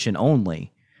intuition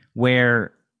only,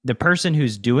 where the person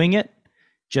who's doing it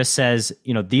just says,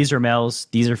 these are males,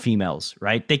 these are females,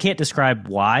 right? They can't describe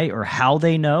why or how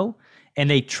they know.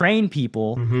 And they train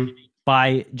people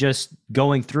by just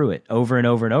going through it over and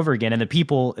over and over again. And the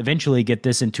people eventually get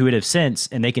this intuitive sense,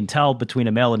 and they can tell between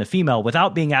a male and a female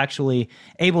without being actually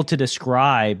able to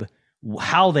describe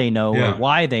how they know or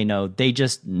why they know. They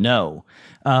just know,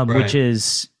 which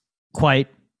is quite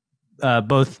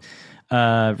both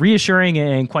reassuring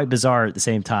and quite bizarre at the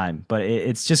same time. But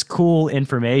it's just cool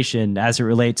information as it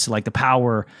relates to like the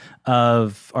power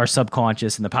of our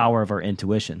subconscious and the power of our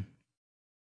intuition.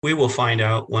 We will find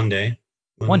out one day.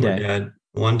 One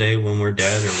day when we're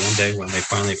dead, or one day when they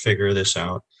finally figure this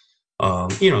out.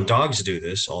 Dogs do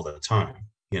this all the time.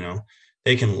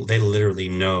 They literally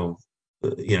know,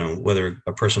 whether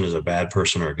a person is a bad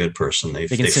person or a good person. They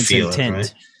feel intent. It,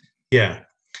 right? Yeah.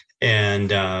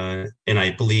 And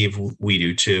I believe we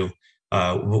do too.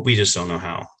 We just don't know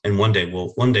how. And one day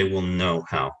we'll know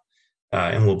how,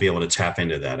 and we'll be able to tap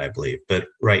into that, I believe. But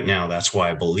right now, that's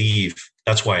why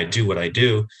I do what I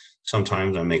do.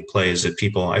 Sometimes I make plays that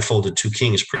I folded 2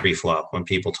 kings pre-flop when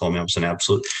people told me I was an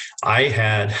absolute.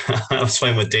 I was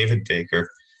playing with David Baker.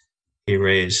 He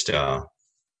raised, it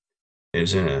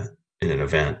was in an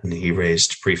event, and he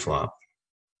raised pre-flop.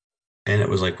 And it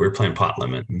was like we were playing pot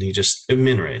limit, and he just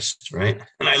min raised, right?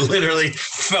 And I literally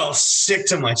felt sick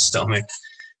to my stomach.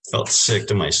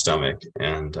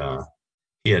 And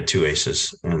he had 2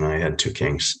 aces, and I had 2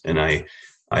 kings. And I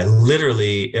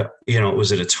literally, it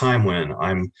was at a time when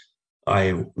I'm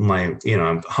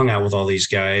hung out with all these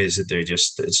guys that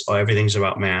everything's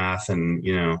about math, and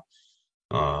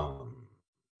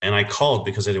and I called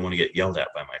because I didn't want to get yelled at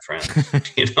by my friends.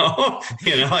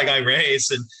 Like I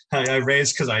raised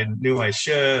because I knew I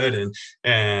should,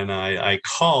 and I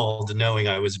called knowing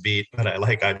I was beat, but I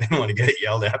didn't want to get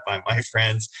yelled at by my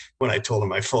friends when I told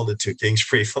them I folded 2 kings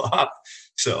pre-flop.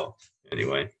 So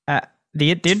anyway,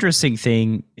 the interesting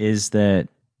thing is that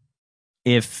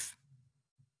if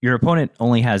your opponent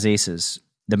only has aces,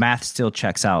 the math still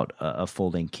checks out of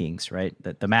folding kings, right?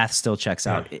 That the math still checks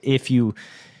out if you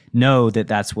know that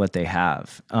that's what they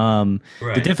have.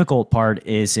 The difficult part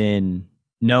is in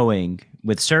knowing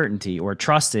with certainty, or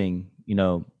trusting,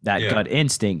 that gut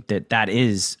instinct that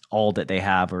is all that they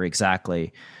have, or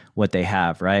exactly what they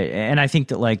have, right? And I think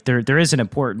that like there is an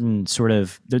important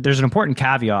there's an important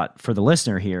caveat for the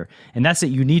listener here, and that's that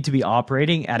you need to be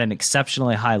operating at an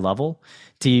exceptionally high level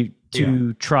to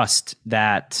to trust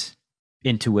that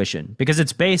intuition, because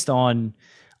it's based on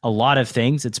a lot of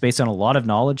things. It's based on a lot of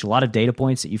knowledge, a lot of data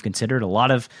points that you've considered, a lot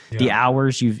of the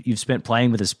hours you've spent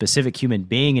playing with a specific human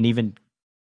being, and even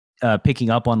picking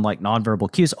up on like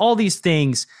nonverbal cues. All these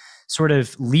things sort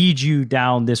of lead you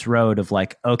down this road of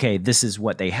like, okay, this is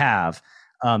what they have,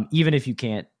 even if you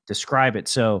can't describe it.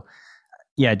 So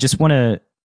yeah, just want to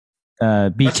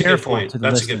be careful.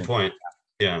 That's a good point.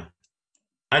 Yeah.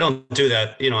 I don't do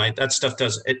that. That stuff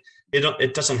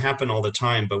it doesn't happen all the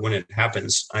time, but when it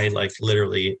happens, I like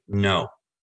literally know.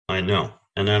 I know,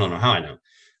 and I don't know how I know.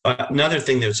 Another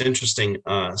thing that's interesting.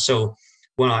 So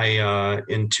when I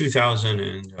in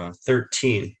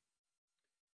 2013,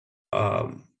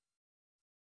 I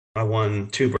won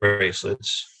 2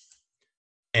 bracelets,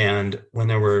 and when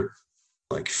there were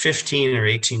like 15 or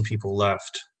 18 people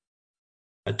left,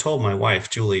 I told my wife,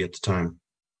 Julie, at the time,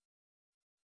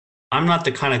 I'm not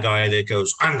the kind of guy that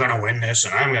goes, I'm going to win this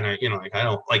and I'm going to, I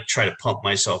don't like try to pump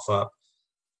myself up.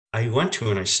 I went to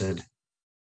her and I said,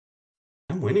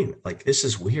 I'm winning. Like, this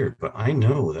is weird, but I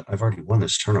know that I've already won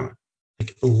this tournament.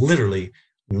 Like, literally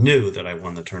knew that I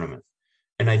won the tournament.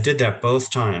 And I did that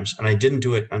both times. And I didn't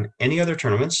do it on any other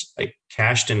tournaments. I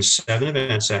cashed in 7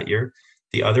 events that year.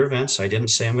 The other events, I didn't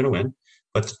say I'm going to win.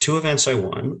 But the 2 events I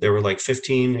won, there were like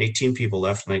 15, 18 people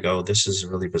left. And I go, this is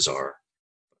really bizarre.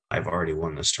 I've already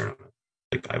won this tournament.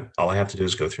 Like, all I have to do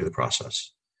is go through the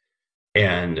process.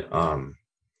 And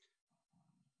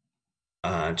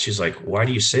she's like, why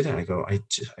do you say that? I go, I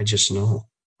just know.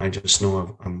 I just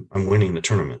know I'm winning the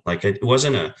tournament. Like, it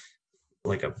wasn't a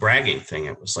bragging thing.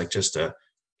 It was like just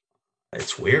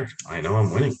it's weird. I know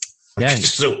I'm winning. Yeah.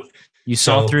 So you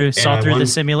saw through the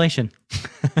simulation.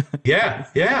 Yeah.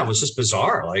 It was just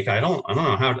bizarre. Like, I don't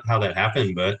know how that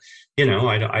happened, but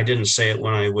I didn't say it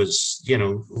when I was,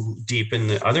 deep in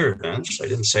the other events. I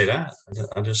didn't say that.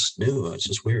 I just knew. It's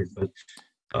just weird. But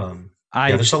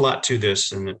there's a lot to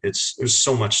this, and there's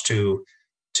so much to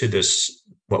this.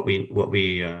 What we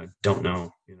don't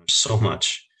know. So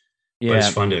much. Yeah, but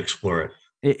it's fun to explore it.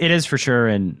 It is for sure.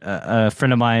 And a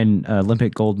friend of mine,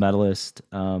 Olympic gold medalist,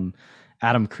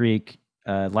 Adam Creek,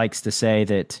 likes to say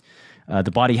that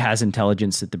the body has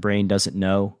intelligence that the brain doesn't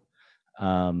know,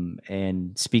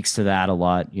 and speaks to that a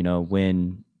lot.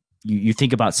 When you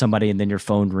think about somebody and then your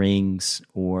phone rings,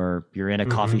 or you're in a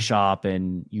coffee shop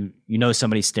and you know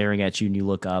somebody's staring at you and you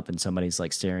look up and somebody's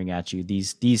like staring at you.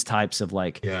 These types of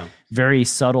very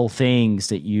subtle things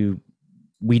that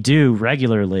we do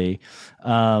regularly,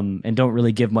 and don't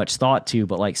really give much thought to,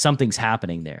 but like something's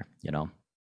happening there,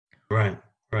 Right.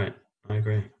 I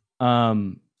agree.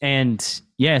 And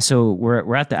yeah, so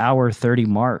we're at the hour 30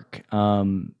 mark.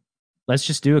 Let's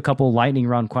just do a couple lightning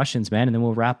round questions, man, and then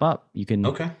we'll wrap up. You can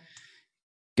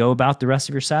go about the rest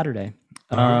of your Saturday.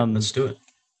 All right, let's do it.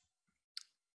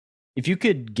 If you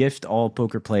could gift all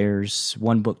poker players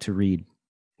one book to read,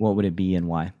 what would it be and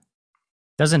why?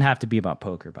 Doesn't have to be about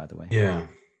poker, by the way. Yeah.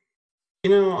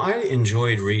 I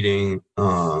enjoyed reading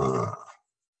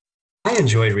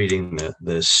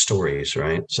the stories,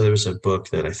 right? So there was a book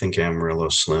that I think Amarillo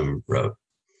Slim wrote,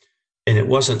 and it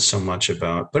wasn't so much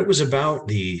about, but it was about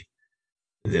the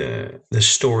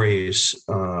stories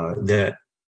that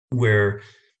where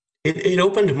it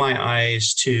opened my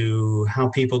eyes to how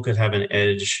people could have an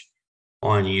edge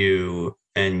on you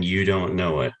and you don't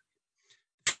know it.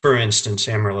 For instance,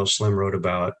 Amarillo Slim wrote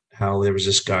about how there was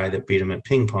this guy that beat him at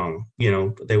ping pong. He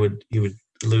would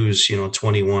lose,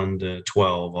 21 to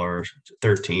 12 or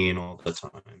 13 all the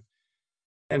time.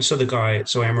 And so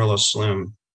Amarillo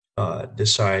Slim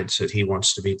decides that he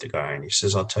wants to beat the guy, and he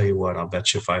says, I'll tell you what, I'll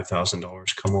bet you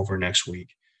 $5,000. Come over next week.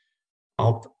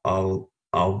 I'll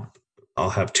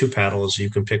have 2 paddles. You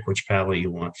can pick which paddle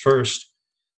you want first,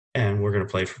 and we're going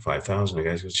to play for 5,000. The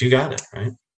guy goes, you got it,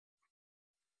 right?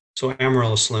 So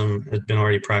Amarillo Slim had been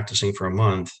already practicing for a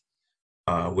month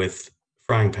with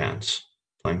frying pans,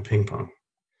 playing ping pong.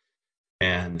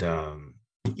 And,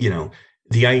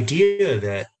 the idea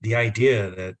that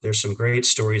there's some great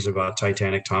stories about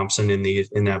Titanic Thompson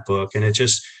in that book. And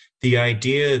the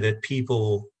idea that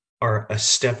people are a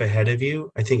step ahead of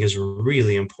you, I think is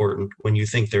really important when you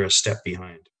think they're a step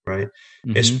behind, right?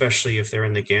 Mm-hmm. Especially if they're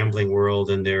in the gambling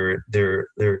world and they're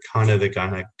kind of the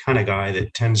kind of guy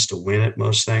that tends to win at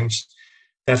most things.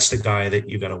 That's the guy that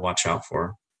you got to watch out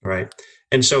for, right?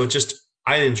 And so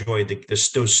I enjoyed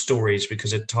those stories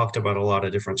because it talked about a lot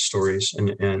of different stories,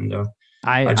 and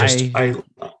I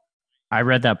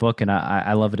read that book and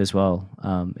I love it as well.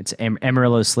 It's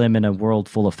Amarillo Slim in a world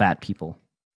full of fat people.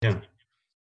 Yeah.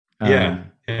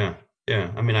 I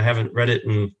mean, I haven't read it,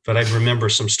 but I remember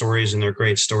some stories, and they're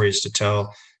great stories to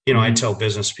tell. I tell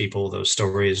business people those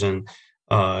stories, and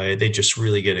they just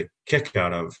really get a kick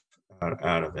out of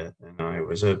it. And I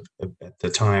was at the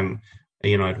time,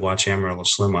 I'd watch Amarillo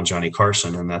Slim on Johnny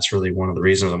Carson, and that's really one of the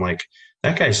reasons I'm like,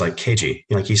 that guy's like cagey.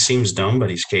 Like, he seems dumb, but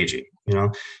he's cagey,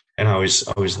 and I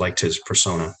always liked his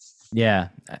persona. Yeah.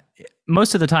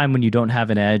 Most of the time when you don't have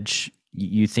an edge,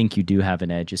 you think you do have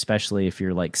an edge, especially if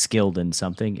you're like skilled in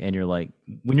something, and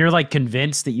when you're like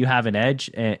convinced that you have an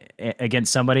edge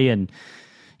against somebody, and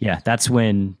that's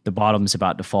when the bottom's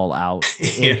about to fall out.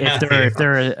 If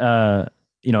they're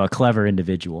a clever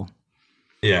individual.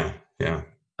 Yeah.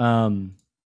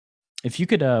 If you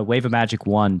could wave a magic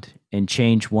wand and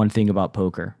change one thing about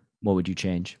poker, what would you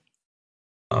change?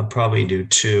 I'll probably do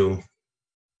two.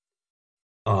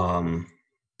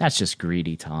 That's just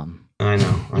greedy, Tom. I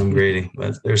know I'm greedy,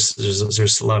 but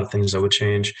there's a lot of things I would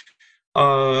change.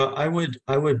 I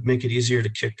would make it easier to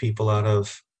kick people out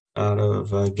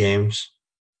of games.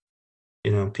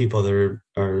 People that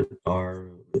are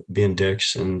being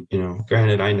dicks, and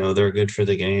granted, I know they're good for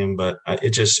the game, but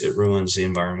it ruins the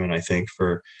environment, I think,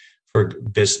 for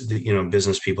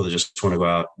business people that just want to go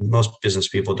out. Most business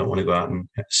people don't want to go out and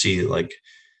see like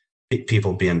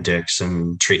people being dicks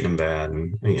and treating them bad,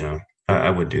 and I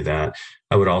would do that.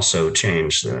 I would also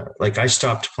change I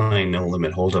stopped playing no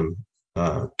limit hold'em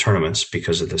tournaments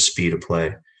because of the speed of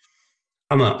play.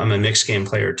 I'm a mixed game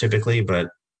player typically, but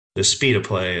the speed of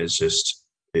play is just,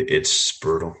 it's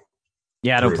brutal.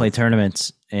 Yeah, I don't play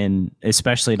tournaments, and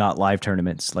especially not live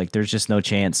tournaments. Like, there's just no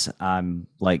chance I'm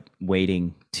like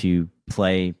waiting to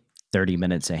play 30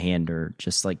 minutes a hand, or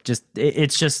it's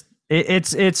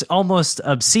almost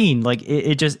obscene. Like,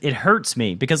 it hurts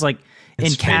me because like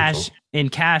in cash, you're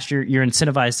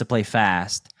incentivized to play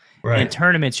fast. Right. In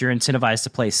tournaments, you're incentivized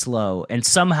to play slow. And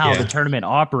somehow the tournament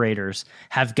operators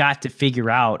have got to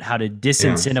figure out how to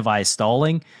disincentivize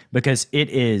stalling, because it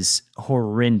is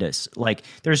horrendous. Like,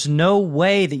 there's no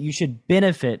way that you should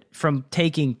benefit from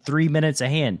taking 3 minutes a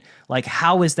hand. Like,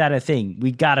 how is that a thing?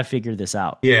 We got to figure this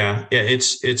out. Yeah,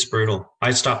 it's brutal.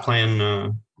 I stopped playing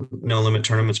no limit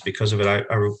tournaments because of it. I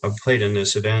played in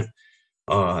this event.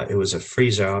 It was a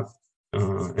freeze out,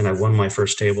 and I won my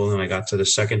first table, and I got to the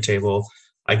second table.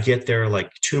 I get there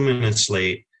like 2 minutes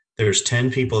late. There's 10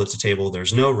 people at the table.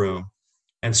 There's no room.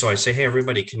 And so I say, hey,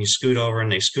 everybody, can you scoot over?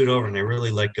 And they scoot over, and they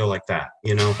really go like that,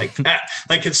 like that.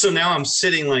 And so now I'm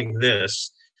sitting like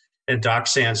this, and Doc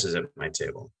Sands is at my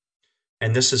table.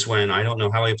 And this is when, I don't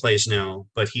know how he plays now,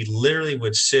 but he literally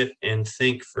would sit and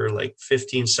think for like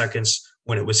 15 seconds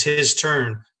when it was his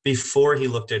turn. Before he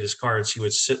looked at his cards, he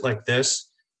would sit like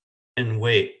this and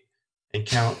wait and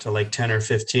count to like 10 or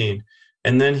 15.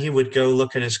 And then he would go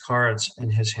look at his cards,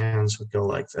 and his hands would go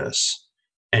like this.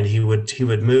 And he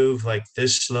would move like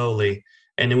this slowly.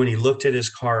 And then when he looked at his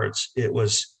cards, it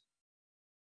was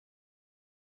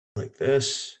like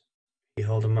this. He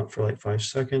held them up for like 5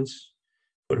 seconds,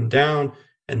 put them down,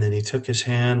 and then he took his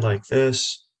hand like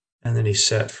this, and then he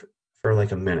sat for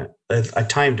like a minute. I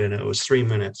timed it. It was 3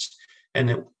 minutes.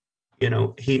 And a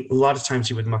lot of times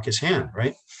he would muck his hand,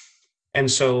 right?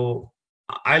 And so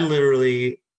I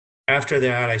literally, after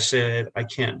that, I said, I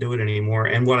can't do it anymore.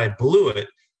 And what I blew it,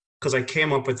 because I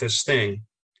came up with this thing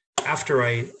after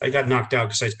I got knocked out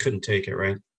because I couldn't take it,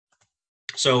 right?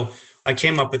 So I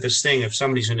came up with this thing. If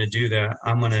somebody's going to do that,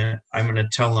 I'm going to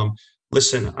tell them,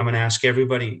 listen, I'm going to ask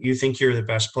everybody, you think you're the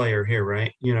best player here,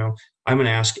 right? I'm going to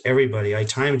ask everybody, I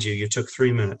timed you took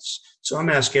 3 minutes. So I'm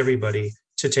going to ask everybody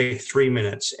to take 3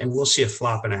 minutes, and we'll see a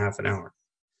flop in a half an hour.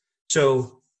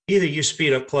 So either you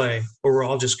speed up play, or we're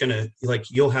all just going to,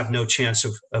 you'll have no chance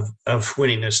of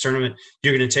winning this tournament.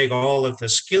 You're going to take all of the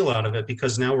skill out of it,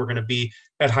 because now we're going to be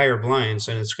at higher blinds,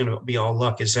 and it's going to be all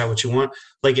luck. Is that what you want?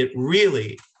 It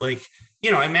really,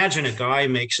 imagine a guy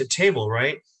makes a table,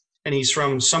 right? And he's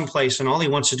from someplace, and all he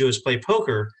wants to do is play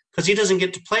poker, because he doesn't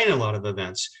get to play in a lot of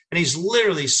events. And he's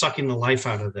literally sucking the life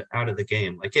out of the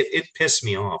game. It pissed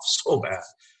me off so bad.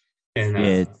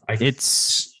 And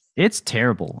it's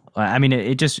terrible. I mean,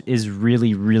 it just is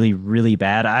really, really, really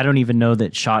bad. I don't even know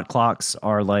that shot clocks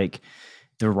are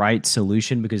the right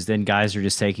solution, because then guys are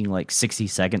just taking 60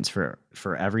 seconds for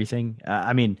everything.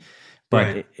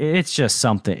 But it's just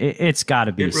something. It's got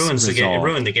to be. It ruins the game. It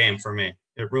ruined the game for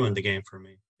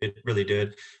me. It really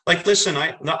did. Listen,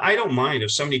 I don't mind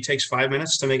if somebody takes 5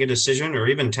 minutes to make a decision, or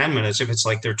even 10 minutes if it's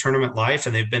their tournament life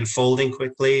and they've been folding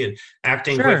quickly and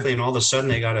acting quickly, and all of a sudden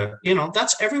they gotta,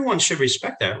 that's, everyone should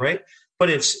respect that, right?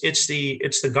 But it's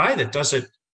the guy that does it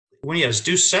when he has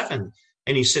deuce 7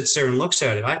 and he sits there and looks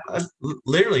at it. I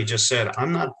literally just said,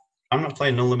 I'm not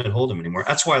playing no limit hold'em anymore.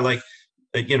 That's why I like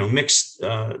mixed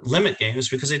limit games,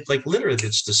 because it literally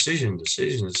it's decision.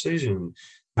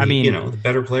 I mean, the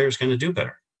better player is going to do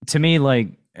better. To me, like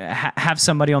have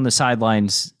somebody on the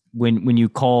sidelines when you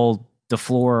call the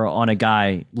floor on a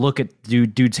guy, look at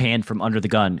dude's hand from under the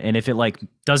gun, and if it like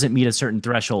doesn't meet a certain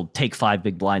threshold, take 5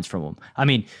 big blinds from him. I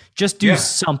mean, just do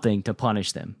something to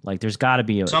punish them. Like there's got to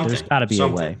be a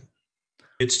way.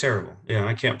 It's terrible. Yeah,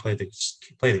 I can't play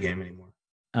the game anymore.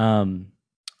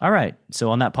 All right.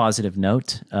 So on that positive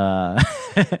note,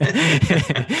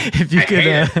 if you could,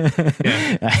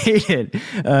 I hate it.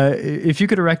 If you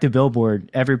could erect a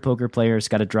billboard, every poker player's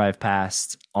got to drive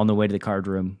past on the way to the card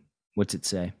room, what's it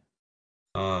say?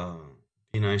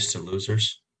 Be nice to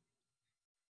losers.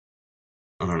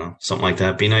 I don't know, something like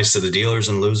that. Be nice to the dealers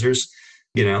and losers.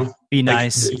 Be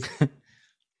nice.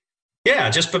 Yeah,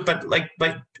 just but like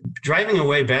driving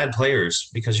away bad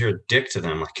players because you're a dick to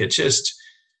them. Like it just.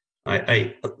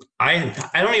 I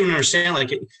don't even understand.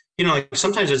 Like, like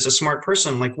sometimes it's a smart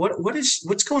person. Like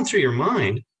what's going through your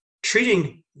mind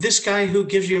treating this guy who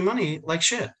gives you money like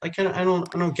shit? Like, I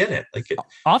don't get it. Like,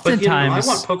 oftentimes I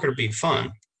want poker to be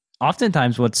fun.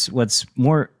 Oftentimes what's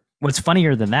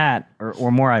funnier than that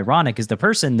or more ironic is the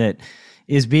person that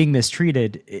is being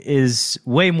mistreated is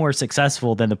way more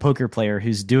successful than the poker player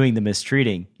who's doing the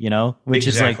mistreating, which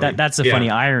is like that's the funny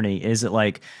irony is that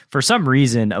like for some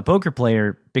reason a poker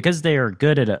player, because they are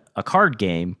good at a card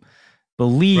game,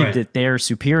 believe that they're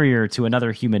superior to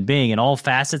another human being in all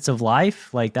facets of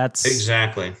life. Like that's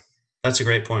a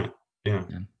great point. Yeah.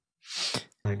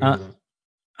 I agree with that.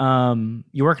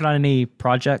 You working on any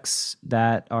projects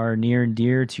that are near and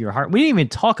dear to your heart? We didn't even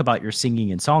talk about your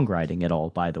singing and songwriting at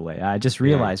all, by the way. I just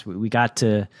realized we got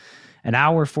to an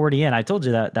hour 40 in. I told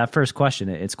you that first question,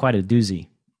 it's quite a doozy.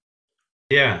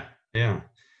 Yeah.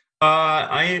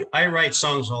 I write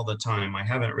songs all the time. I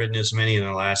haven't written as many in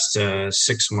the last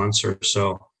 6 months or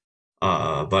so.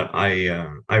 But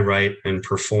I write and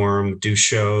perform, do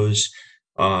shows,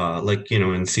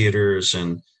 in theaters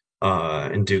and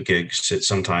do gigs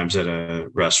sometimes at a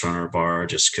restaurant or bar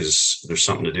just because there's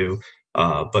something to do.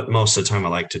 But most of the time I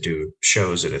like to do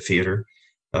shows at a theater,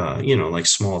 like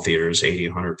small theaters, 80,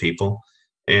 100 people.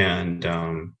 And,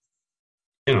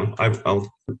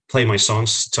 I'll play my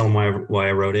songs, tell them why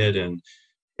I wrote it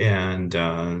and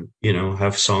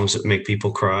have songs that make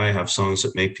people cry, have songs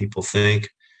that make people think,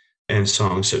 and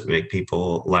songs that make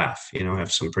people laugh. I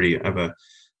have a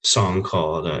song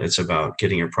called, it's about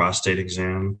getting your prostate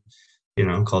exam,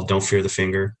 called Don't Fear the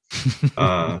Finger. So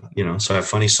I have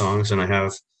funny songs and I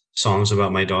have songs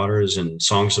about my daughters and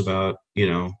songs about,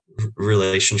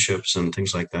 relationships and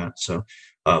things like that. So,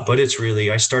 but it's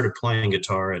really, I started playing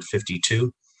guitar at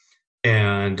 52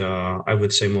 and I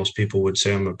would say most people would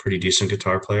say I'm a pretty decent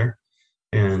guitar player.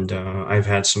 And I've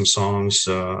had some songs,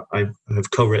 I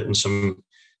have co-written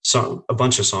a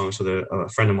bunch of songs with a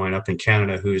friend of mine up in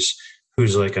Canada who's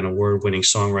like an award-winning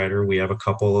songwriter. We have a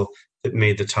couple that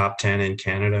made the top 10 in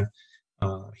Canada.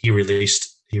 He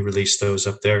released those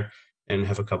up there and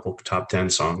have a couple top 10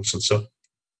 songs. And so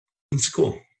it's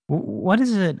cool. What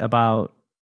is it about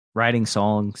writing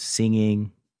songs,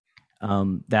 singing,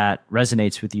 that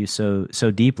resonates with you so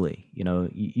deeply?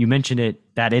 You mentioned it,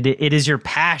 that it is your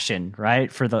passion,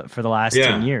 right? For the last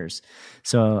 10 years.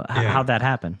 So how'd that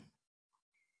happen?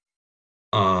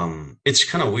 It's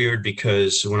kind of weird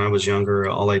because when I was younger,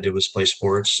 all I did was play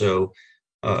sports. So,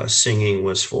 singing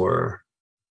was for,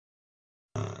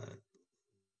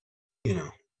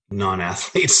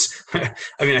 non-athletes. I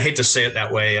mean, I hate to say it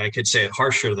that way. I could say it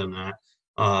harsher than that.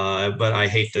 But I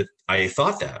hate that I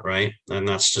thought that, right? And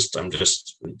I'm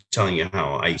just telling you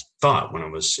how I thought when I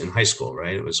was in high school,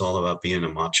 right? It was all about being a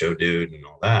macho dude and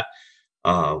all that.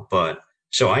 But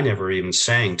so I never even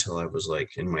sang till I was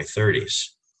like in my 30s.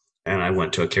 And I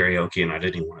went to a karaoke and I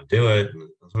didn't even want to do it. And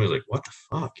I was like, what the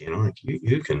fuck? Like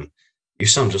you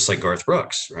sound just like Garth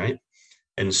Brooks, right?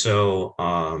 And so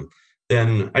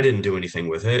then I didn't do anything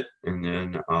with it. And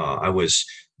then I was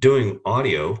doing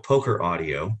poker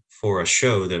audio for a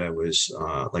show that I was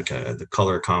the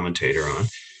color commentator on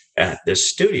at this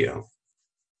studio.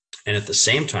 And at the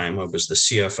same time, I was the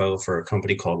CFO for a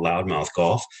company called Loudmouth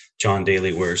Golf. John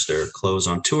Daly wears their clothes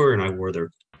on tour and I wore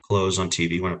their clothes on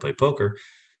TV when I played poker.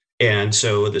 And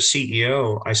so the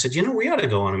CEO, I said, we ought to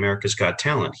go on America's Got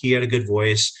Talent. He had a good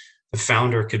voice. The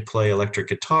founder could play electric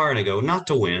guitar. And I go, not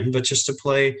to win, but just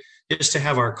to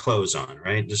have our clothes on,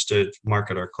 right? Just to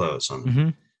market our clothes on. Mm-hmm.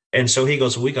 And so he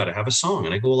goes, we got to have a song.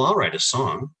 And I go, well, I'll write a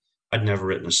song. I'd never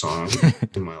written a song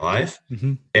in my life.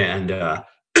 Mm-hmm. And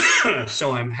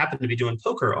so I'm happen to be doing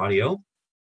poker audio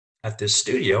at this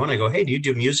studio. And I go, hey, do you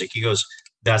do music? He goes,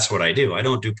 that's what I do. I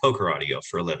don't do poker audio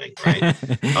for a living, right?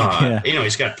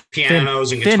 He's got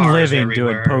pianos and guitars thin living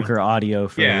everywhere. Doing poker audio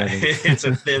for a living. It's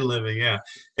a thin living, yeah.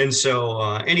 And so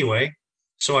anyway,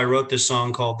 so I wrote this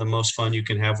song called "The Most Fun You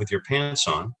Can Have with Your Pants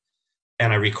On,"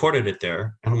 and I recorded it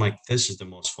there. And I'm like, this is the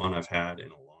most fun I've had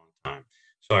in a long time.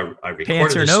 So I recorded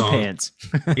pants or no pants.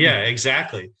 Yeah,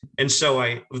 exactly. And so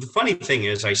the funny thing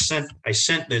is, I sent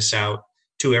this out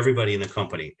to everybody in the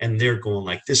company, and they're going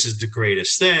like, this is the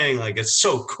greatest thing. Like, it's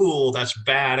so cool. That's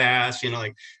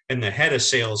badass. And the head of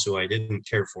sales, who I didn't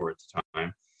care for at the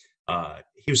time,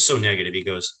 he was so negative. He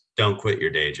goes, don't quit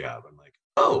your day job. I'm like,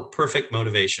 oh, perfect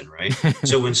motivation. Right.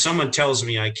 So when someone tells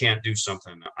me I can't do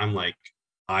something, I'm like,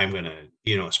 I'm going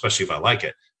to, especially if I like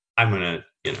it, I'm going to,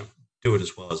 do it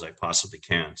as well as I possibly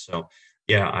can. So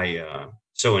yeah, I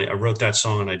wrote that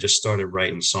song, and I just started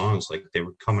writing songs. Like, they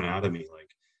were coming out of me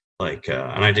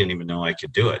and I didn't even know I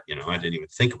could do it. I didn't even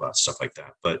think about stuff like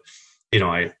that. But,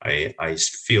 I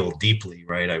feel deeply,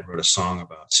 right? I wrote a song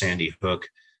about Sandy Hook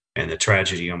and the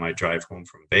tragedy on my drive home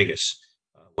from Vegas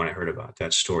when I heard about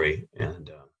that story. And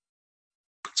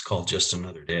it's called Just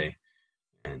Another Day.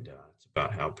 And it's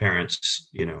about how parents,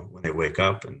 when they wake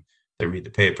up and they read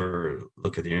the paper or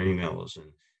look at their emails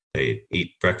and they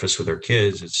eat breakfast with their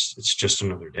kids, it's just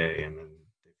another day. And then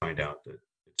they find out that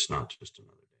it's not just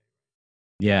another day.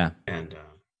 Yeah. And,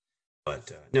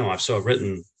 no, I've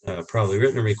written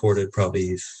and recorded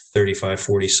probably 35,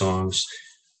 40 songs.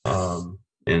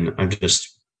 And I'm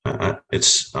just, I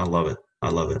love it. I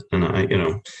love it. And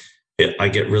I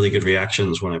get really good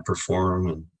reactions when I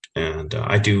perform, and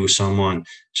I do someone.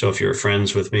 So if you're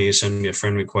friends with me, send me a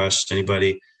friend request,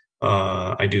 anybody.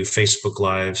 I do Facebook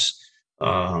Lives.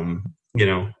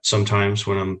 Sometimes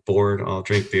when I'm bored, I'll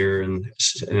drink beer and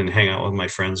hang out with my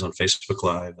friends on Facebook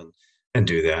Live and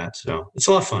do that. So it's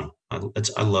a lot of fun.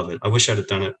 I love it. I wish I'd have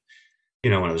done it,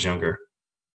 when I was younger.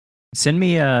 Send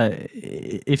me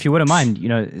if you wouldn't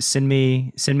mind, send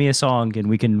me a song, and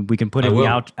we can put in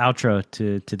the outro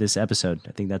to this episode.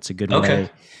 I think that's a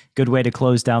good way to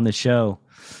close down the show.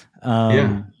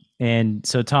 And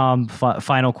so, Tom,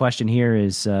 final question here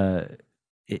is,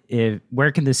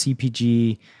 where can the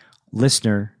CPG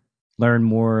listener learn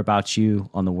more about you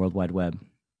on the World Wide Web?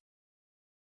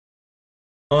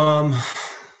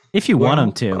 If you want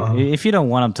them to, if you don't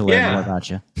want them to learn more about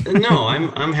you. No,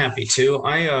 I'm happy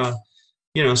to.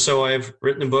 So I've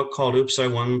written a book called "Oops, I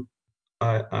Won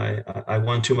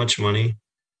Too Much Money: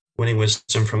 Winning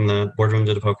Wisdom from the Boardroom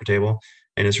to the Poker Table,"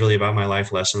 and it's really about my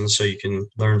life lessons. So you can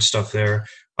learn stuff there.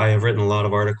 I have written a lot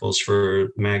of articles for a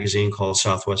magazine called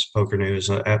Southwest Poker News.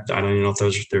 I don't even know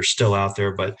if they're still out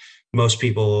there, but most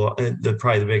people, one of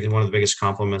the biggest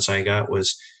compliments I got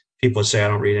was people would say, I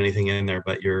don't read anything in there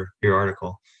but your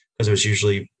article, because it was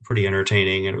usually pretty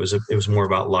entertaining, and it was more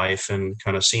about life and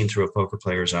kind of seen through a poker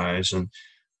player's eyes. And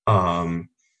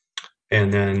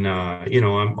then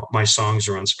my songs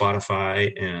are on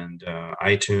Spotify and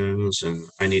iTunes, and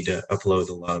I need to upload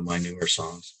a lot of my newer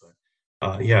songs. But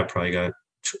I probably got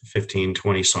 15,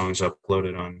 20 songs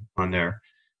uploaded on there.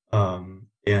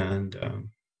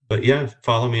 But yeah,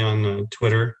 follow me on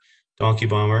Twitter,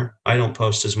 DonkeyBomber. I don't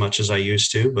post as much as I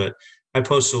used to, but I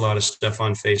post a lot of stuff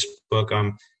on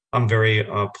Facebook. I'm very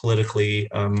politically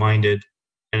minded,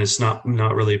 and it's not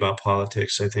really about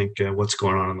politics. I think what's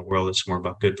going on in the world, it's more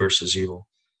about good versus evil.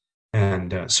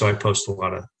 And so I post a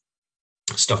lot of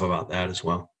stuff about that as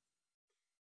well.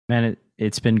 Man,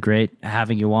 it's been great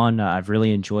having you on. I've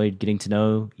really enjoyed getting to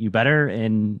know you better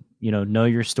and, know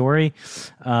your story.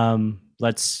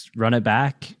 Let's run it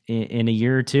back in a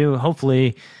year or two.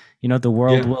 Hopefully, the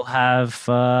world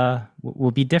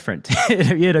will be different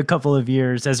in a couple of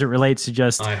years as it relates to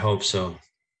just, I hope so,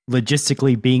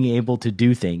 logistically being able to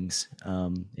do things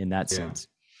in that sense.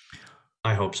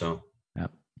 I hope so. Yeah.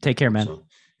 Take care, man. So,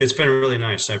 it's been really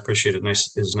nice. I appreciate it. It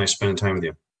was nice spending time with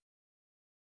you.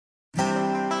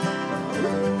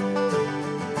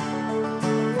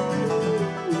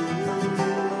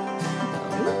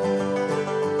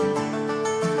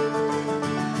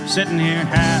 Sitting here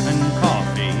having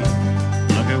coffee,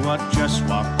 look at what just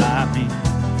walked by me.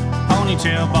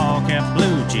 Ponytail, ball cap,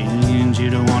 blue jeans, you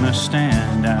don't want to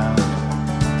stand out.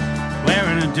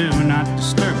 Wearing a do not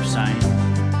disturb sign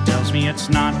tells me it's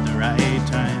not the right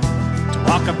time to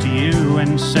walk up to you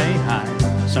and say hi.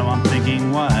 So I'm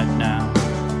thinking, what now?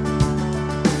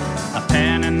 A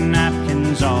pen and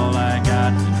napkin's all I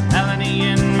got, melody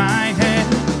in my head.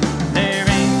 There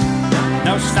ain't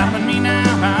no stopping me now,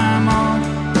 I'm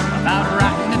on. About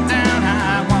writing it down,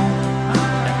 I want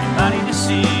everybody to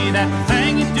see that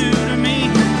thing you do to me.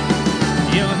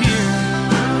 You'll hear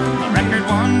a record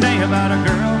one day about a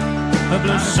girl who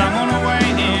blew someone away,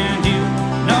 and you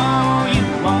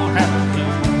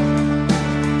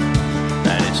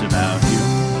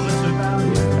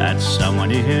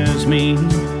someone is mean.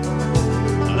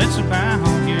 Well, it's about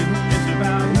you. It's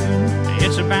about you.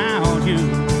 It's about you.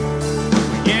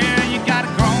 Yeah, you got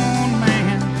a grown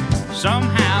man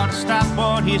somehow to stop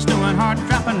what he's doing, heart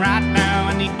dropping right now,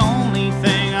 and the only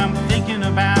thing I'm thinking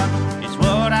about is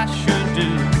what I should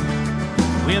do.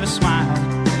 With a smile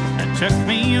that took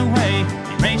me away,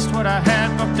 erased what I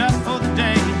had booked up for the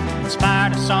day,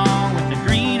 inspired a song with a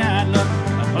green-eyed look.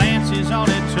 A glance is all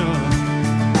it took.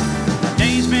 My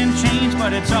day's been changed,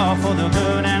 but it's all for the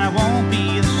good, and I won't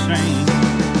be the same.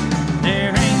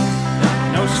 There ain't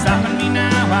no stopping me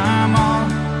now. I'm all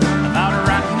about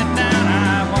writing it down.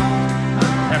 I want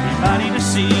everybody to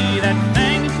see that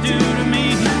thing you do to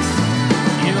me.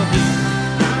 You'll hear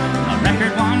a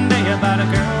record one day about a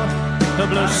girl who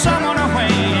blew someone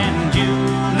away, and you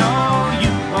know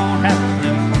you won't have to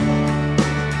do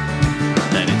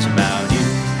that. It's about you.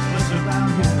 It's about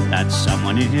you. That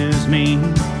someone is mean.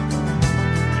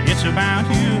 It's about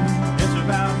you. It's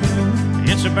about you.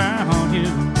 It's about you.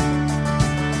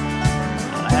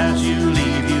 Well, as you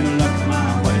leave, you look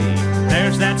my way.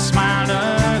 There's that smile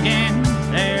again.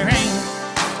 There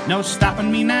ain't no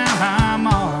stopping me now. I'm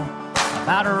all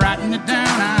about writing it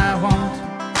down. I want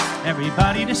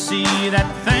everybody to see that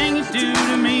thing you do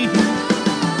to me.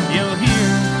 You'll hear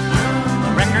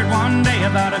a record one day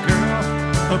about a girl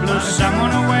who blew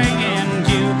someone away, and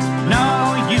you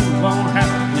know you won't have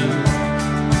to clue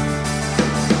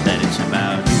that it's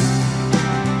about you.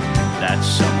 That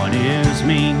someone is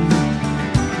mean.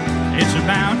 It's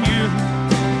about you.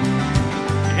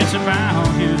 It's about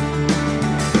you.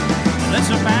 Well,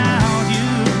 it's about you.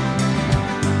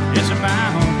 It's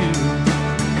about you.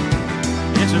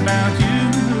 It's about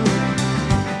you.